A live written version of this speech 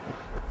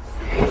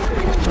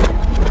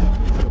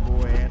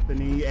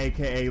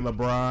aka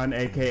LeBron,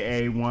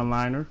 aka One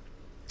Liner.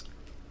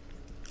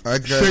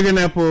 Okay. Sugar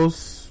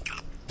Nipples.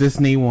 Just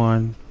need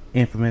one.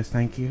 Infamous.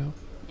 Thank you.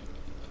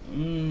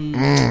 Damn. In the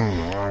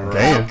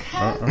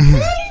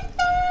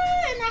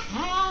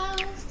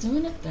house,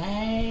 doing a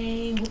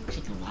thing with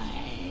chicken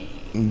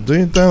wings. Do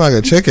you think like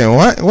a chicken?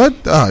 What?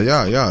 Oh,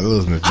 y'all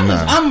listening to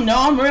now.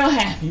 I'm real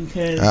happy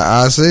because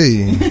I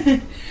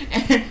see.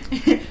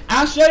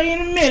 I'll show you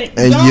in a minute.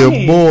 And Go your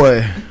ahead.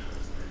 boy,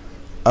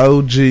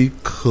 OG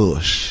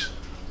Kush.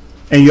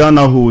 And y'all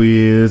know who he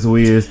is.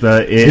 We is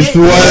the It's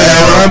Whatever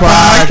Whatever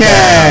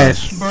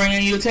Podcast.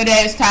 Bringing you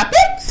today's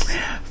topics.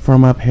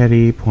 From a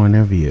petty point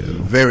of view.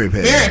 Very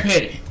petty. Very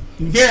petty.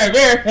 Very,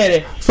 very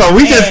petty. So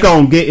we just And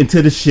gonna get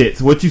into the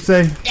shits. What you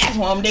say? that's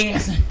why I'm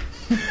dancing.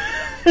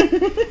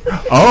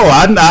 Oh,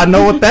 I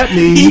know what that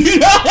means. You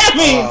know what I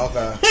mean?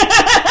 Okay.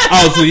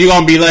 Oh, so you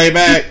gonna be laid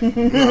back?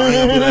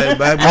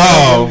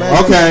 Oh,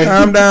 okay.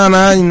 Calm down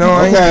now. You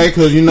know. Okay,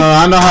 because you know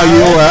I know how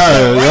you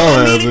are.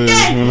 Your ass is,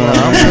 you know.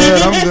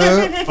 I'm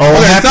good. Oh,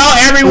 Okay, happy, so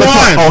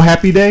everyone. oh,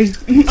 happy day.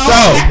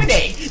 Oh, happy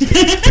day.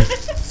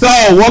 So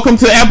welcome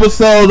to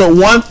episode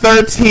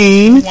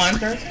 113.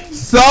 113.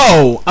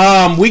 So,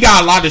 we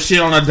got a lot of shit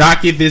on the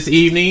docket this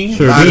evening.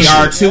 Sure We do.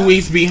 are 2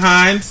 weeks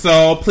behind,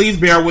 so please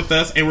bear with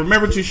us and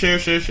remember to share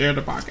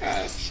the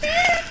podcast.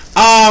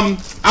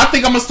 I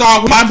think I'm gonna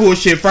start with my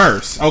bullshit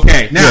first.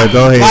 Okay, now Yeah,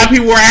 go ahead. a lot of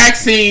people were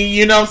asking,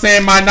 you know what I'm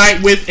saying, my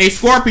night with a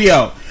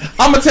Scorpio.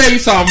 I'm gonna tell you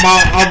something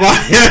about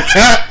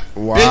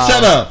Wow. Bitch,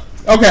 shut up.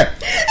 Okay,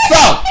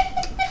 so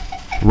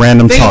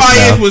Random thing talk about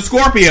it is now. with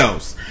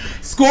Scorpios.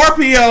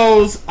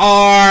 Scorpios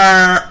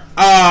are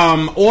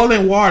oil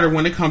and water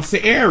when it comes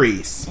to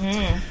Aries.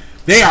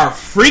 They are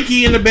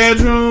freaky in the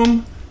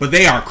bedroom, but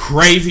they are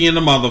crazy in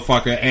the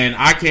motherfucker, and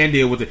I can't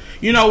deal with it.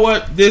 You know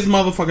what? This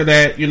motherfucker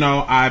that, you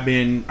know,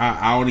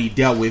 I only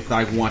dealt with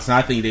like once, and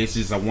I think it's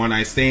just a one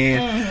night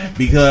stand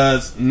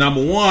because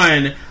number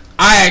one,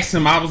 I asked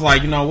him, I was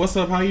like, you know, what's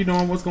up? How you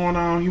doing? What's going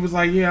on? He was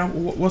like, yeah,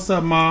 what's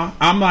up, Ma?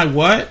 I'm like,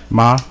 what?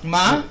 Ma.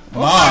 Ma?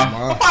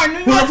 Ma. New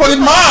Who the York. fuck is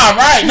Ma?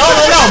 Right? No,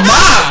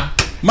 Ma.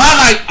 Ma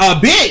like a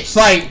bitch,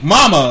 like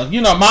mama,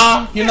 you know,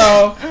 Ma, you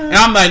know. And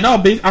I'm like, no,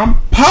 bitch, I'm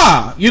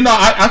Pa. You know,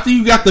 I think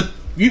you got the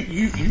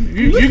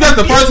you got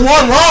the first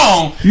one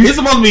wrong. It's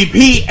supposed to be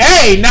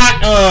P.A.,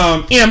 not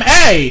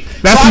M.A.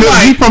 That's so I'm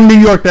like, he from New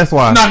York. That's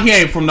why. no, he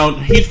ain't from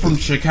he's from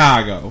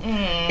Chicago.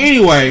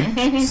 Anyway,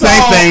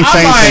 Same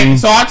thing.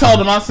 So I told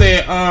him, I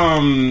said,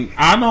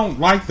 I don't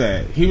like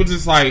that. He was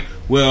just like,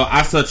 well,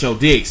 I suck your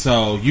dick,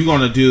 so I'm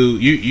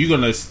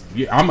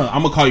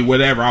gonna call you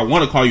whatever I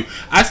want to call you.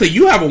 I said,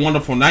 you have a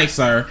wonderful night,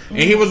 sir. And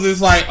he was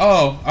just like,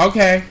 oh,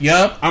 okay,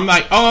 yup. I'm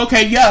like, oh,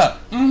 okay, yup.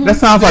 That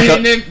sounds like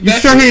And a. then You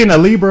that's sure it. he ain't a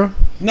Libra?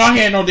 No,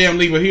 he ain't no damn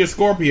Libra. He a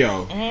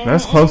Scorpio.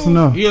 That's close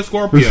enough. He a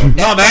Scorpio.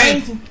 No, they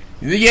ain't. Crazy.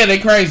 Yeah, they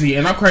crazy,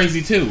 and I'm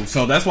crazy too.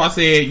 So that's why I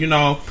said, you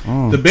know,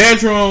 the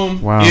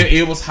bedroom, Wow.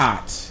 it was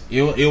hot.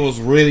 It was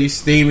really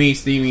steamy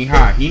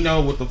hot. He know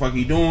what the fuck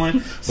he doing,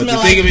 but Smell the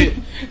like, thing of it,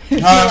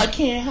 smell like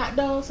canned hot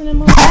dogs in that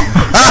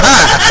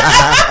motherfucker.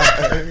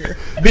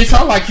 bitch,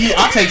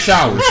 I take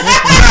showers.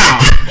 Now,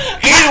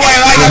 anyway,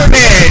 like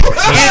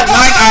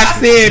I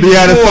said Be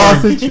out of before,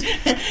 sausage.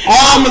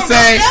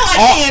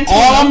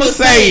 all I'm gonna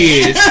say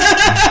is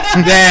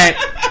that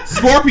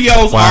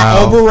Scorpios Wow.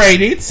 are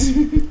overrated.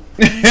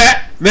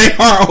 They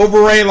are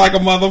overrated like a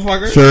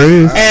motherfucker. Sure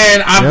is.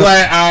 And I'm Yep.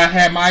 glad I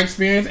had my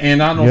experience,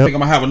 and I don't Yep. think I'm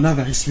gonna have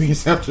another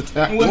experience after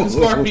that. With the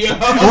Scorpio.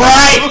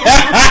 Right.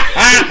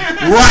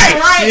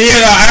 Right. You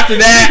know, after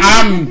that,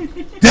 I'm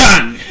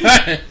done.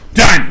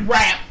 Done.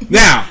 Rap.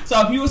 Now.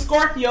 So if you a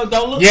Scorpio,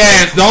 don't look.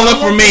 Yes, don't look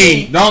for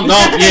me. Don't.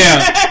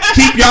 Yeah,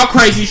 keep y'all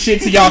crazy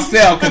shit to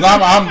yourself, cause I'm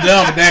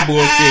done with that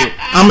bullshit.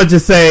 I'ma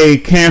just say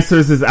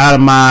cancers is out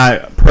of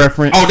my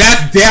preference. Oh,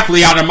 that's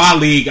definitely out of my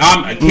league.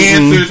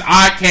 Cancers,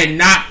 I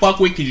cannot fuck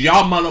with, cause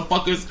y'all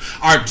motherfuckers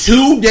are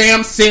too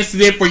damn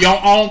sensitive for your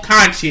own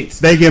conscience.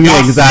 They give me Y'all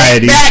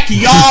anxiety. Sit back,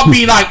 y'all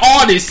be like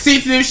all this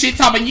sensitive shit.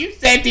 Talking, you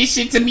said this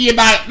shit to me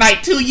about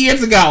like 2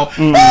 years ago.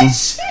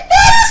 Bitch,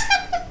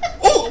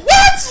 what? Ooh,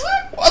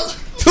 what?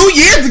 2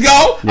 years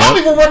ago? I don't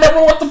even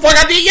remember what the fuck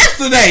I did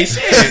yesterday.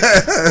 Shit.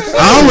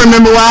 I don't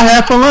remember what I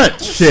had for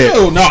lunch. Shit.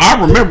 Dude, no, I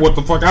remember what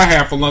the fuck I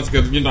had for lunch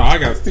because, you know, I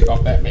got to stick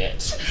off that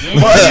bitch. But,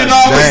 you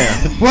know.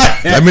 Damn.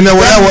 But, Let me know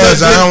what that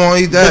was. I don't want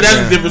to eat that. But that's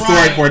then. a different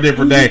story for a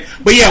different day.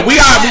 But yeah, we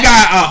got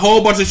a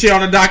whole bunch of shit on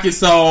the docket.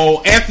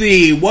 So,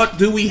 Anthony, what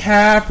do we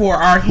have for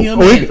our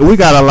human? We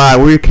got a lot.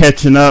 We're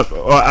catching up.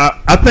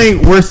 I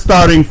think we're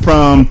starting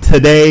from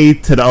today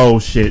to the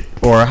old shit,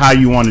 or how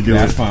you want to do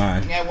That's it.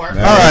 fine. That works.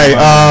 All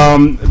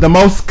right. The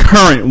most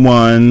current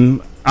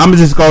one. I'm gonna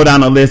just go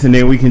down the list and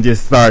then we can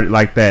just start it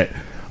like that.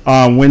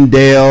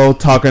 Wendell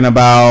talking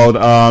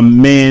about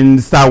men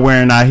stop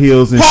wearing our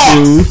heels and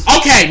shoes. Pause.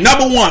 Okay,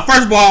 number one.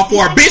 First of all,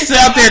 for a bitch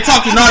out there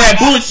talking all that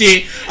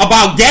bullshit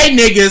about gay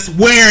niggas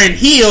wearing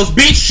heels,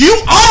 bitch, you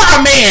are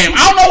a man.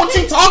 I don't know what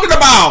you talking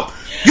about.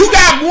 You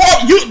got more.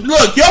 You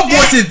look. Your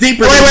voice is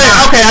deeper. Wait. than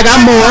mine. Okay, I got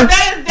more.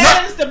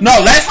 That is the No,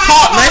 let's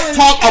talk. Let's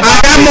talk I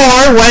about. got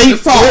more. Wait,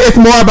 Let's talk. it's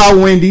more about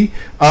Wendy.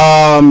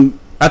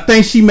 I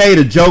think she made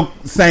a joke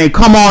saying,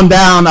 "Come on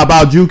down"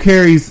 about Drew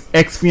Carey's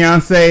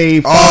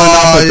ex-fiance falling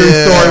off a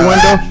 3-story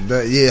window.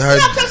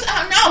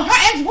 No, her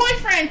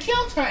ex-boyfriend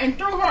killed her and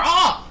threw her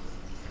off.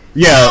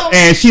 Yeah,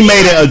 and she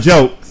made it a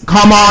joke.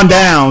 "Come on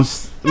down,"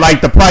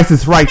 like the Price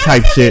is Right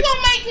type shit. You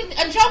gonna make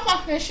a joke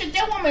off this shit?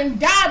 That woman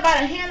died by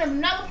the hand of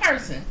another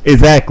person.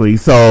 Exactly.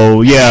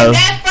 So yeah, And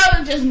that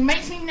further just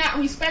makes me not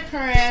respect her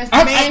as the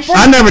man.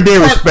 I never did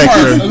respect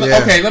her.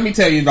 Okay, let me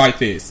tell you like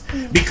this: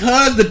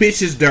 because the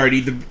bitch is dirty,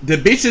 the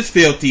bitch is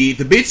filthy,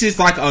 the bitch is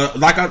like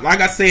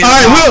I said. All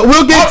right,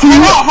 we'll get to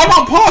you. Hold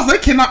on, pause. They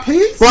cannot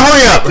please. Well,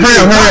 hurry up.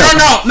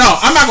 No,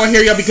 I'm not gonna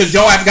hear you because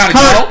your ass gotta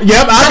go.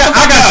 Yep,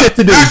 I got shit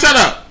to do. Now, shut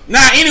up.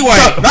 Now, anyway,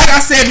 like I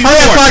said before,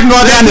 hurry up so I can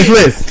go down this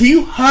list. Can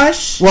you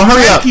hush? Well,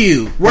 hurry up. Thank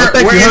you. We're in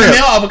the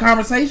middle of a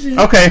conversation.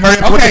 Okay, hurry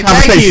up with the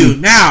conversation. Thank you.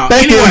 Now,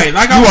 anyway,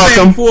 like I was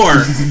saying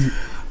before.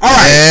 All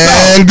right,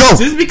 and go.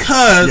 Just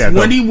because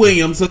Wendy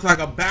Williams looks like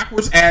a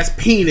backwards ass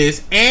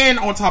penis, and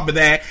on top of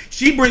that,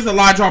 she brings a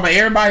lot of drama.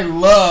 Everybody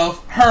love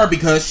her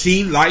because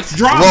she likes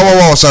drama.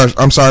 Whoa! Sorry,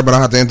 I'm sorry, but I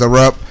have to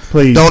interrupt.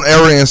 Please don't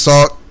ever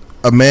insult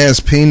a man's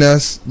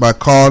penis by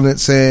calling it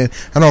saying,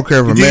 I don't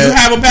care if a man. Do you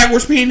have a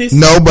backwards penis?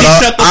 No, but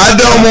I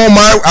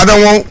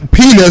don't want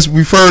penis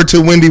referred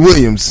to Wendy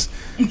Williams.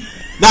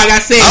 Like I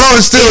said, I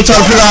don't still trying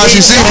to figure out how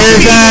she sees it.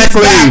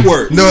 Exactly.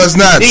 Backwards. No, it's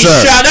not,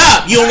 sir. Shut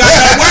up. You don't got to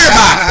worry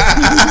about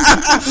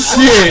it.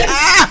 Shit.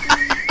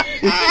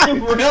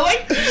 Really?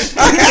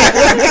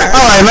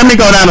 All right, let me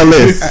go down the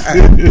list.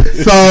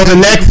 So the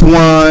next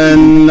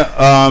one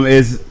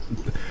is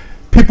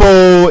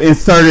people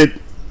inserted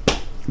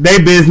their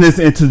business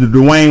into the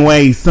Dwayne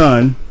Wade's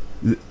son,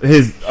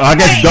 his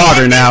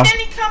daughter now.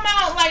 Didn't he come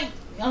out like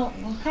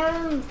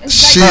her?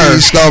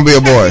 She's gonna be a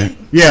boy.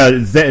 Yeah,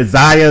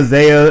 Zaya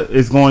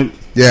is going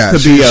to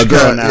be a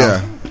girl now.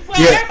 Yeah.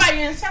 Well,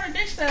 everybody inserted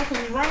this stuff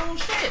because it's wrong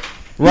shit.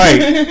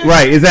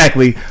 Right,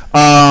 exactly.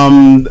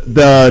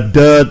 The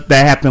dud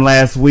that happened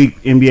last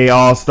week, NBA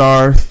All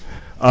Stars,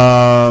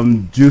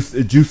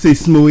 Juicy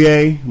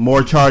Smouye,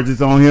 more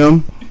charges on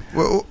him.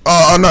 Well,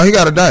 no, he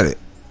got indicted.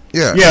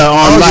 Yeah,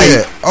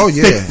 on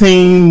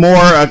 16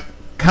 more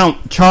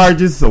account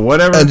charges or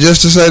whatever. And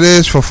just to say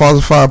this, for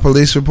falsified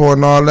police report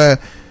and all that,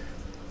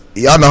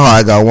 y'all know how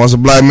I go. Once a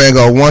black man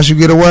go, once you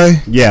get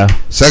away,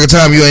 second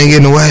time you ain't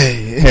getting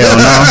away. Hell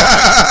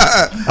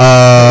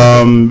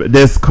no.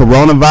 This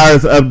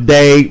coronavirus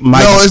update.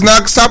 No, it's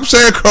not. Stop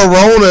saying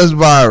corona's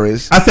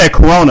virus. I said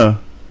corona.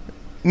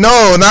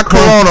 No, not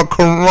corona.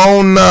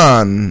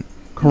 Coronan.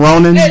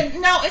 Coronan.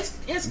 No, it's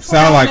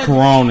sound like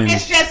Corona.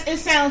 It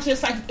sounds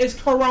just like it's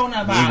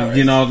coronavirus.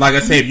 You know, like I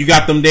said, if you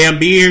got them damn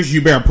beers,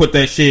 you better put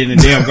that shit in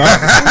the damn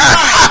garbage.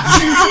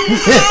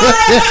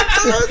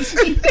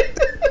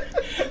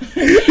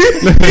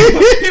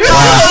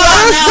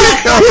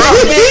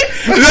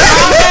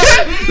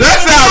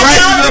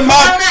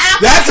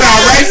 That's how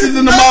racist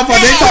in the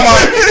motherfucker. They talking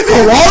about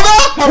Corona?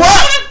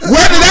 What?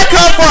 Where did that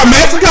come from?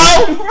 Mexico?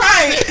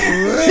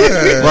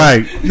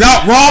 Right. No,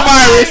 wrong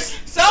virus.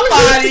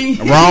 Somebody.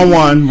 Wrong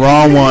one.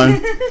 Wrong virus.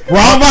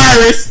 Wrong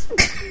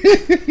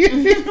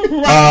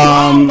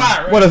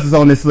virus. What else is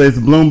on this list?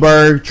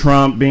 Bloomberg,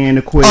 Trump being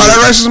acquitted. Oh, that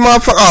racist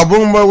motherfucker. Oh,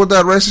 Bloomberg with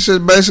that racist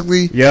shit,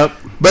 basically. Yep.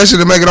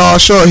 Basically, to make it all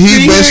short,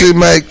 he basically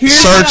make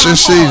search and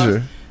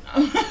seizure.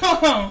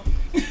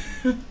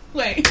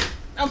 Wait,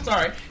 I'm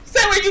sorry.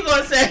 Say what you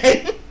gonna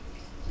say.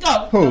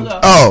 Go. Who? Go.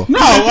 Oh.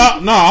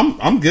 No,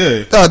 I'm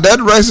good. That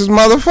racist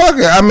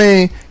motherfucker. I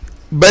mean,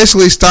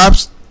 basically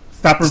stops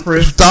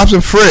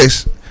and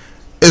frisk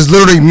is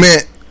literally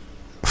meant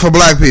for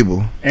black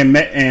people and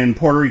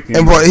Puerto Rican.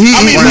 And he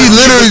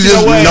literally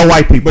just no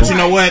white people. But you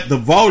know what? The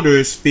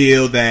voters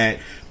feel that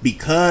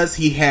because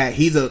he's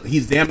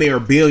damn near a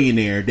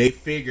billionaire, they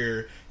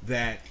figure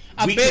that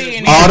we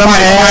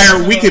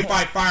can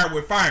fight fire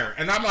with fire.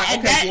 And I'm like,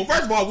 okay, well,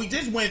 first of all, we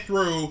just went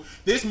through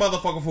this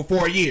motherfucker for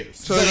 4 years.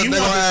 So you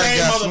want the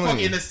same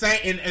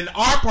motherfucker in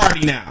our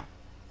party now.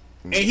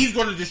 And he's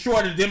going to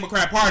destroy the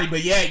Democrat Party,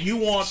 but yet you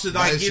want to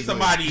get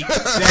somebody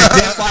that's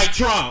just like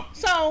Trump.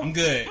 So I'm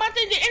good. My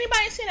thing, did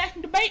anybody see that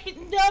debate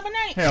the other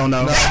night? Hell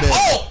no.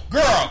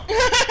 Girl.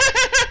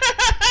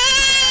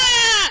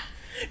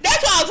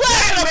 That's what I was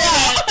laughing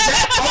about.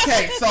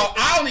 Okay, so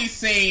I only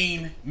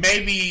seen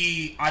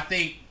maybe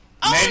 10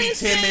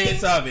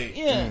 minutes of it.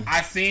 Yeah.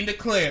 I seen the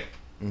clip.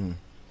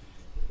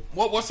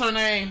 What's her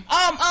name?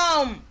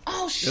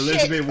 Oh shit.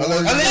 Elizabeth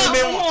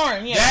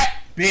Warren. Yeah. That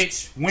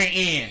bitch went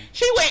in.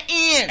 She went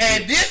in.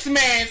 And this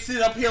man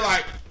sit up here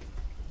like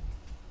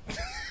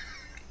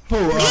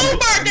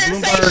Bloomberg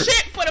didn't say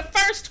shit for the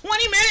first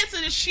 20 minutes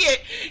of the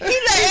shit. He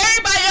let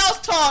everybody else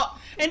talk,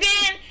 and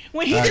then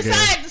when he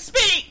decided to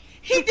speak,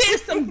 he did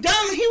some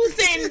dumb. He was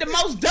saying the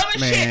most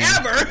dumbest shit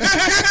ever.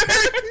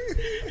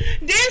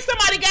 Then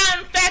somebody got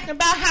him fact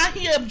about how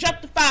he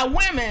objectified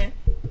women.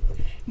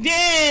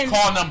 Then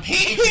calling them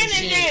pigs and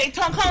shit.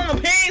 Calling them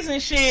pigs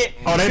and shit.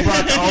 Oh, they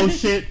brought the old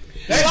shit.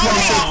 They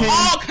brought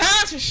all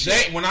kinds of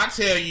shit. When I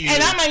tell you,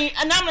 and I'm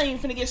not even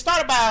finna get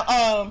started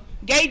about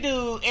gay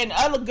dude and the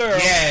other girl.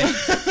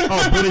 Yes.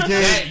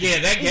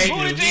 Buttigieg. That gay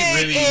dude, he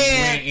really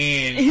went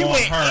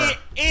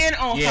in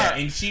on her. Her.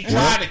 And she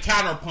tried to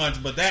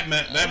counterpunch, but that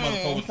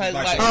motherfucker was like,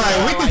 all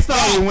right, we can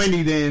start with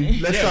Wendy then.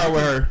 Let's start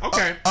with her.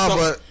 Okay.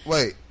 But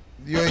wait,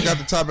 you ain't got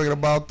the topic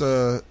about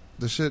the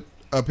shit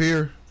up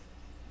here?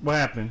 What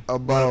happened?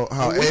 About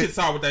how we can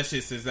start with that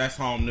shit since that's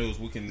home news.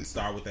 We can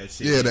start with that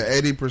shit. Yeah, the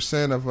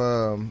 80%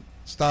 of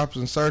stops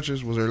and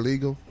searches was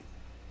illegal,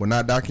 were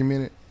not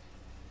documented.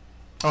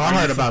 Oh, I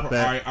heard about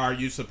that. Are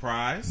you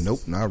surprised?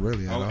 Nope, not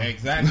really. Oh,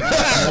 exactly.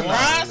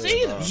 I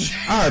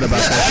heard about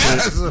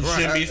that. You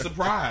shouldn't be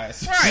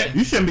surprised. Right.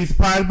 You shouldn't be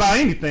surprised about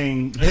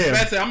anything.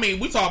 Especially, I mean,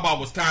 we talk about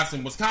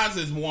Wisconsin.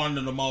 Wisconsin is one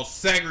of the most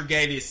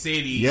segregated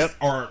cities,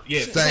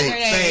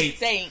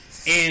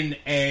 states in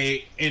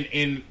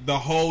the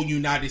whole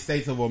United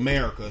States of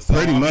America. So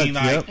pretty much,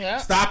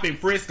 stop and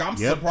frisk. I'm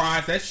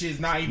surprised that shit's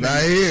not even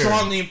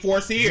strongly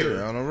enforced here.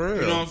 Yeah, on the real.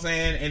 You know what I'm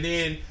saying? And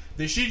then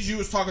the shit you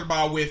was talking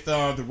about with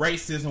the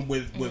racism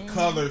with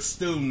colored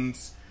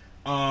students,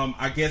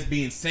 I guess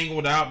being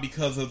singled out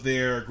because of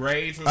their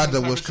grades or something.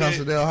 At the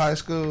Wisconsin-Dale High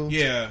School?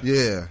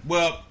 Yeah.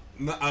 Well,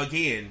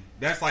 again,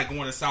 that's like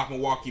going to South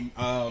Milwaukee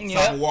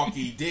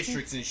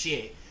districts and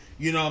shit.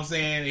 You know what I'm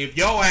saying? If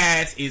your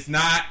ass is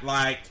not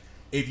like,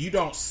 if you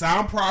don't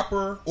sound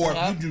proper or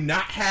if you do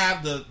not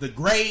have the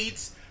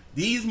grades,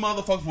 these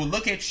motherfuckers will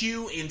look at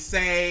you and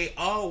say,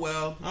 oh,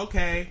 well,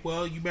 okay,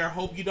 well, you better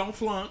hope you don't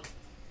flunk.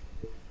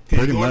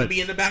 Because you're going to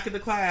be in the back of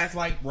the class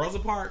like Rosa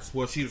Parks.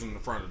 Well, she was in the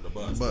front of the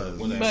bus.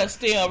 But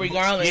still,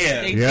 regardless,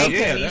 they put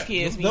these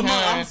kids behind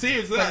I'm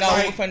serious,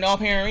 for no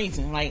apparent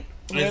reason. Like,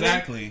 really?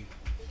 Exactly.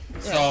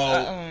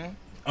 So,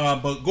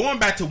 but going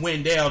back to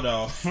Wendell,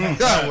 though. Go back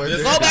to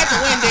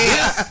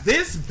Wendell.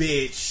 This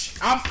bitch,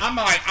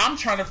 I'm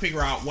trying to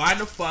figure out why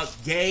the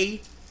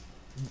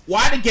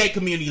gay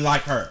community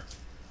like her.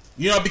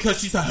 You know, because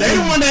she's a... They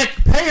the one that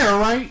pay her,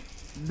 right?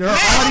 Her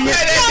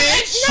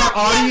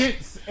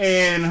audience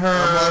and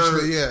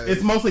her...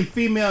 It's mostly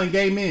female and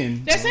gay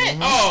men. That's it.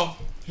 Oh,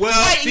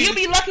 well... you'll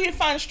be lucky to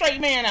find a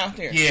straight man out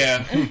there.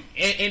 Yeah.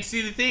 and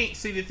see the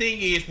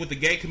thing is with the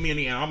gay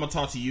community, and I'm gonna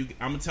talk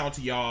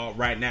to y'all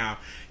right now.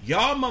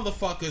 Y'all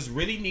motherfuckers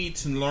really need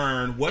to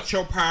learn what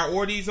your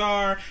priorities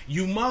are.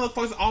 You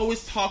motherfuckers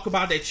always talk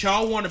about that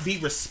y'all want to be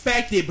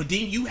respected, but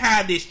then you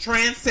have this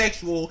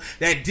transsexual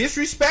that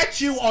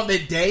disrespects you on the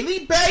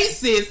daily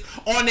basis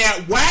on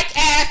that whack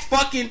ass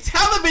fucking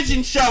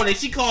television show that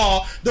she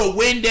called The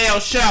Wendell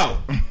Show.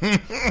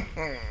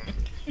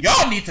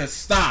 Y'all need to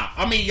stop.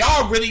 I mean,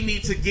 y'all really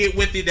need to get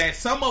with it. That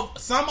some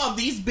of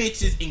these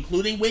bitches,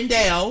 including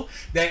Wendell,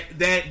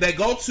 that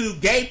go to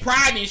gay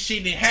pride and shit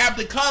and have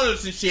the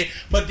colors and shit,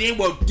 but then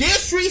will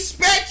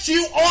disrespect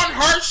you on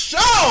her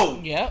show.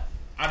 Yep.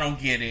 I don't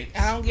get it.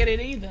 I don't get it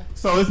either.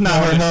 So it's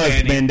not her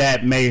husband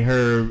that made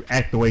her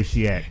act the way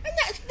she act.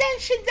 That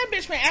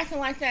bitch been acting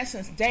like that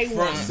since day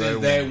one.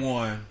 Since day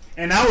one.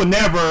 And I will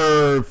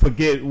never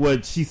forget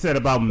what she said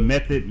about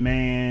Method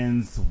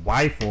Man's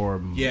wife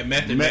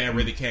Method Man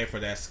really came for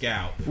that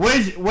scalp.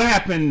 What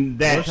happened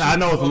that I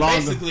know it's long.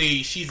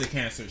 Basically, she was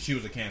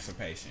a cancer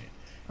patient.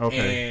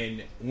 Okay.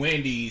 And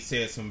Wendy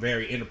said some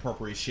very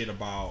inappropriate shit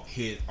about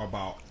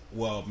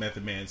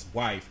Method Man's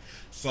wife.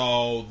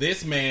 So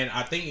this man,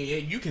 I think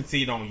you can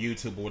see it on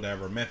YouTube or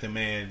whatever. Method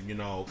Man,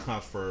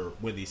 comes for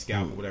Wendy's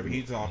scalp or whatever.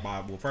 He's talking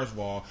about, well, first of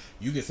all,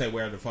 you can say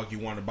whatever the fuck you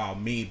want about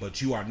me,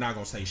 but you are not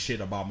gonna say shit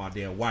about my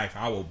damn wife.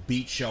 I will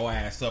beat your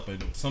ass up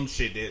and some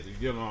shit that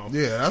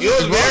Yeah,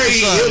 it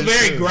was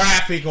very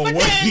graphic on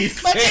what he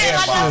said. But then,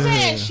 like I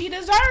said, she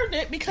deserved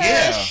it because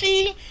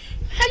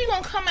how you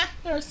gonna come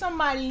after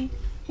somebody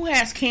who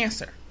has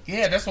cancer?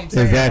 Yeah, that's what I'm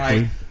saying.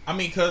 Exactly. Like, I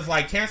mean, because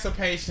cancer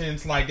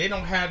patients, they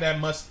don't have that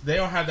much. They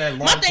don't have that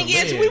long. My thing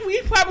is,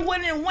 we probably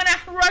wouldn't have went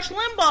after Rush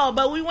Limbaugh,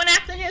 but we went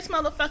after his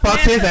motherfucking fuck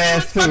his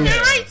ass too. Fucking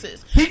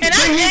racist. He get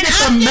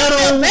the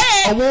medal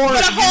award.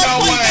 The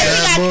whole point that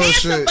he got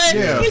cancer,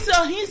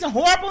 but he's a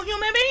horrible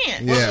human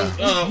being.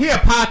 Yeah, he a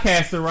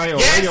podcaster, right?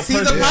 Yes,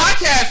 he's a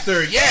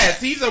podcaster. Yes,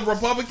 he's a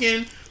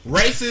Republican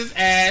racist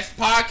ass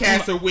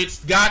podcaster,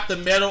 which got the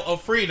Medal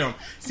of Freedom.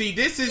 See,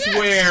 this is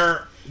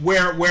where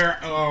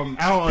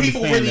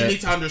people really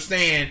need to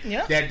understand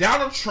that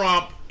Donald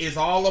Trump is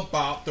all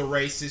about the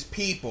racist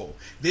people.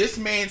 This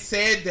man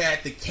said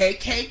that the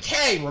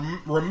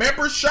KKK,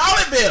 remember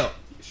Charlottesville?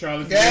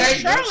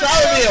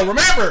 Charlottesville,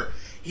 remember?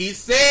 He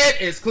said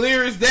as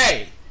clear as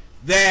day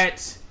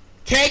that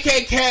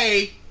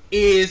KKK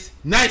is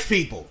nice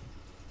people.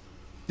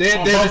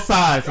 On both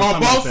sides. On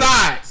both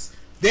sides.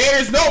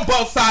 There is no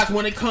both sides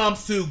when it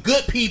comes to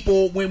good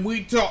people. When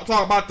we talk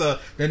about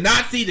the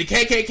Nazi, the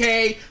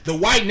KKK, the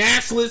white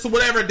nationalists, or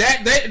whatever, there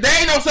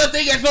ain't no such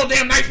thing as no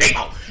damn nice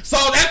people. So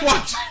that's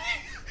why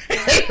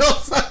ain't no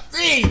such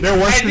thing. They're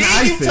worse than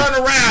ISIS. You turn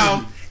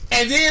around,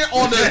 and then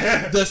on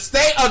the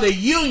State of the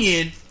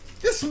Union,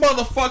 this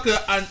motherfucker.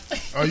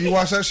 Oh, you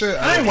watch that shit?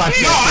 I ain't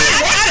watching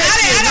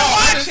that.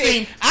 I just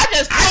seen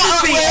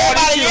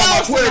everybody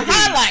else on the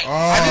highlight.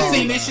 I just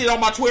seen this shit on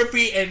my Twitter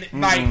feed, and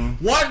like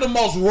one of the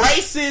most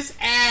racist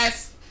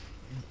ass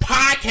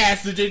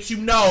podcaster that you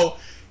know,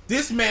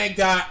 this man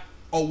got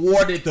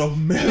awarded the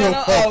Medal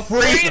of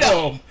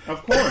Freedom.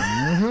 Of course.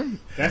 Mm-hmm.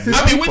 That's his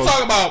I mean, we're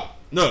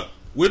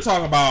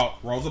talking about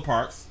Rosa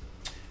Parks.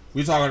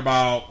 We're talking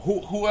about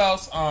who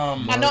else?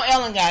 I know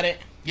Ellen got it.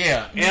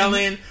 Yeah,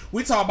 Ellen.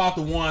 We talk about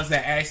the ones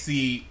that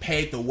actually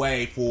paved the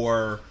way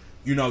for,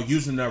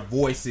 using their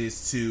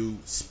voices to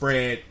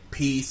spread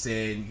peace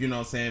and, what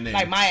I'm saying? And,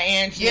 like Maya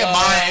Angelou. Yeah,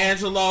 Maya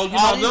Angelou.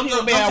 Them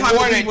type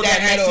of people that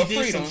actually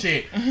did some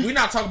shit. We're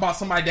not talking about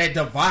somebody that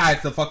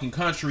divides the fucking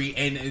country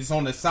and is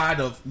on the side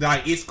of,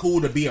 like, it's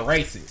cool to be a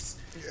racist.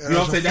 You know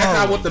what I'm saying? That's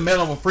not what the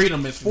Medal of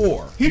Freedom is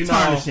for. He's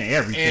tarnishing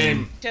everything.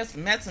 And just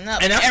messing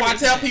up. And that's why I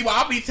tell people,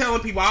 I'll be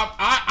telling people,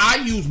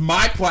 I use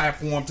my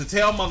platform to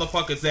tell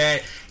motherfuckers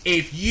that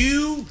if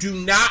you do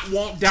not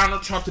want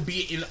Donald Trump to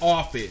be in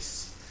office,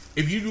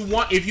 if you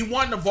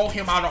want to vote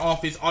him out of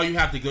office, all you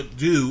have to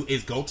do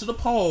is go to the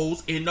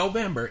polls in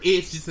November.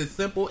 It's just as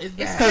simple as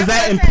that. Because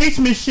that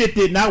impeachment shit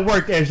did not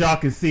work, as y'all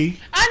can see.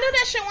 I knew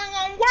that shit wasn't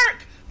going to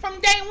work from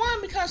day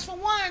one because, for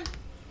one,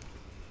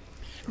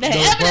 the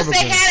evidence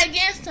they had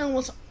against him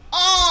was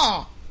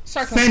all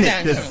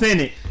circumstantial. The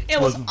Senate.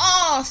 It was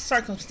all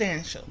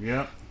circumstantial.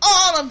 Yep.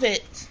 All of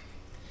it.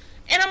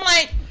 And I'm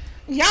like,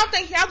 y'all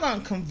think y'all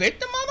gonna convict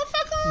the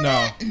motherfucker?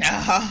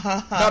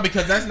 No,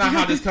 because that's not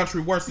how this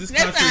country works. That's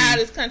not how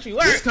this country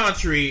works. This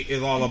country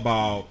is all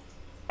about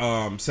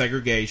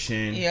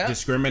segregation,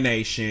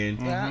 discrimination,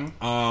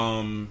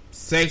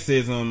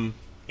 sexism,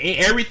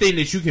 everything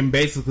that you can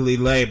basically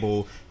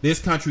label. This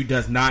country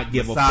does not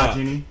give a fuck.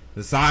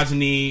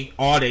 Misogyny,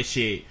 all that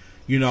shit.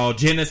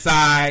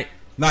 Genocide.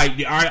 Like,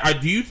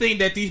 do you think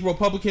that these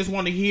Republicans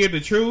want to hear the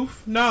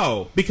truth?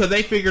 No, because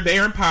they figure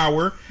they're in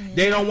power.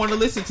 They don't want to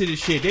listen to this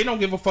shit. They don't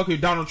give a fuck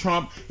if Donald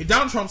Trump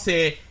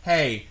said,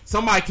 "Hey,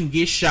 somebody can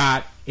get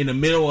shot in the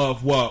middle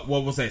of what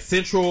was that,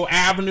 Central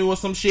Avenue or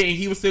some shit," and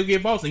he would still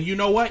get votes. And you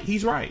know what?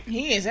 He's right.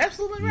 He is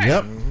absolutely right.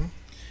 Yep. Mm-hmm.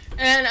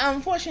 And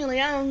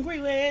unfortunately, I don't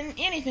agree with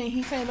anything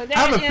he's saying. But that,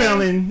 I have a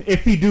feeling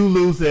if he do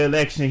lose the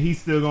election,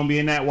 he's still gonna be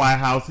in that White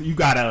House. You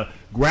gotta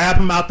grab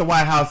him out the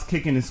White House,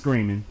 kicking and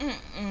screaming.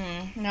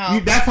 No,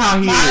 that's how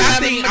he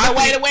is.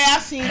 The way I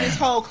see this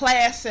whole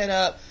class set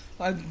up,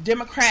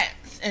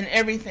 Democrats and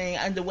everything,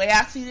 and the way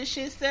I see this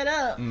shit set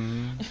up,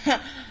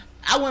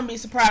 I wouldn't be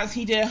surprised if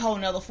he did a whole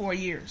another 4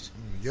 years.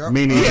 Yep. I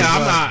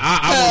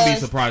wouldn't be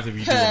surprised if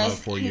he did another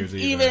 4 years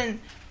either. Even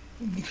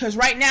because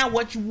right now,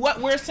 what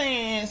we're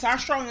saying is our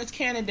strongest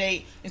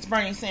candidate is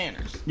Bernie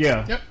Sanders.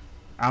 Yeah. Yep.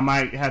 I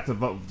might have to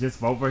vote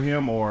for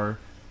him, or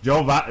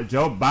Joe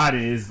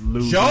Biden is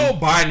losing. Joe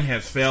Biden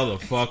has failed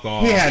to fuck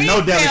off. He had no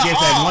delegates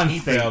at one state. He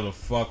failed to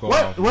fuck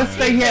off. What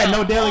state he had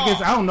no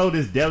delegates? I don't know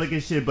this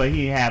delegate shit, but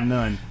he have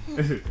none.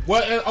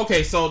 Well,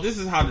 okay, so this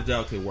is how the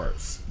delegate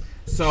works.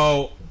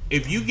 So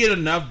if you get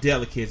enough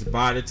delegates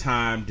by the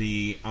time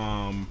the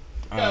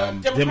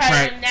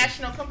Democratic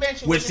National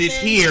Convention, which is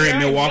here in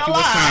Milwaukee,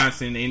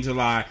 Wisconsin, in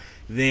July,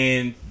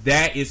 then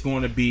that is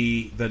going to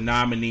be the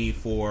nominee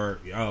for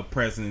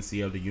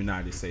presidency of the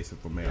United States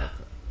of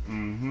America.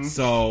 Mm-hmm.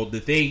 So the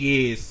thing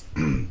is,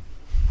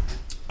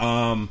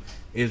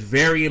 it's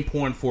very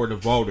important for the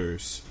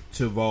voters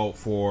to vote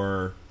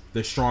for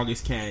the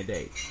strongest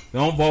candidate.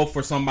 Don't vote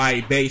for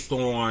somebody based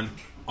on,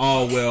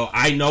 oh, well,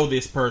 I know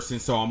this person,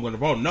 so I'm going to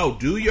vote. No,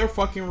 do your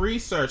fucking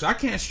research. I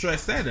can't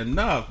stress that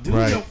enough. Do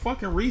your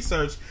fucking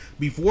research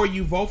before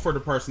you vote for the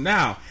person.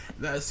 Now,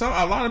 a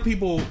lot of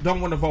people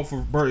don't want to vote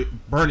for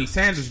Bernie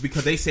Sanders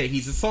because they say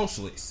he's a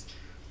socialist.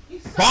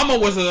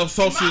 Obama was a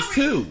socialist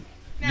too.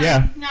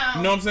 No. You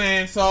know what I'm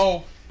saying?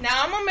 So now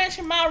I'm going to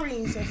mention my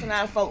reason for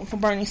not voting for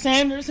Bernie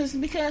Sanders is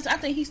because I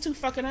think he's too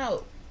fucking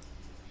old.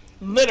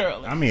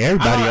 Literally. I mean,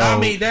 everybody old. I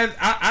mean,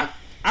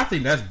 I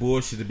think that's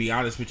bullshit, to be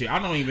honest with you. I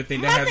don't even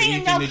think that has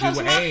anything to do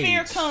with my age.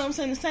 fear comes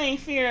in the same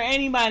fear of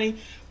anybody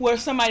where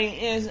somebody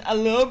is a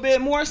little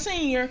bit more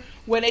senior,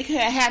 where they could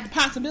have the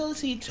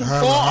possibility to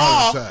fall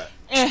off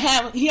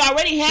and he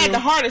already had the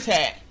heart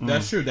attack.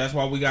 That's true. That's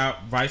why we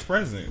got vice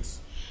presidents.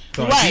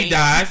 So if he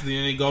dies,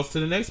 then it goes to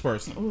the next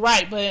person.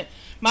 Right, but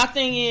my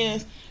thing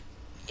is,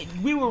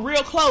 we were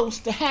real close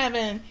to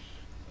having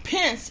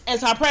Pence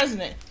as our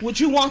president.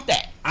 Would you want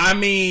that? I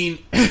mean,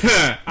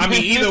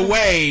 either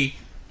way,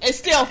 it's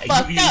still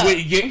fucked up.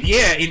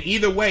 Yeah, in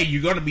either way,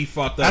 you're going to be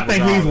fucked up. I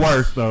think he's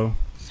worse, though.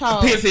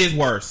 Pence is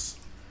worse.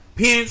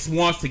 Pence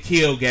wants to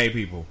kill gay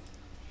people.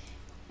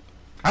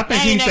 I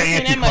think he's the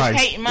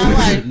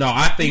Antichrist. No,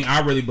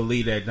 I really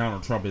believe that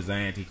Donald Trump is the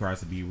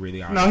Antichrist, to be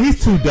really honest. No,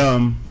 he's too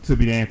dumb to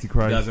be the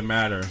Antichrist. Doesn't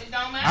matter. It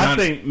don't matter. I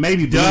think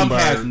maybe dumb Bloomberg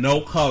has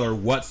no color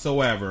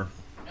whatsoever.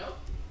 Nope.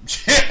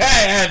 It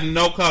has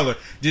no color.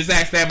 Just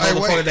ask that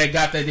motherfucker that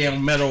got that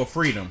damn Medal of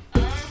Freedom.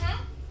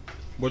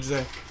 What'd you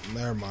say?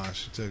 Never mind.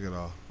 She took it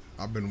off.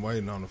 I've been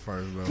waiting on the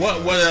first one.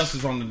 What else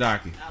is on the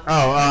docket?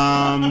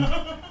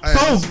 Hey,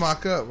 this is my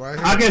cup right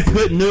here. I guess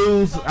good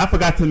news. I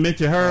forgot to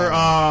mention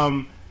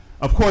her.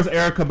 Of course,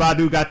 Erykah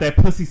Badu got that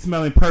pussy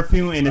smelling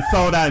perfume, and it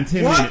sold out in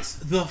 10 minutes.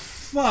 What the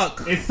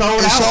fuck? It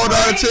sold out. It sold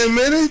out in 10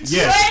 minutes?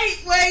 Yeah.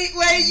 Wait.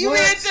 You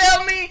didn't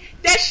tell me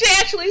That shit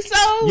actually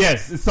sold?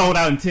 Yes, it sold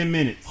out in 10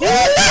 minutes. Who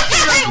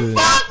the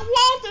fuck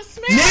want to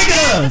smell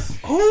Niggas!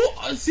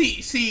 Who?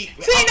 See,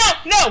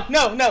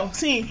 no.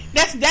 See,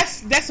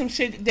 that's some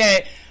shit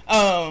that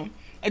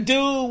a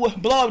dude with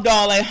blow up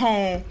doll at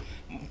home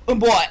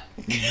bought.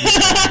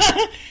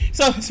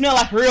 So it smell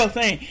like a real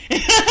thing.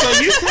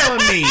 So you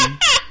telling me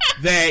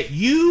that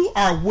you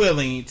are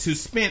willing to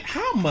spend,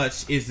 how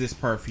much is this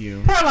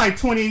perfume? Probably like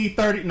 20,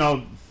 30,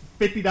 no,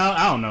 $50.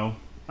 I don't know.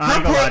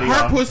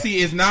 Her pussy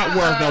is not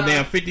worth no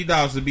damn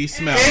 $50 to be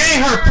smelled. It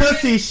ain't her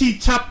pussy. She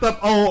chopped up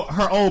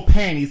her old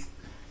panties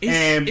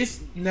and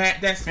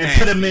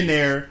put them in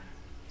there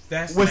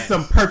with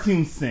some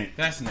perfume scent.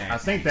 That's nasty. I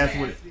think that's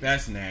what.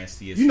 That's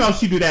nasty. You know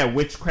she do that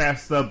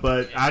witchcraft stuff,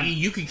 but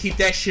you can keep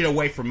that shit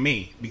away from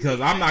me because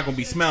I'm not gonna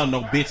be smelling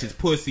no bitch's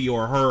pussy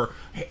or her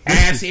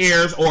ass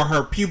hairs or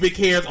her pubic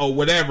hairs or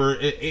whatever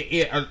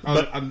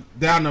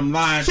down them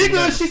lines. She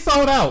good. She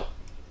sold out.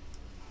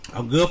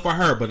 I'm good for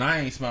her, but I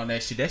ain't smelling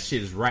that shit. That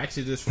shit is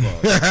ratchet as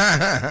fuck.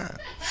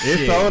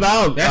 It sold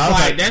out.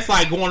 That's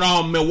like going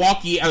on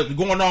Milwaukee,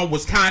 going on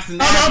Wisconsin.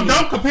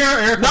 Don't compare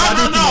Erica. No.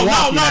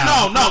 Because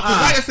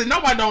like I said,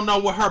 nobody don't know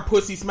what her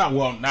pussy smell.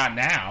 Well, not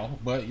now,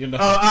 but you know.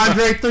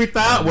 Andre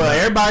 3000. Well,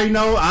 everybody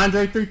know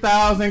Andre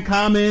 3000.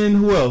 Common.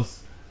 Who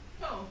else?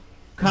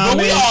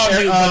 Common.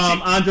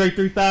 Andre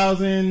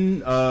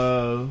 3000.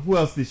 Who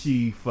else did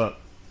she fuck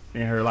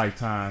in her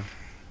lifetime?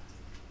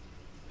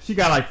 She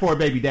got like 4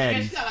 baby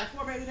daddies. Yeah, she got like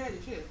 4 baby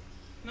daddies, too.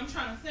 I'm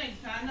trying to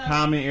think.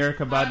 Common,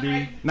 Erykah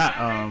Badu, not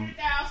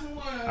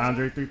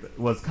Andre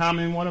 3000. Was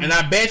Common one of them? And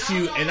I bet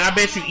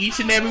you each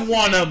and every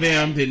one of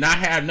them did not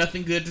have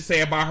nothing good to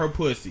say about her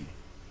pussy.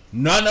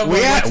 None of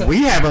them.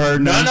 We haven't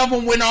heard none. None of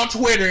them went on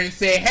Twitter and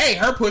said, "Hey,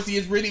 her pussy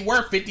is really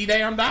worth $50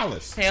 damn."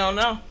 Hell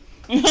no.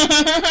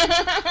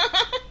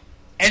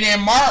 And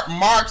then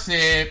Mark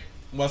said,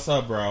 "What's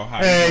up, bro? How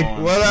you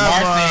doing?" What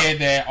up, Mark said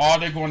that all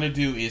they're going to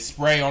do is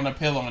spray on the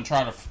pillow and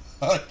try to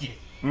fuck it.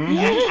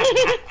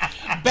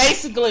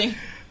 Basically.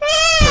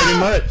 Pretty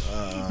much.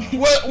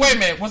 Wait a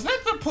minute. Was that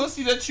the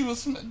pussy that you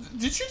was...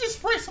 Did you just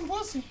spray some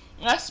pussy?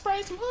 I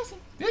sprayed some pussy.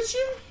 Did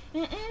you?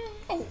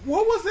 Oh,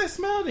 what was that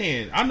smell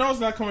then? I know it's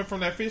not coming from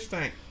that fish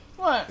tank.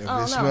 What? If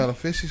it smell a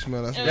fishy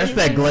smell, that's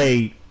that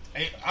Glade.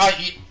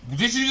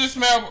 Did you just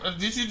smell...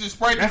 Did you just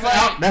spray the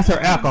That's her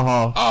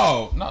alcohol.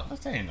 Oh, no.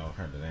 That ain't no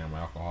her damn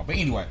alcohol. But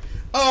anyway.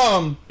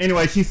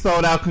 Anyway, she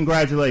sold out.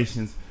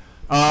 Congratulations.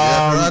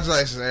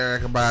 Congratulations,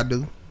 Erykah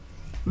Badu.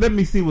 Let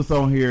me see what's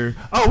on here.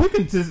 Oh, we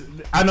can just...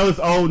 I know it's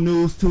old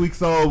news, 2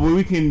 weeks old, but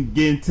we can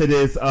get into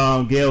this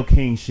Gayle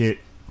King shit.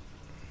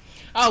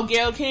 Oh,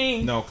 Gayle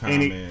King. No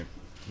comment.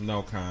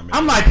 No comment.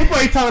 I'm like, people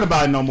ain't talking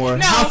about it no more.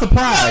 No, I'm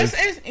surprised.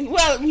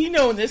 Well, you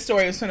know this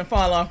story is going to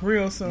fall off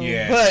real soon.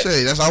 Yeah. But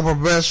shit, that's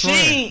Oprah's best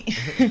friend.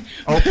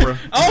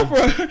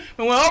 Oprah.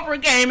 When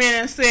Oprah came in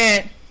and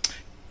said,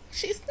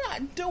 she's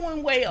not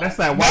doing well. That's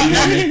that white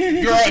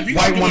woman.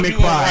 White woman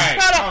cry.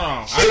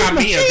 Right. I got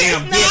me a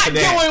damn dick for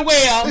that. She's not doing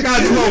well. You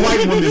gotta do a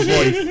white woman's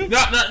voice.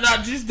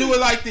 No, just do it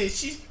like this.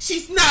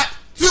 She's not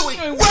doing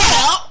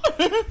well.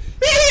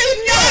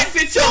 She's not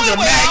sit your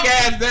dramatic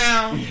ass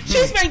down.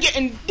 She's been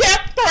getting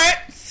death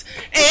threats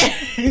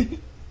and...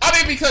 I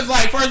mean, because,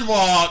 like, first of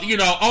all, you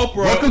know,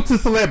 Oprah... Welcome to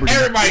celebrity.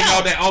 Everybody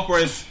know that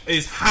Oprah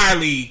is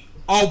highly,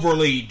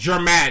 overly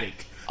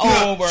dramatic.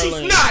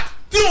 She's not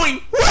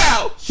doing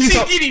well. She's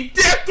getting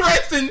death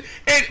threats and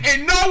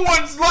no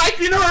one's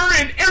liking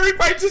her and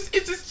everybody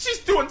she's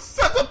doing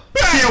such a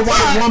bad She's a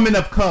white woman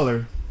of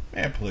color.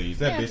 Man, please.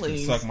 That bitch can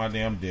suck my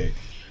damn dick.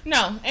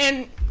 No,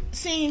 and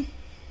see,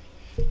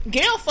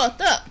 Gayle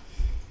fucked up.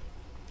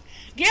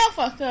 Gayle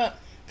fucked up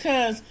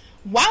because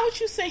why would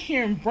you sit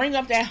here and bring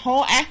up that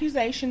whole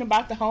accusation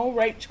about the whole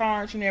rape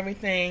charge and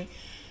everything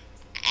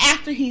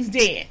after he's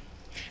dead?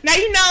 Now,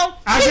 you know,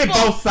 I get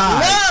both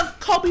sides. Love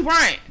Kobe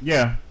Bryant.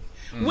 Yeah.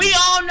 Mm-hmm. We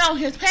all know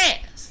his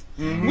past.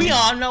 Mm-hmm. We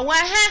all know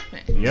what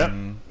happened. Yep.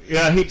 Mm-hmm.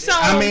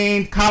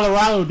 Yeah,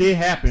 Colorado did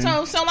happen.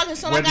 So like I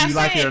said,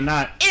 like it or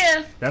not,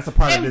 that's a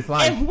part of his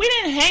life. If we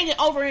didn't hang it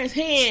over his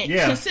head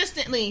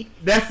consistently,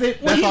 that's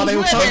it. That's all they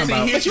were talking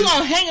about. But you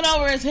gonna hang it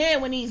over his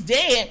head when he's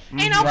dead?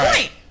 Ain't no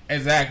point.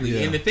 Exactly.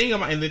 Yeah. And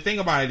the thing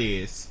about it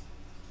is,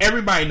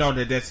 everybody know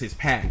that that's his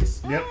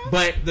past. Yep.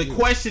 But the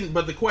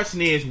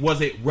question is,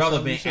 was it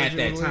relevant at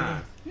that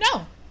time?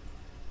 No.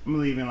 I'm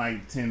leaving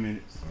like 10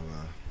 minutes.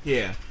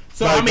 Yeah.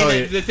 So, I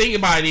mean, the thing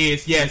about it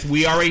is, yes,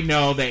 we already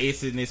know that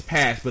it's in his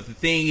past, but the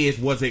thing is,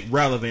 was it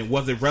relevant?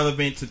 Was it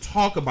relevant to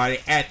talk about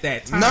it at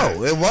that time?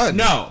 No, it wasn't.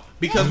 No,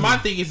 because my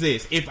thing is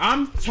this. If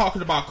I'm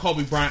talking about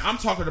Kobe Bryant, I'm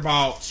talking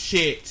about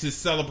shit to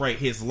celebrate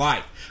his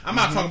life. I'm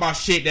not talking about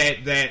shit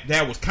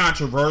that was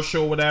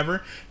controversial or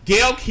whatever.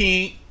 Gayle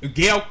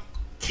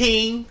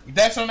King,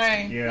 that's her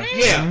name? Yeah.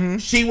 Yeah. Mm-hmm.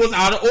 She was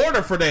out of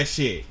order for that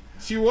shit.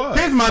 She was.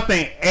 Here's my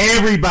thing.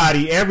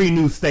 Every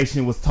news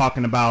station was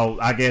talking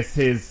about, I guess,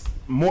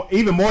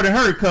 even more than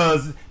her,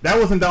 because that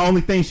wasn't the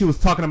only thing she was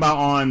talking about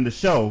on the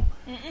show.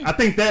 Mm-mm. I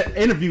think that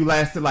interview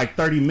lasted like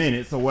 30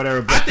 minutes or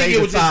whatever. But I think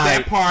it was just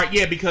that part,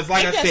 because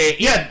like I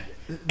said...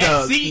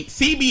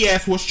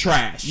 CBS was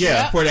trash.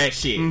 For that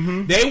shit.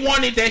 Mm-hmm. They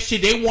wanted that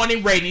shit. They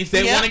wanted ratings.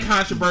 They wanted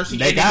controversy.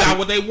 They got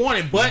what they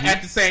wanted. But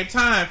at the same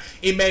time,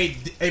 it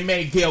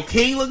made Gayle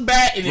King look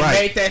bad, and it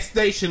made that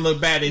station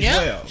look bad as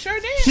well. Sure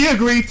did. She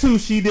agreed too.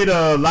 She did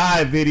a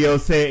live video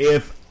saying,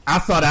 if I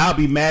saw that, I'll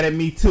be mad at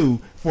me too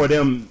for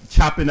them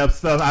chopping up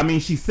stuff. I mean,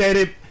 she said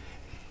it.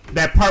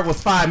 That part was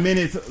 5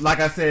 minutes. Like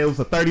I said, it was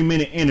a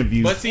 30-minute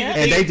interview. But see,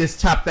 they just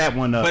chopped that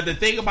one up. But the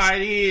thing about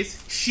it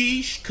is,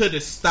 she could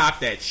have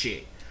stopped that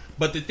shit.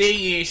 But the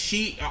thing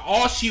is,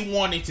 all she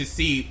wanted to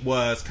see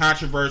was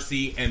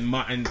controversy and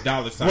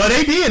dollar signs. Well,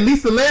 they did.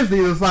 Lisa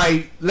Leslie was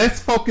like,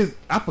 let's focus.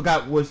 I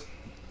forgot what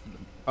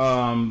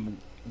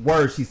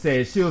word she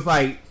said. She was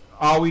like,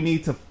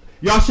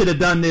 y'all should have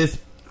done this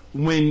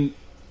when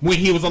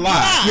he was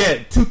alive. Yeah,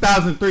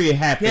 2003 it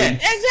happened. Yeah,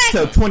 exactly.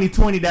 So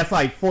 2020, that's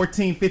like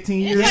 14,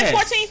 15 years. It's like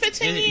 14,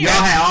 15 years. Y'all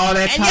had all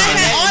that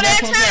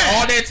time.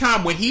 All that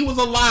time. When he was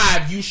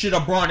alive, you should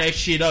have brought that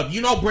shit up.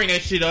 You don't bring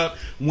that shit up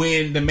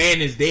when the man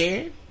is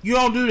dead. You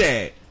don't do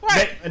that.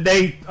 Right.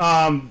 They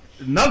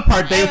another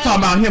part, they were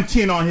talking about him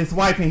cheating on his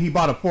wife, and he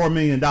bought a $4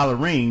 million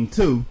ring,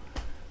 too.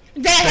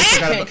 That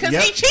happened, because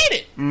he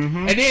cheated.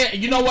 Mm-hmm. And then,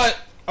 you know what?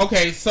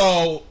 Okay,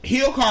 so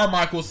Hill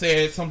Carmichael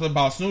said something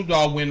about Snoop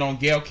Dogg went on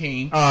Gayle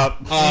King. I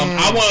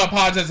want to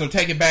apologize or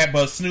take it back,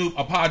 but Snoop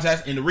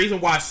apologized, and the reason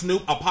why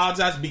Snoop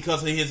apologized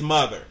because of his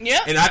mother.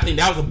 Yep. And I think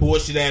that was a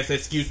bullshit ass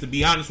excuse, to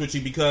be honest with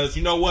you, because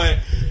you know what?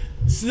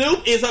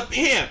 Snoop is a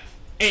pimp.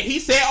 And he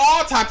said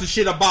all types of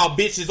shit about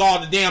bitches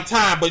all the damn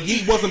time, but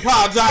he wasn't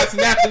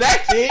apologizing after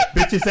that shit.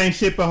 Bitches ain't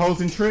shit but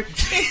hoes and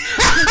tricks. Hey,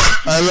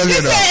 look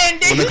at that.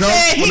 When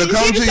it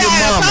comes to your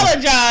mama,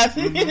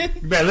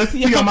 you better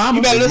listen to your mama.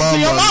 You better listen to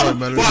your mama.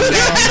 Well, you know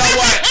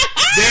what?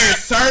 There are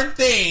certain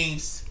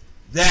things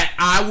that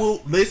I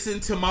will listen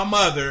to my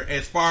mother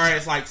as far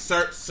as like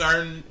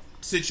certain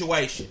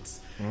situations.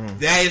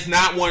 That is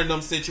not one of them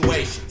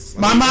situations.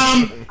 My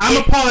mom, I'm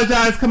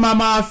apologize because my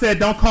mom said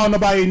don't call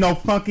nobody no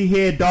funky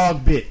head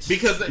dog bitch.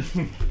 Because,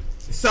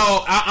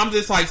 so I'm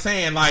just like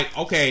saying, like,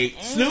 okay,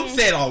 Snoop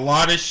said a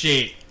lot of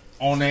shit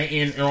on that.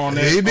 He did.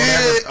 He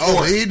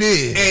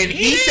did. And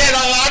he said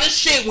a lot of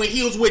shit when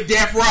he was with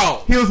Death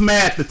Row. He was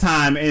mad at the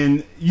time,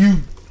 and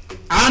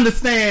I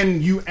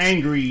understand you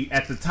angry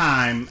at the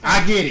time.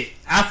 I get it.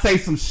 I say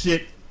some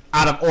shit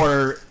out of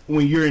order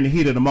when you're in the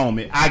heat of the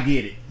moment. I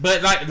get it.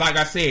 But like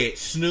I said,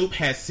 Snoop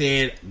has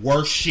said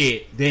worse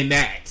shit than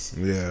that.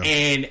 Yeah.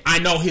 And I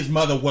know his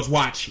mother was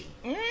watching.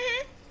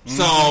 Mm-hmm.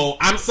 So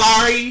I'm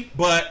sorry,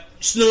 but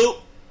Snoop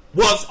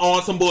was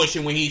on some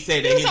bullshit when he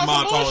said that his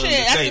mom told him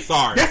to say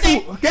sorry.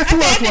 Guess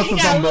who else was on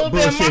some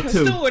bullshit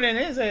too? Stewart in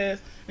his ass.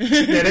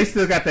 Yeah, they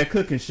still got that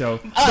cooking show.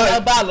 I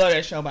love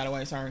that show, by the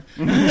way. Sorry,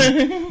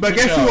 but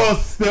guess who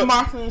else? Still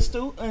Martha and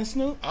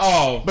Snoop.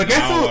 Oh, but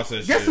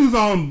guess who's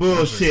on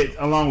bullshit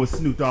along with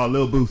Snoop Dogg?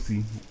 Lil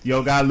Boosie.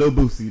 Yo, got Lil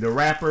Boosie, the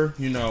rapper.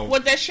 You know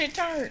what that shit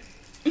turned.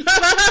 Yeah,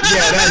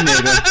 that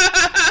nigga.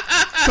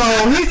 So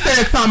he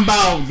said something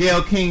about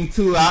Gayle King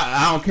too.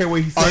 I don't care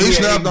what he said. Oh, he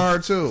snapped on her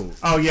too.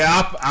 Oh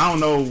yeah, I don't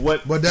know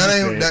what. But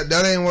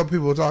that ain't what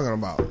people are talking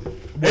about.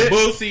 With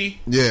Boosie?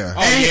 Yeah.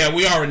 Oh, yeah,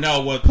 we already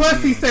know what.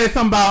 Plus, he said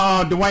something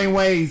about Dwayne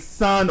Wade's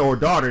son or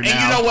daughter now. And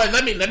you know what?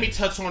 Let me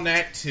touch on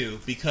that, too.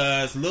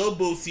 Because Lil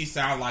Boosie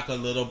sound like a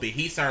little bit.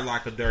 He sound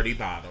like a dirty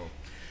bottle.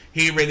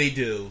 He really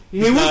do. He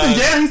was in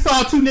jail. He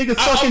saw two niggas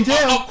stuck in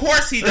jail. Of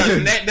course he does.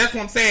 And that's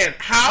what I'm saying.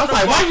 I was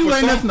like, why you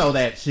letting us know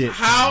that shit?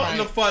 How in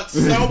the fuck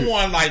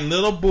someone like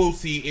Lil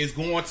Boosie is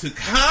going to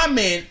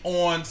comment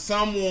on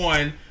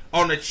someone,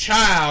 on a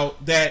child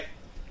that's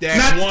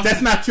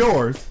not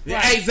yours.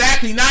 Right.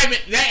 Exactly. Not even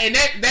that, and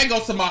that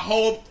goes to my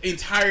whole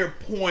entire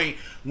point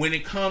when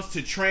it comes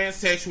to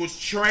transsexuals,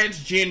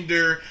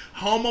 transgender,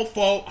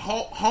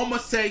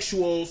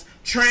 homosexuals,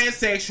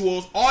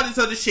 transsexuals, all this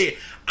other shit.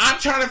 I'm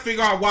trying to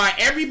figure out why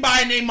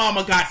everybody and their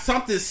mama got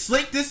something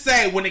slick to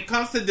say when it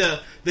comes to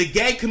the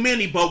gay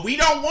community, but we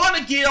don't want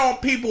to get on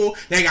people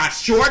that got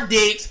short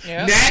dicks,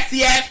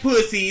 nasty ass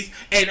pussies,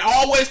 and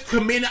always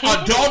committing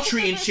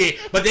adultery and shit.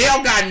 But they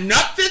don't got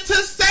nothing to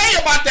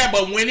say about that.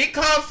 But when it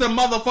comes to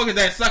motherfuckers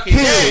that sucking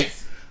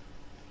dicks,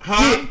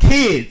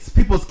 kids,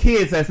 people's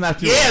kids, that's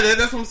not yours. Yeah,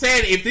 that's what I'm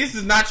saying. If this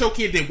is not your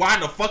kid, then why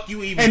the fuck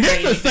you even? And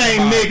this the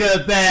same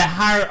nigga that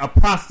hired a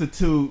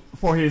prostitute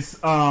for his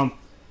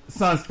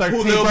son's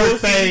 13th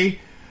birthday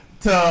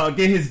to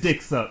get his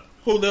dick sucked.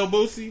 Who, Lil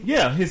Boosie?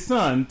 Yeah, his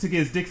son to get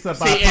his dick sucked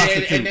by a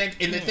prostitute.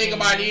 And the thing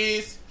about it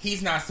is,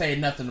 he's not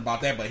saying nothing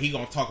about that, but he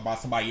gonna talk about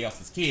somebody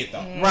else's kid though.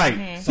 Right.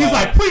 Mm-hmm. So, he's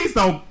like, please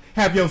don't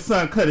have your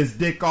son cut his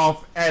dick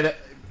off at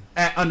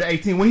under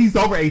 18. When he's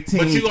over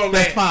 18,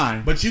 that's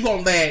fine. But you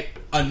gonna let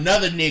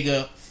another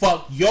nigga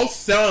fuck your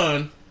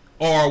son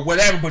or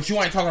whatever, but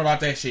you ain't talking about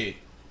that shit.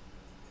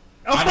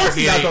 Of course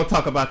you're not gonna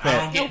talk about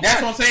that.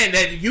 That's what I'm saying.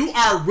 That you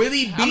are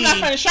really being. I'm not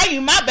gonna show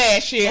you my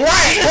bad shit.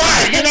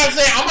 Right. You know what I'm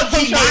saying? I'm gonna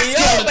keep my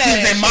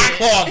skeletons in my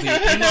closet.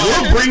 You know?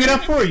 We'll bring it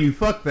up for you.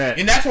 Fuck that.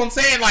 And that's what I'm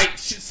saying. Like,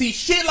 see,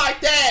 shit like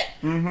that.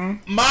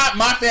 Mm-hmm.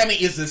 My family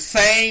is the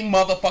same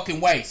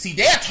motherfucking way. See,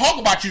 they'll talk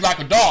about you like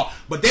a dog,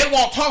 but they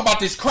won't talk about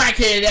this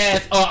crackhead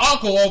ass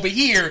uncle over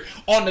here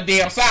on the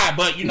damn side.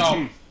 But you know.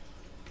 Mm-hmm.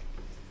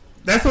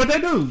 That's what they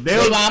do. They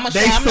I'm not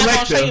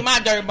gonna show you my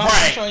dirt, but I'm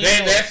gonna show you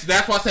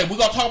that's why I said we're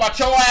gonna talk about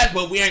your ass,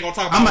 but we ain't gonna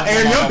talk about. I'm gonna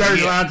air your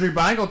dirty laundry,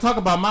 but I ain't gonna talk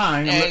about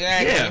mine.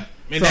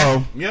 Exactly.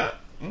 Yeah. Yeah.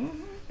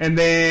 Mm-hmm. And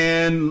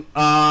then,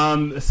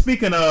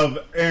 speaking of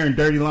airing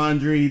dirty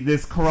laundry,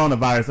 this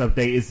coronavirus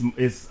update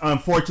is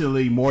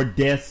unfortunately more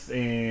deaths,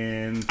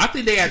 and I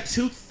think they had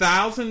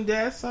 2,000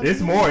 deaths.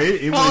 It's more.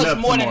 It went up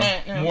more than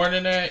that. Yeah. More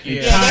than that.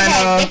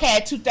 Yeah. They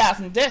had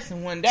 2,000 deaths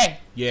in one day.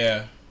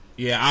 Yeah.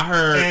 Yeah, I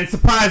heard. And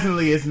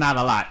surprisingly, it's not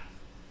a lot.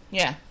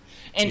 Yeah.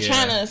 In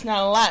China, it's not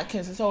a lot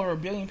because it's over 1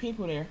 billion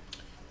people there.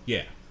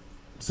 Yeah.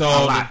 So,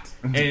 a lot.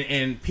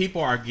 And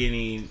people are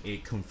getting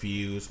it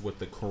confused with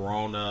the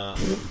corona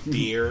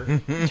beer.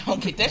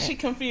 Don't get that shit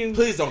confused.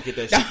 Please don't get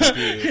that shit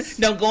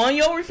confused. Don't go in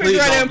your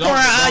refrigerator and pour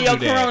out your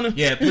Corona.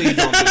 Yeah, please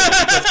don't do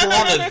that. Because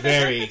Corona is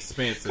very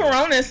expensive.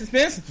 Corona is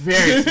expensive.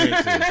 Very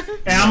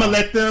expensive. And I'm going to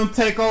let them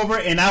take over,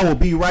 and I will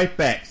be right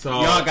back. So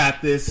y'all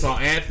got this. So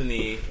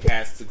Anthony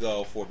has to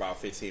go for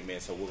about 15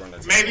 minutes, so we're going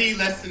to... Maybe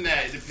less than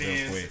that. It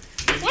depends.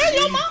 Where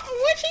your mom?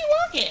 Where she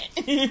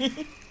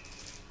working?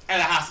 At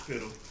a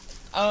hospital.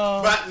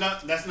 But no,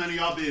 that's none of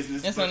y'all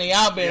business. That's none of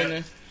y'all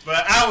business. Yeah.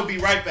 But I will be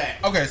right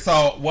back. Okay,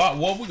 so what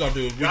we're gonna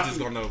do is we're just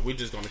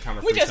gonna kind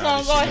of go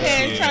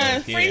ahead and try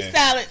and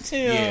freestyle it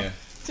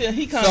till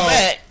he comes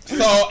back.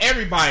 So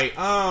everybody,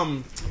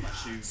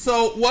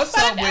 so what's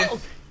up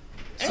with?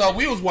 So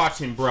we was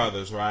watching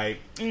Brothers, right?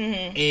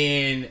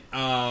 Mm-hmm.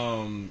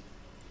 And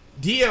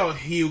D.L.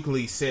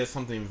 Hughley said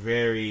something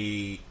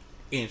very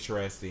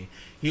interesting.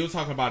 He was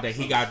talking about that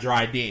he got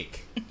dry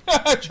dick.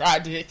 Dry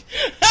dick.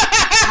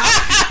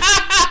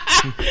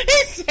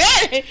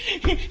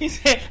 He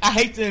said, I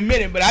hate to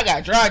admit it, but I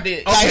got dry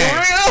dick. Okay.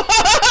 Like, real?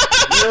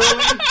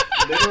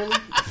 Literally?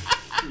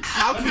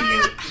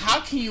 How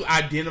can you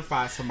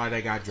identify somebody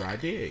that got dry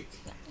dick?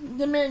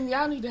 The men,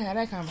 y'all need to have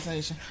that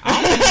conversation.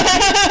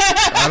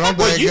 I don't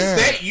think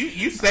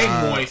you stay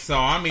moist, so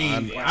I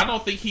mean, I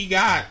don't think he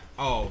got.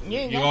 Oh,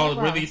 you all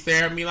really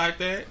stare at me like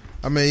that?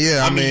 I mean,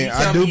 yeah. I mean,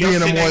 I do be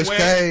in a moist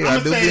cave. I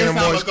do be in a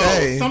moist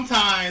cave.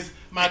 Sometimes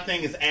my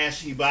thing is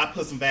ashy, but I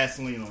put some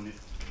Vaseline on it.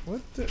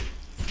 What the?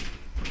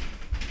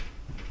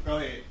 Go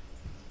ahead.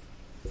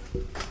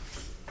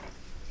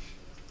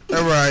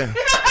 All right.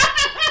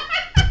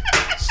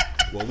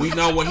 Well, we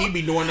know what he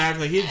be doing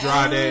after his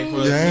dry day.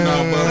 But,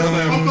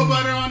 cocoa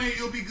butter on it,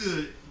 you'll be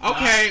good.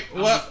 Okay,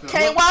 well,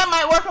 KY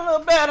might work a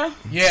little better.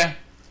 Yeah,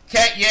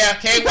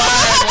 KY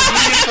will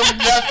need some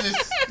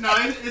justice. No,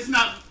 it's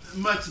not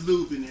much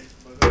lube in it.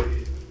 But go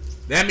ahead.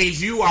 That means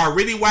you are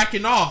really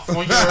whacking off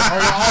on your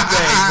off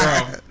day,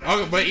 bro.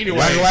 Okay, but anyway,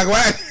 whack,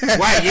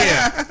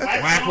 yeah,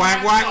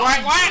 whack.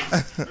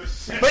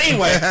 But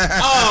anyway,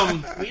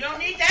 we don't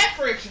need that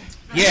friction.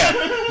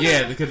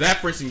 Yeah, because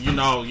that friction, you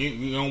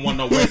don't want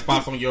no wet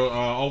spots on your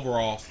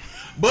overalls.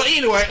 But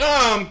anyway,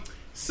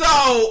 so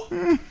how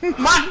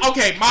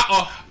can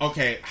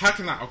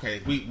I?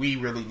 Okay, we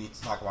really need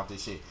to talk about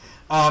this shit.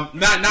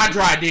 Not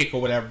dry dick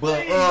or whatever,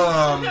 but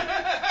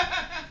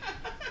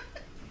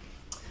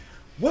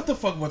what the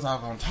fuck was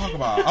I going to talk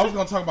about? I was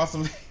going to talk about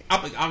something.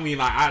 I mean,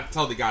 like, I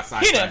totally got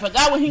sidetracked. He done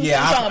forgot what he was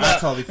talking about. I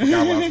totally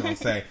forgot what I was going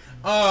to say.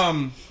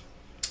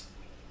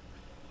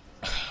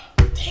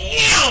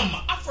 Damn!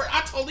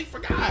 I totally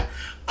forgot.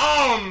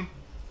 I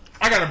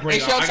gotta break.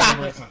 It's your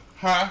topic.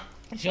 Huh?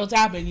 It's your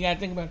topic. You gotta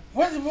think about it.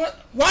 What?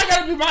 Why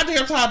gotta be my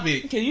damn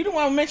topic? Because you don't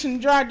want to mention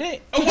dry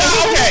dick.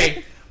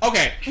 Okay.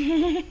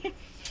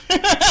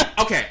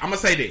 Okay, I'm gonna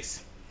say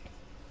this.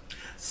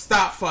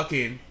 Stop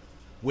fucking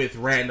with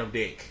random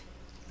dick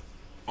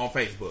on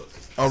Facebook.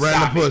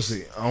 Random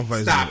pussy on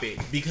Facebook. Stop it.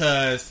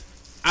 Because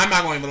I'm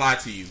not going to even lie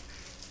to you.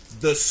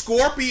 The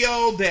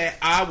Scorpio that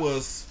I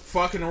was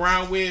fucking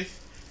around with,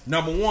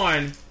 number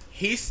one,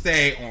 he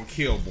stayed on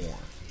Kilbourne.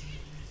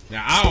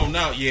 Now, I don't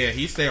know. Yeah,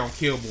 he stayed on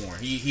Kilbourne.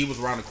 He was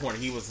around the corner.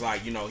 He was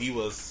like, he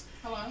was...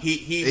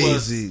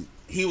 Easy.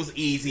 He was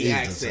easy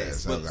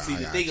access. But see,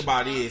 the thing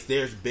about it is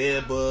there's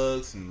bed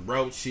bugs and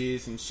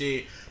roaches and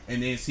shit.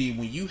 And then see,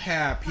 when you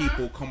have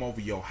people come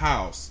over your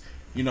house,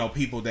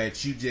 people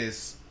that you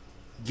just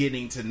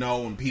getting to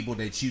know and people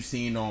that you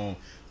seen on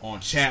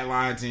chat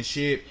lines and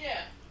shit.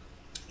 Yeah.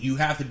 You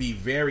have to be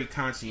very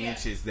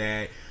conscientious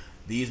that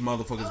these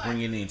motherfuckers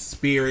bringing in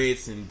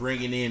spirits and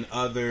bringing in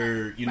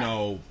other,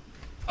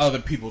 other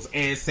people's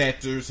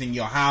ancestors in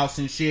your house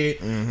and shit.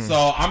 Mm-hmm.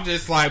 So I'm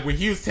just like, when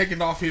he was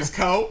taking off his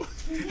coat.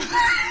 Because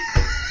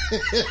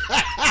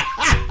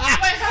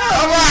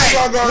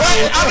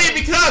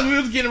we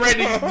was getting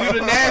ready to do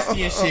the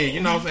nasty and shit.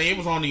 You know what I'm saying? It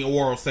was on the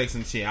oral sex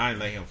and shit. I ain't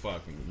let him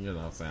fuck me. You know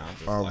what I'm saying? I'm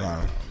just no,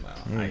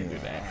 I ain't do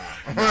that.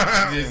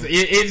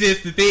 It's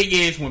just the thing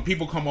is when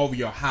people come over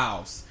your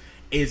house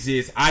it's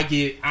just I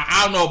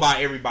don't know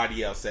about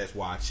everybody else that's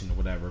watching or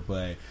whatever,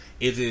 but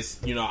it's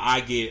just, you know,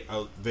 I get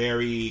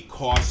very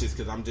cautious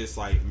because I'm just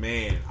like,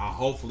 man,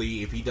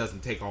 hopefully if he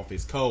doesn't take off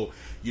his coat,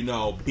 you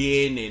know,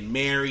 Ben and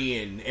Mary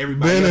and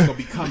everybody else gonna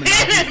be coming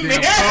out his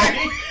damn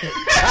coat.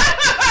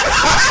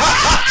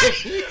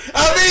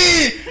 I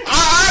mean,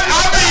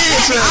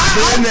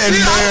 Ben and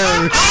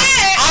Mary.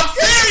 I'm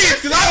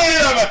serious because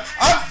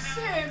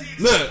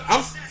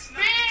I'm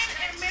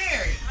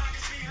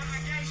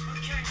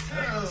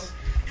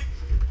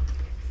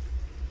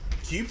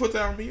Can you put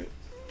that on mute?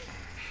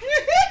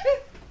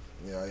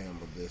 Yeah, I am,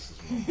 but this is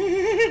my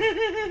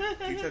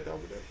Can you check that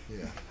over there?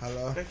 Yeah.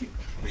 Hello? Thank you.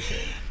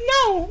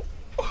 No.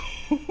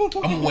 I'm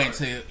gonna wait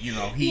till, you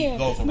know, he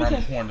goes around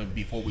the corner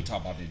before we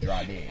talk about the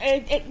dry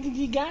dead.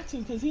 You got to,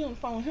 because he on the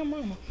phone with her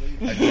mama.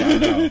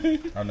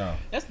 I know.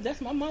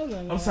 That's my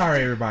mother. I'm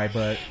sorry, everybody,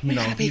 but, you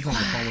know, he's on the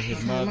phone with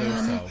his mother,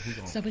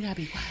 so we gotta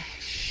be quiet.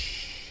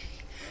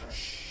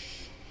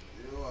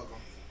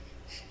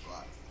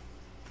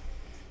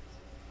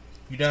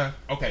 You done?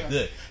 Okay,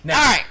 good. Now,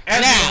 all right.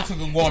 As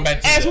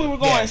we were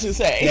going to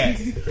say.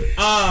 Yes.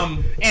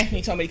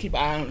 Anthony told me to keep an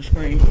eye on the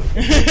screen. Keep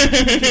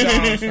an eye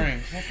on the screen.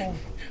 What phone?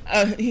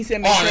 He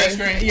said make sure. That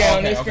screen? Yeah,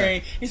 on that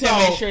screen. He said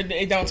make sure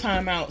that it don't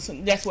time out. So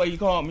that's why you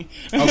called me.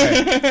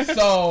 Okay.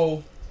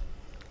 So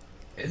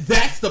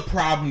that's the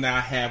problem that I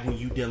have when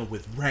you dealing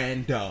with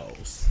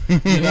randos.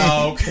 You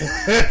know,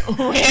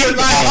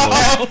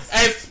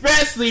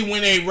 especially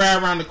when they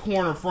ride around the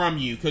corner from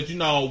you, because you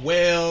know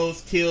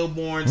Wells,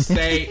 Kilbourne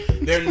State,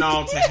 they're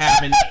known to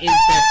have an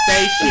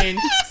infestation.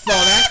 So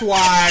that's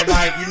why,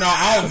 like, you know,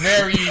 I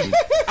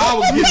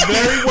was getting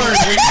very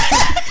worried.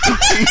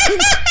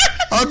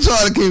 I'm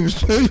trying to keep it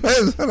straight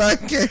face, but I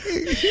can't.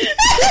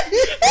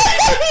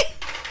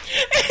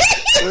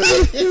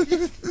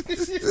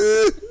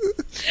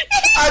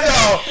 I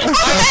know.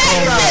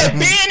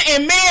 Ben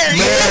and Mary.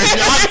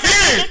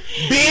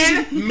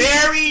 Ben,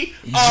 Mary,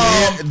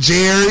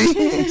 Jerry,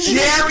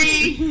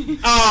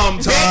 Tom,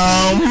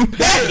 Brown.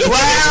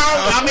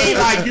 I mean,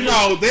 like, you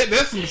know,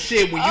 there's some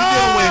shit when you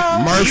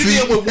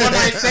deal with one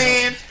night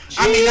stands.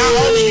 I mean,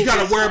 not only you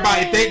gotta worry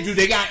about if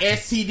they got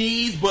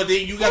STDs, but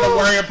then you gotta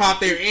worry about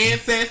their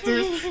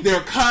ancestors, their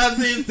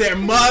cousins, their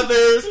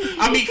mothers.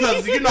 I mean,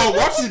 because, you know,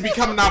 roaches be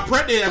coming out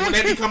pregnant, and when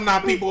they be coming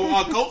out people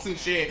on coats and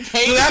shit. So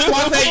that's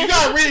why I say you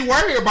gotta really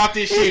worry about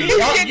this shit.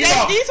 Y'all think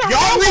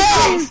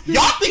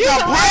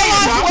I'm playing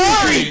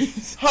about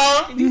this,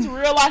 huh? These are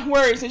real life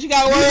words that you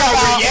gotta worry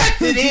about.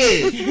 Yes, it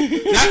is.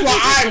 That's why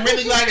I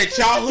really glad that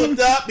y'all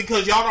hooked up,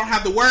 because y'all don't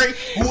have to worry.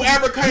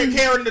 Whoever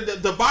carrying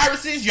the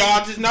viruses,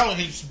 y'all just know,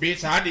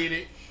 bitch, I did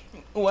it.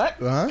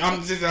 What? Uh-huh.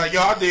 I'm just like,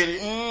 y'all did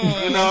it.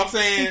 You know what I'm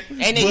saying?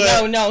 And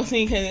then, no,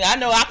 see, because I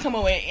know I come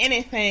up with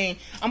anything,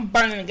 I'm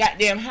burning the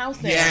goddamn house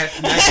down. Yes,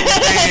 that's what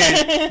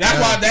I'm saying.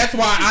 That's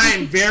why I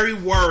am very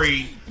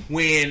worried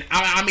when,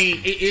 I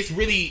mean,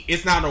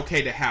 it's not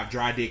okay to have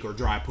dry dick or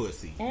dry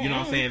pussy. You know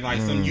what I'm saying?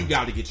 Like, you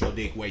got to get your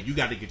dick wet. You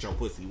got to get your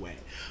pussy wet.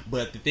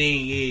 But the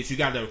thing is, you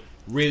got to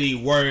really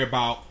worry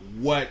about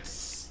what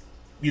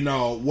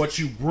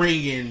you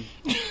bring in.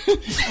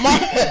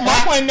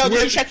 My point, no,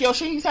 did you check your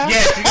sheets out?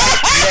 Yes, you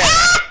got.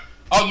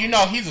 Oh, you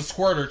know, he's a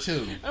squirter,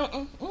 too.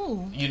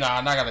 You know,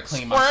 and I got to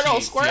clean my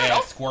sheets. Squirtle.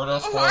 Yeah,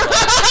 squirtle.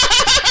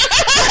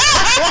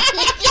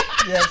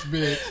 Yes,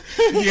 bitch.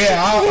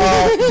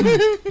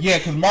 Yeah,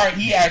 because Mark,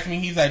 he asked me,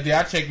 he's like, did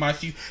I check my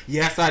sheets?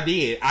 Yes, I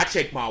did. I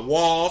checked my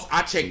walls.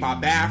 I checked my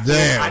bathroom.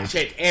 Damn. I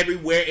checked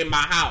everywhere in my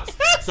house.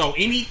 So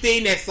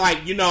anything that's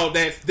like, you know,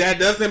 that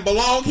doesn't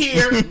belong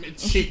here,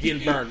 shit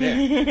getting burned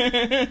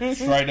there.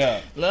 Straight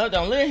up. Love,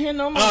 don't live here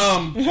no more.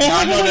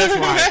 I know that's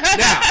right.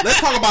 Now, let's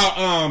talk about,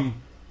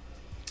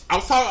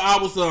 I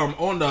was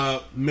on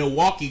the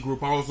Milwaukee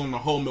group. I was on the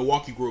whole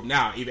Milwaukee group.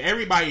 Now, if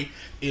everybody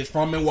is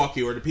from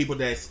Milwaukee, or the people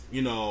that's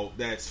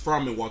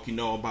from Milwaukee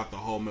know about the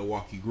whole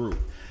Milwaukee group.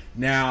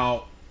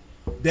 Now,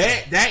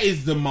 that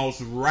is the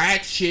most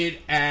ratchet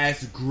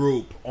ass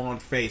group on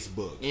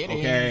Facebook. It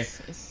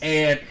is.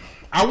 And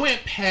I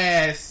went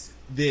past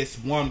this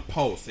one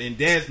post, and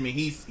Desmond,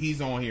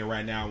 he's on here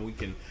right now, and we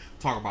can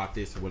talk about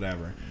this or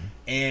whatever.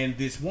 And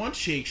this one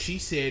chick, she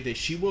said that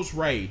she was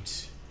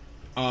raped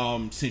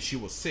since she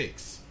was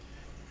 6,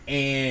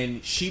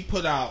 and she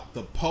put out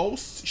the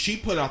post, she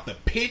put out the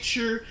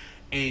picture,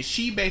 and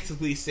she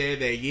basically said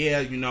that,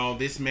 yeah, you know,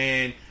 this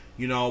man,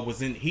 you know,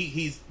 was in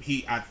he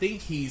I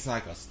think he's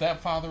like a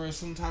stepfather or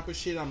some type of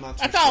shit. I'm not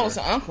too sure. I thought it was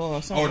an uncle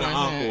or something. Or the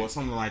uncle or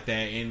something like that.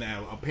 And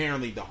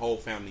apparently the whole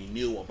family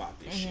knew about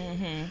this shit.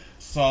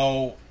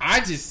 So I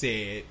just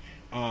said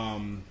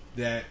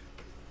that,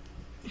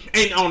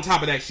 and on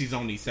top of that, she's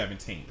only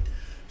 17.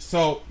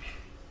 So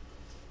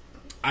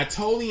I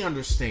totally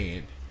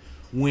understand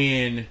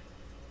when,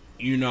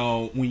 you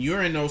know, when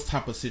you're in those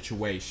type of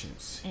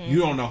situations, you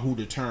don't know who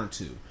to turn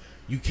to.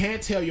 You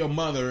can't tell your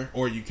mother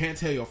or you can't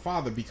tell your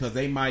father, because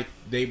they gonna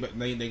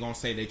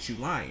say that you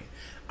lying.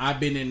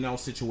 I've been in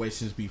those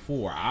situations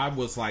before. I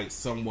was like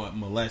somewhat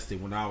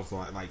molested when I was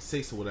like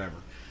 6 or whatever,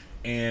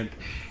 and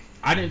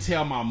I didn't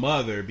tell my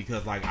mother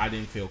because like I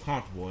didn't feel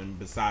comfortable, and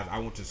besides I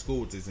went to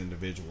school with this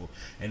individual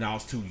and I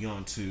was too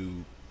young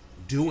to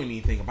do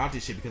anything about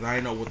this shit because I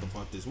didn't know what the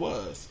fuck this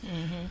was.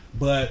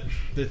 But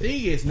the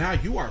thing is, now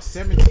you are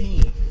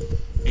 17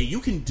 and you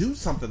can do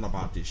something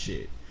about this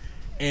shit.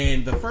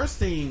 And the first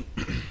thing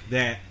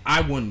that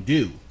I wouldn't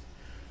do,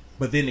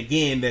 but then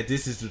again, that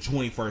this is the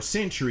 21st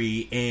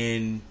century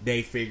and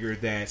they figure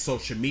that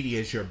social media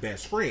is your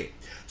best friend.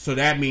 So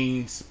that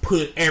means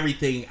put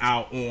everything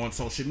out on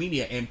social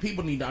media. And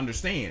people need to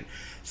understand,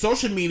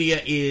 social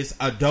media is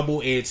a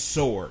double-edged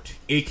sword.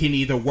 It can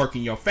either work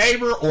in your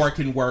favor or it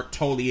can work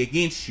totally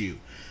against you.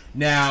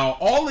 Now,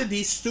 all of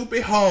these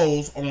stupid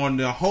hoes on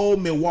the whole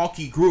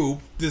Milwaukee group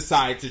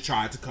decide to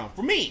try to come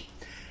for me.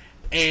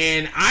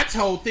 And I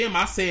told them,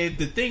 I said,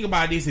 the thing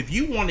about it is, if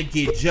you want to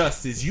get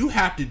justice, you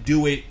have to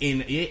do it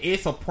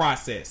it's a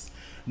process.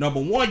 Number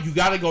one, you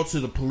got to go to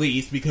the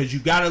police because you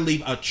got to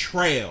leave a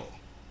trail.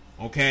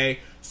 Okay?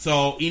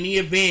 So, in the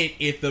event,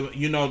 if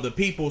the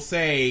people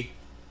say,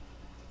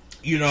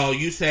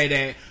 you say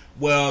that,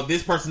 well,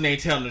 this person ain't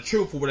telling the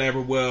truth or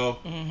whatever, well,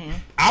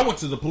 I went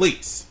to the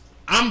police.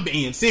 I'm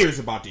being serious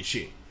about this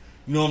shit.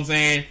 You know what I'm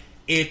saying?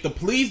 If the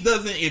police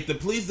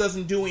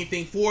doesn't do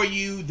anything for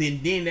you,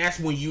 then that's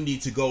when you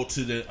need to go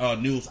to the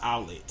news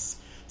outlets,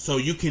 so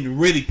you can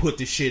really put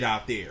the shit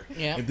out there.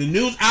 Yep. If the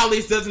news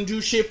outlets doesn't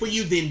do shit for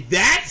you, then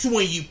that's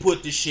when you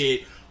put the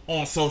shit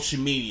on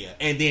social media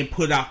and then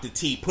put out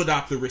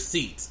the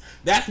receipts.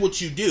 That's what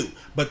you do.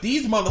 But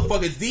these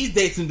motherfuckers these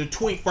days in the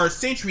 21st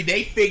century,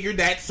 they figure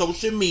that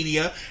social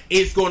media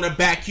is going to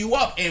back you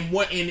up, and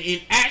what in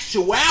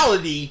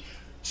actuality,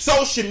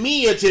 social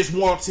media just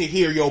wants to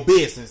hear your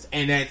business,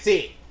 and that's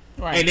it.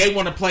 Right. And they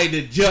want to play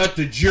the judge,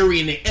 the jury,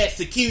 and the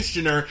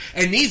executioner,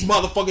 and these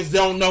motherfuckers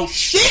don't know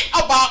shit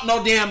about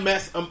no damn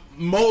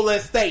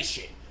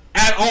molestation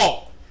at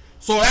all.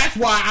 So that's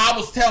why I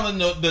was telling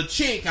the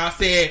chick, I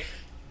said,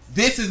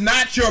 this is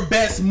not your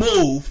best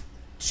move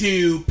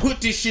to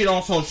put this shit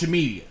on social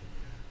media.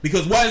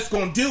 Because what it's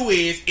going to do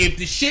is, if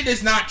the shit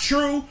is not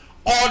true,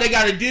 all they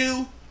got to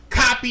do,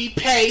 copy,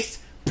 paste,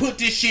 put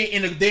this shit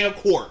in a damn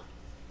court.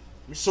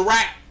 It's a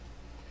wrap.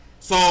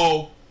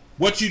 So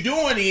what you're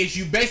doing is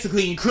you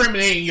basically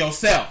incriminating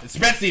yourself,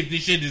 especially if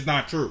this shit is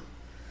not true.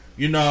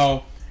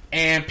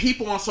 And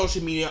people on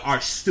social media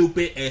are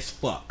stupid as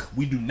fuck.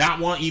 We do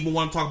not even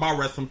want to talk about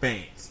wrestling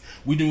fans.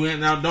 We don't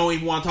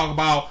even want to talk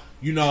about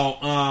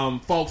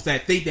folks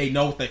that think they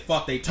know what the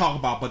fuck they talk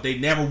about, but they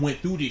never went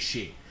through this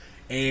shit.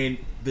 And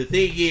the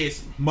thing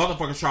is,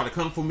 motherfuckers try to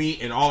come for me,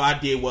 and all I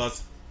did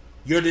was,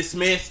 you're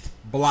dismissed,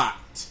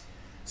 blocked.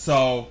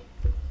 So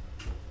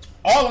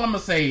all I'm going to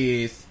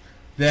say is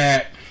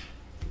that,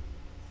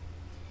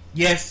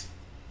 yes,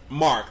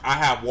 Mark, I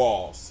have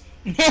walls.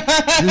 He didn't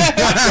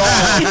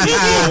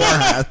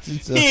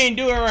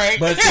do it right.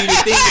 But see, the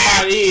thing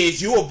about it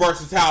is, you a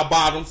versatile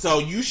bottom, so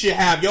you should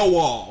have your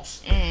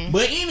walls.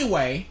 But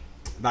anyway,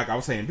 like I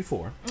was saying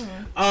before,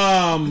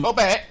 go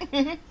back.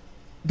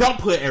 Don't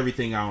put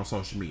everything out on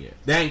social media.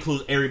 That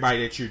includes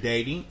everybody that you're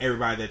dating,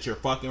 everybody that you're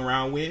fucking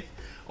around with,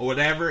 or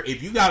whatever.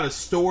 If you got a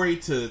story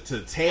to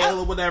tell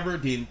or whatever,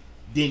 then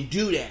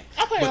do that.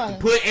 But to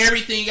put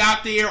everything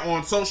out there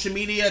on social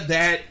media,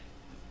 that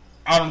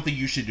I don't think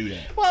you should do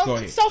that. Well, go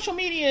ahead. Social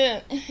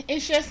media,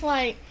 it's just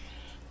like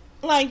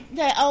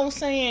that old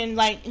saying,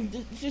 like,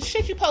 the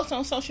shit you post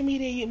on social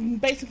media,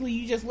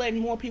 you just letting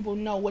more people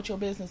know what your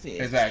business is.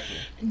 Exactly.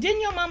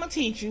 Didn't your mama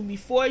teach you,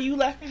 before you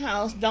left the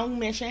house, don't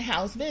mention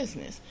house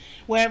business?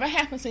 Whatever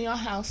happens in your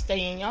house,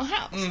 stay in your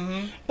house.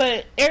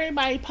 But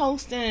everybody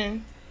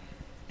posting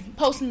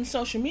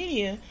social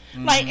media,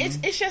 like,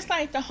 it's just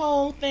like the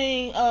whole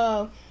thing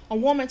of a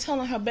woman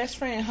telling her best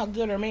friend how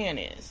good her man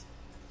is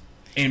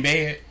in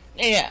bed.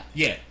 Yeah.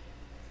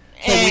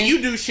 So when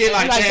you do shit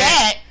like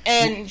that,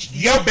 and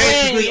you're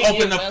basically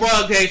open the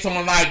floodgates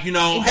on, like,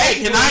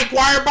 hey, can I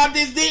inquire about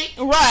this dick?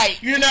 Right.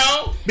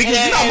 Because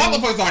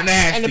motherfuckers are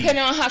nasty. And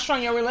depending on how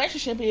strong your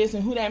relationship is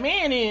and who that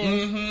man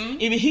is,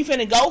 if he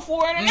finna go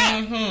for it or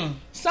not.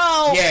 So,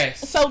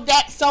 yes.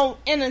 So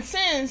in a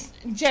sense,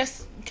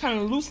 just kind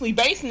of loosely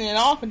basing it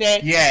off of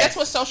that. Yes.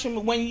 That's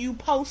what when you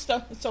post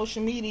stuff on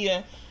social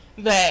media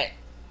that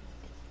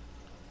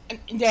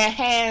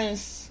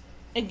has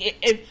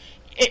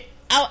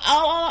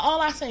all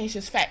I say is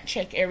just fact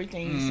check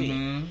everything you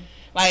see.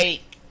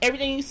 Like,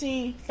 everything you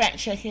see, fact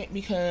check it,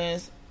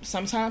 because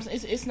sometimes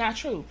it's not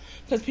true.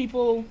 Because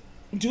people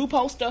do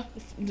post stuff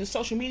the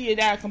social media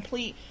that are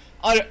complete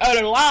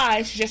utter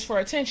lies just for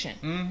attention.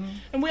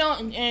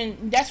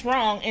 And that's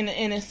wrong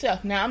in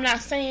itself. Now, I'm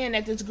not saying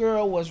that this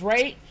girl was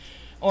raped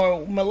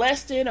or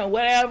molested or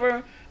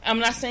whatever. I'm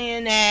not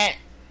saying that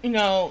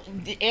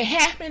it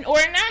happened or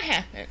it not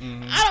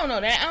happened. I don't know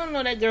that. I don't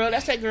know that girl.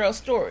 That's that girl's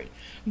story.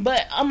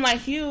 But I'm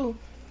like you,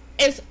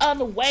 it's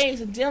other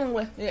ways of dealing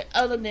with it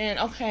other than,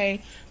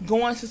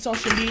 going to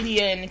social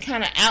media and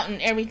kind of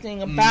outing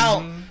everything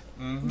about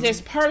this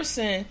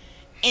person.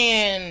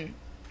 And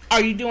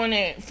are you doing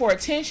it for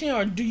attention,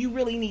 or do you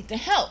really need the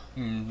help?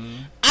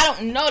 I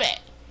don't know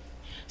that.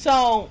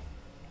 So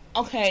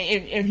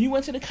okay, if you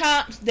went to the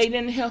cops, they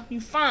didn't help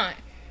you, fine.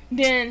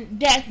 Then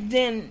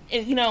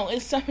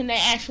it's something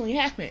that actually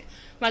happened.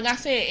 Like I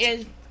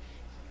said,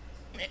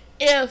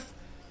 if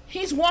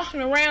he's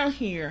walking around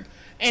here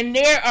and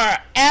there are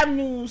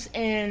avenues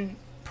and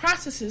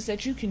processes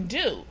that you can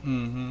do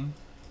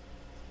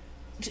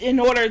in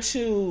order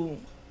to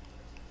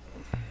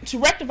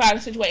rectify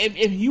the situation.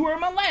 If you were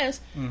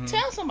molested,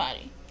 tell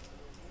somebody.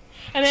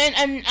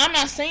 And I'm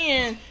not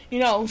saying,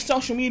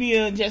 social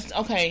media just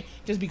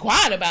be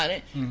quiet about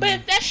it. But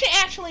if that shit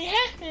actually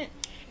happened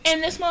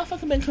and this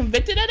motherfucker been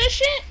convicted of this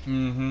shit,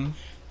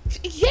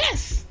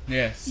 yes.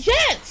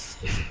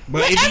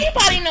 But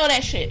everybody know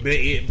that shit.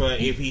 But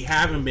if he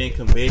haven't been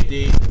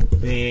convicted,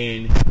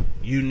 then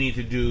you need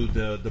to do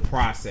the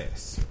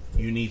process.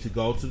 You need to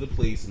go to the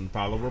police and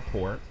file a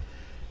report.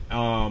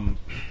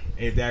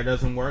 If that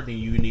doesn't work, then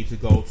you need to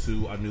go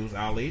to a news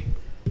outlet,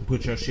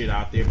 put your shit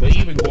out there. But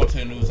even going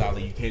to a news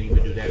outlet, you can't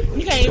even do that.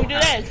 You can't even do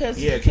that because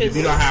if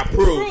you don't have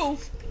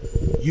proof,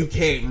 you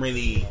can't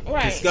really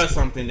discuss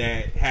something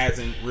that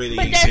hasn't really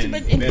been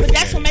but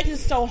that's what makes it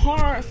so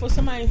hard for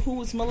somebody who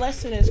was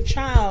molested as a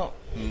child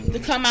to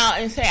come out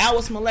and say, I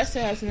was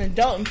molested as an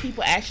adult, and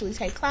people actually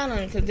take clout on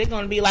it because they're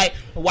going to be like,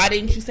 well, why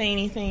didn't you say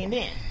anything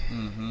then?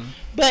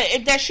 But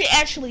if that shit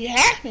actually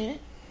happened,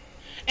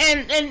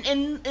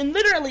 and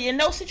literally in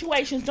those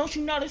situations, don't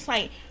you notice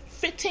like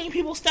 15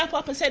 people step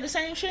up and say the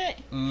same shit?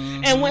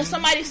 And when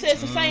somebody says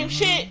the same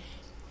shit,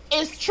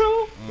 it's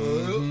true.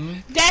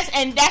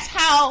 That's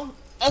how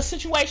a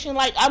situation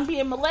like I'm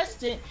being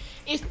molested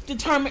is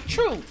determined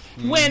true.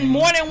 When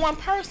more than one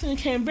person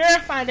can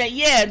verify that,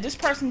 yeah, this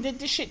person did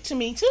this shit to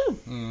me too.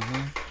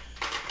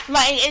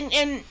 Like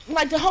and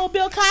like the whole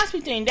Bill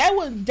Cosby thing, that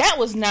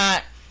was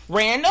not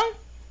random.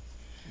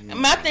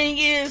 My thing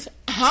is,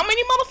 how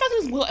many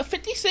motherfuckers?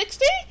 50,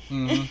 60?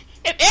 If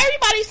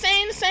everybody's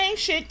saying the same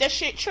shit, that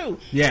shit true.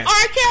 Yes.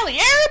 R. Kelly,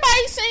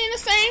 everybody's saying the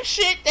same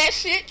shit, that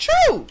shit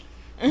true.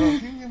 Can you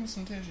give me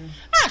some tissue?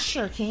 I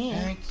sure can.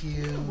 Thank you.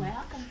 You're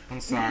welcome.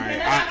 I'm sorry.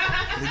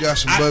 We got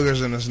some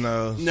boogers in his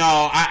nose.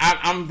 No,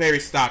 I'm very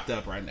stopped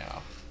up right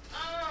now.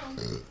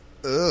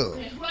 Whoever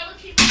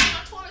keeps leaving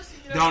my toilet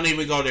seat up. Don't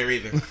even go there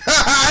either.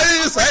 I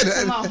didn't say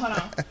that. Hold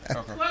on.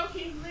 Okay. Whoever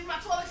keeps leaving my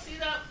toilet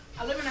seat up,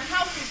 I live in a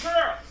house with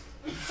girls.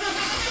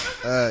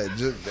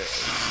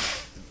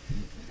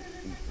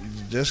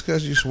 Just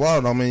because you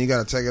swallowed, I mean you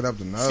got to take it up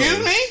the nose.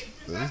 Excuse me?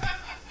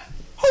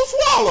 Who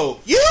swallowed?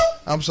 You?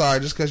 I'm sorry.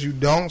 Just because you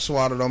don't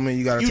swallow, don't mean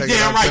you got to take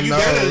it up right. the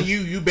nose.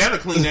 You better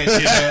clean that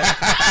shit up.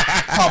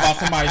 Talk about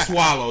somebody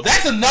swallow.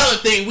 That's another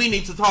thing we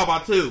need to talk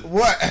about too.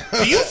 What?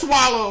 Do you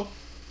swallow?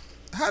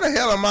 How the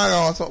hell am I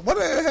going to? What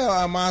the hell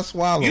am I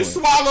swallowing? You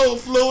swallow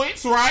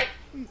fluids, right?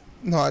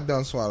 No, I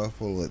don't swallow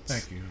fluids.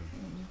 Thank you.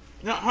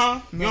 You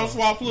don't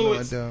swallow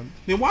fluids? No, I don't.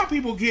 Then why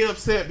people get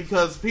upset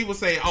because people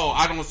say, "Oh,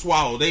 I don't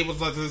swallow"? They was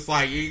just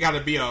like, "You got to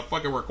be a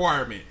fucking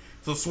requirement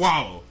to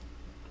swallow."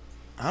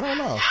 I don't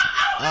know.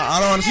 I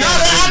don't understand. No,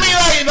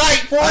 I mean, like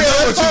for I real.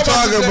 know what you're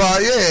talking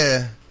about.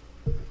 Yeah.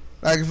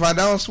 Like if I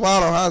don't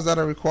swallow, how's that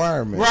a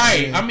requirement?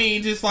 Right. Yeah. I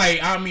mean, just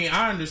like I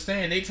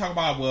understand. They talk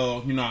about,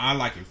 well, I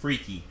like it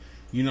freaky.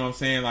 You know what I'm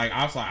saying? Like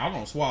I was like, I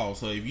don't swallow.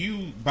 So if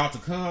you about to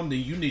come, then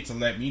you need to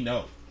let me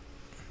know.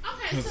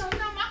 Okay, so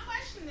no, my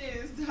question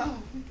is though,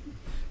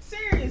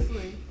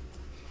 seriously,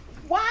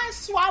 why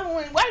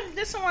swallowing? Why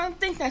did someone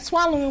think that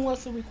swallowing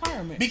was a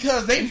requirement?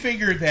 Because they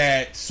figured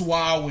that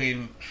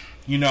swallowing,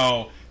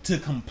 to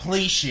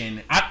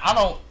completion. I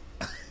don't.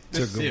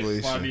 This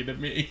shit funny to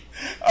me.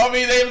 I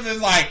mean, they was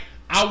just like,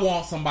 I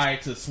want somebody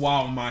to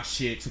swallow my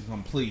shit to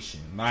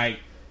completion. Like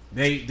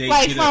they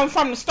like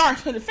from the start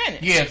to the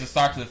finish. Yeah, to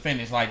start to the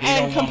finish. Like they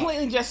and don't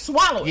completely just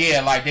swallow it.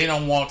 Yeah, like they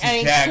don't want to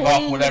and jag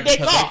off whatever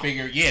because off. they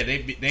figure. Yeah,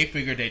 they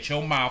figure that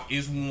your mouth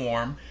is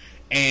warm.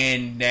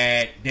 And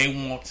that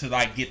they want to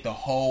like get the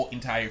whole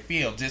entire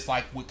feel, just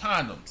like with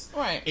condoms.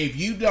 Right. If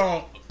you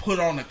don't put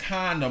on a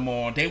condom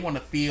on, they want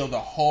to feel the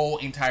whole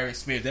entire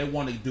experience. They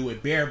want to do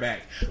it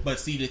bareback. But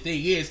see, the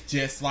thing is,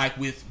 just like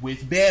with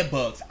bed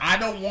bugs, I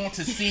don't want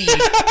to see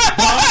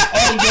bumps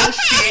on your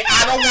shit.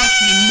 I don't want to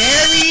see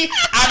Mary.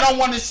 I don't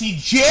want to see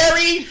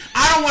Jerry.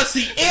 I don't want to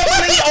see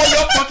Emily on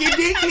your fucking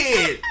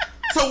dickhead.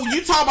 So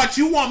you talk about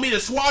you want me to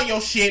swallow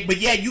your shit, but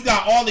yeah, you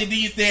got all of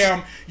these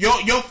damn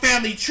your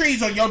family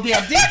trees on your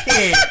damn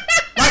dickhead.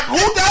 Like who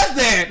does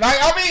that? Like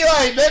I mean,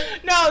 like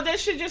that. No,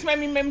 that shit just made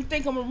me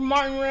think of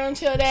Martin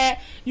Rundle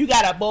that you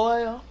got a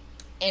boil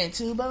and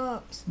 2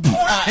 bumps.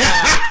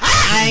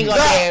 I ain't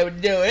gonna be able to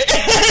do it.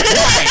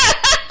 Right.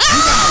 You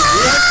got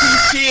one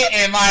shit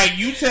and like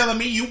you telling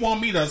me you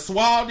want me to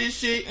swallow this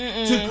shit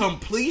to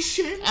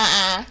completion?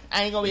 I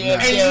ain't gonna be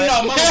able to do it.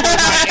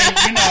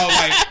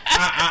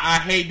 I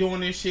hate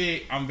doing this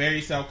shit. I'm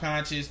very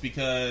self-conscious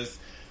because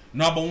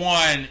number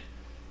one,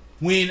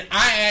 when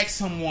I ask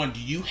someone, do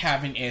you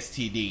have an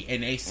STD?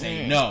 And they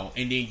say no.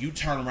 And then you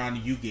turn around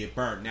and you get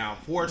burnt. Now,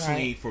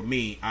 fortunately for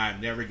me,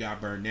 I've never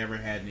got burnt. Never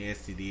had an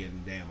STD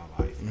in a day of my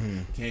life.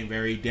 Came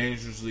very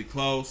dangerously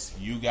close.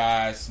 You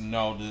guys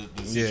know the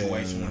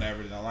situation,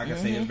 whatever. Like I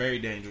say, it's very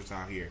dangerous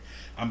out here.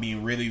 I'm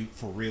being really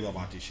for real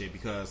about this shit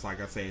because,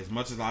 like I say, as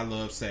much as I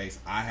love sex,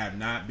 I have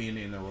not been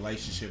in a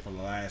relationship for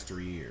the last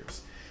 3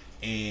 years.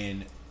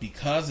 And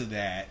because of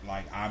that,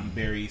 like, I'm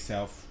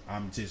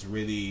just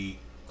really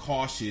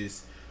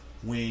cautious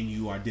when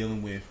you are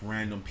dealing with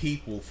random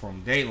people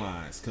from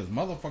daylines, because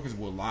motherfuckers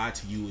will lie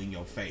to you in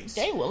your face.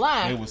 They will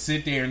lie. They will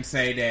sit there and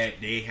say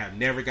that they have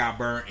never got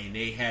burnt and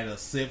they had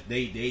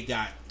they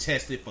got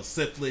tested for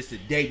syphilis the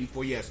day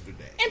before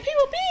yesterday. And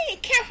people be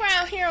careful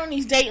out here on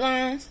these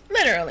datelines,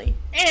 literally.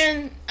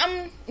 And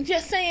I'm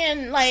just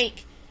saying,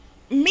 like,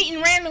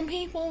 meeting random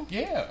people.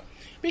 Yeah.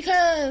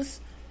 Because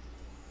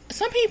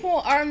some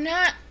people are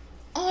not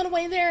all the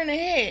way there in the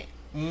head.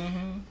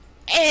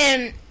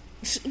 And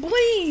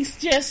please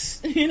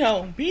just,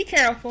 be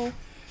careful.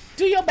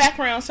 Do your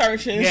background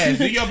searches. Yeah,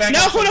 do your background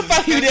searches. Know who the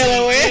fuck you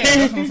dealing with. Yeah,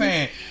 that's what I'm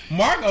saying.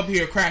 Mark up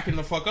here cracking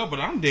the fuck up, but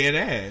I'm dead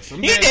ass.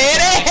 You dead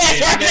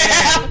ass.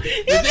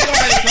 Let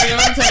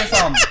me tell you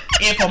something.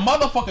 If a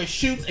motherfucker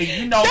shoots and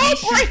you know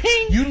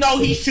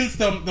he shoots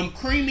them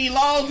creamy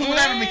lows or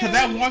whatever, because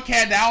that one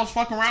cat that I was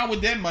fucking around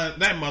with, that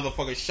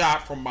motherfucker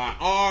shot from my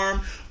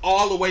arm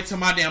all the way to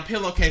my damn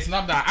pillowcase, and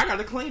I'm like, I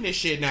gotta clean this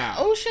shit now.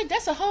 Oh shit,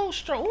 that's a whole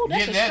stroke. Oh,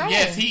 that's a stroke.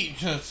 Yes, he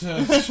just.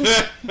 That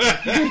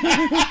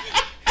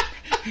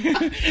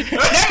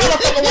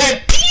motherfucker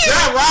went.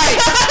 Yeah, right.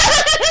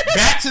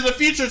 Back to the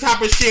Future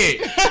type of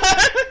shit.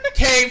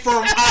 Came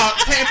from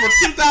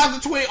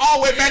 2020 all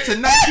the way back to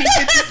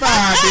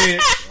 1955,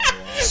 bitch.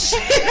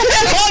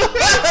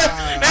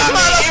 That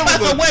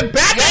motherfucker went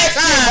back in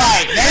time.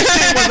 Right. That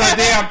shit was a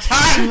damn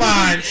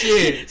timeline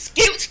shit.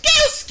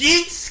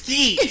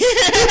 Skeet.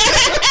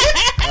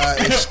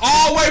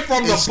 All the way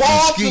from the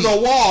ball to the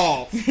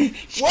wall.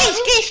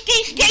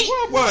 Skate.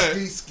 What?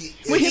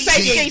 We can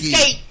say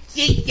skate.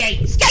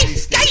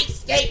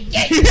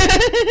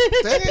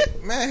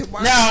 Man,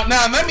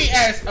 now let me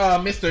ask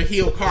Mr.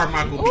 Hill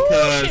Carmichael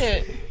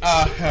because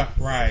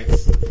right,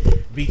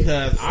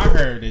 because I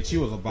heard that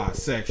you was a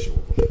bisexual.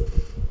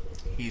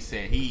 He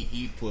said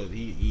he put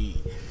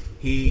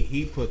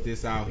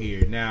this out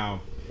here.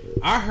 Now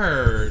I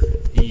heard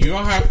you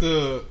don't have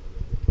to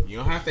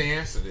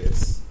answer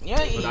this,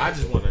 but I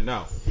just want to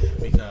know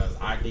because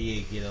I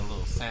did get a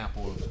little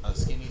sample of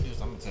Skinny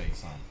Dudes. I'm gonna tell you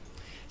something.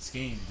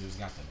 Skinny Dude's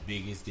got the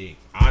biggest dick.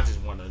 I just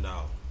want to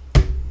know,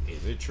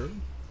 is it true?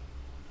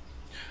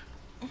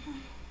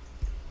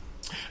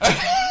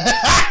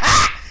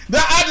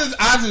 I just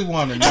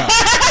want to know.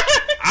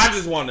 I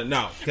just want to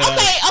know.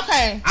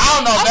 Okay. I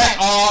don't know if that's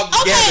all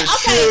together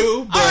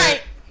true,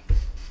 but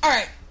all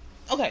right.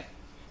 Okay.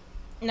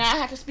 Now I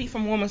have to speak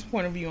from a woman's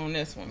point of view on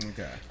this one.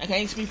 Okay. I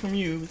can't speak from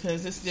you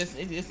because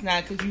it's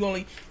not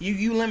because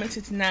you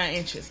limited to 9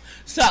 inches.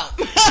 So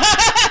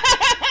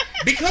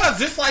because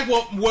just like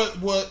what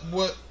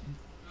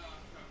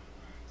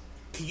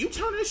can you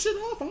turn this shit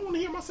off? I want to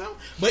hear myself.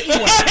 But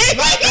anyway,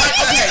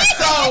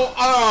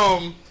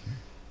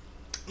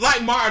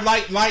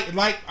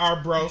 like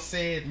our bro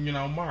said,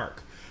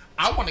 Mark,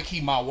 I want to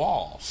keep my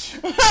walls.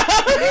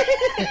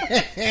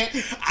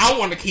 I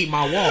want to keep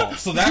my walls.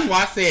 So that's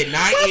why I said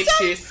 9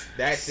 inches.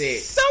 That's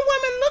it. Some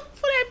women look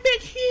for that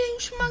big,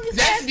 huge, humongous.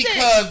 That's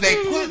because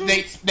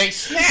they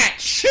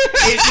snatch.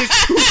 It's just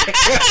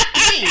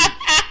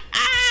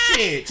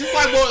shit. Just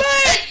like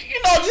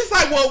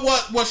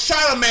what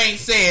Charlamagne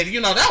said.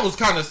 That was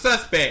kind of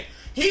suspect.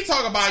 He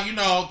talked about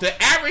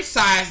the average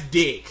size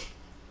dick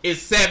is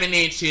 7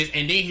 inches,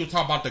 and then he'll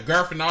talk about the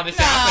girth and all this.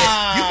 I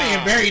said, you're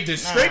being very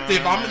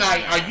descriptive. I'm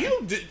like,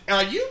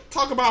 are you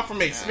talking about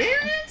from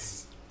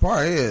experience?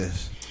 Part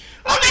is.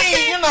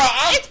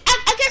 I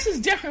guess it's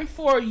different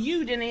for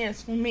you than it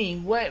is for me.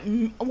 What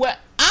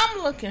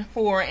I'm looking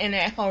for in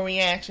that whole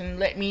reaction,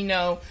 let me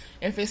know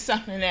if it's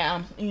something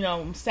that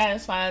I'm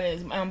satisfied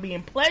as I'm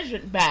being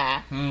pleasured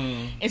by.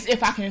 It's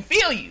if I can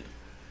feel you.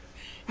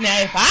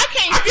 Now, if I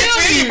can't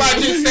feel you by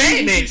just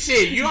saying that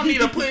shit, you don't need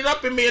to put it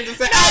up in me and just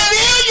say, I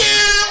feel you.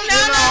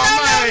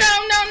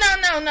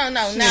 No.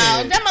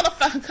 Now, that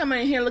motherfucker coming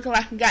in here looking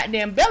like a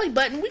goddamn belly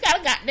button, we got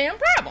a goddamn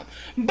problem.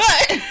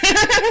 But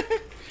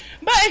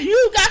if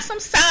you got some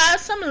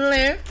size, some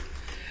length,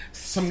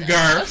 some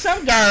girth,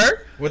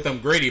 with them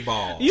gritty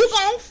balls, you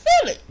gonna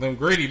feel it. Them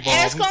gritty balls,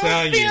 and it's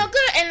gonna feel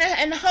good.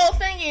 And the whole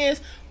thing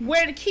is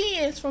where the key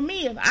is for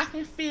me. If I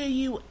can feel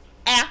you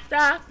after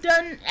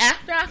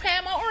I've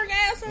had my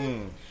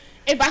orgasm,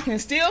 if I can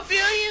still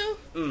feel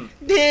you,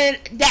 then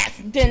that's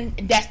the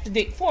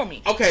dick for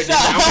me. Okay, so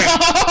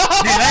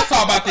then let's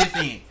talk about this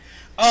thing.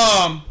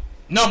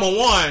 Number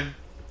one,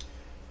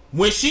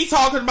 when she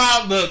talking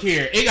about, look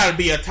here, it got to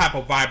be a type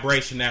of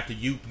vibration after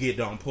you get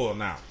done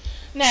pulling out.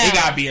 Now, it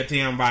got to be a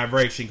damn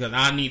vibration because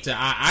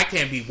I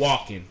can't be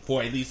walking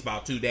for at least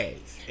about 2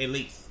 days, at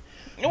least.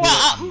 Well,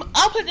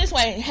 I'll put it this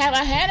way: have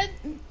I had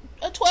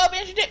a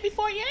 12-inch dick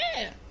before?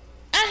 Yeah,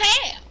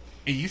 I have.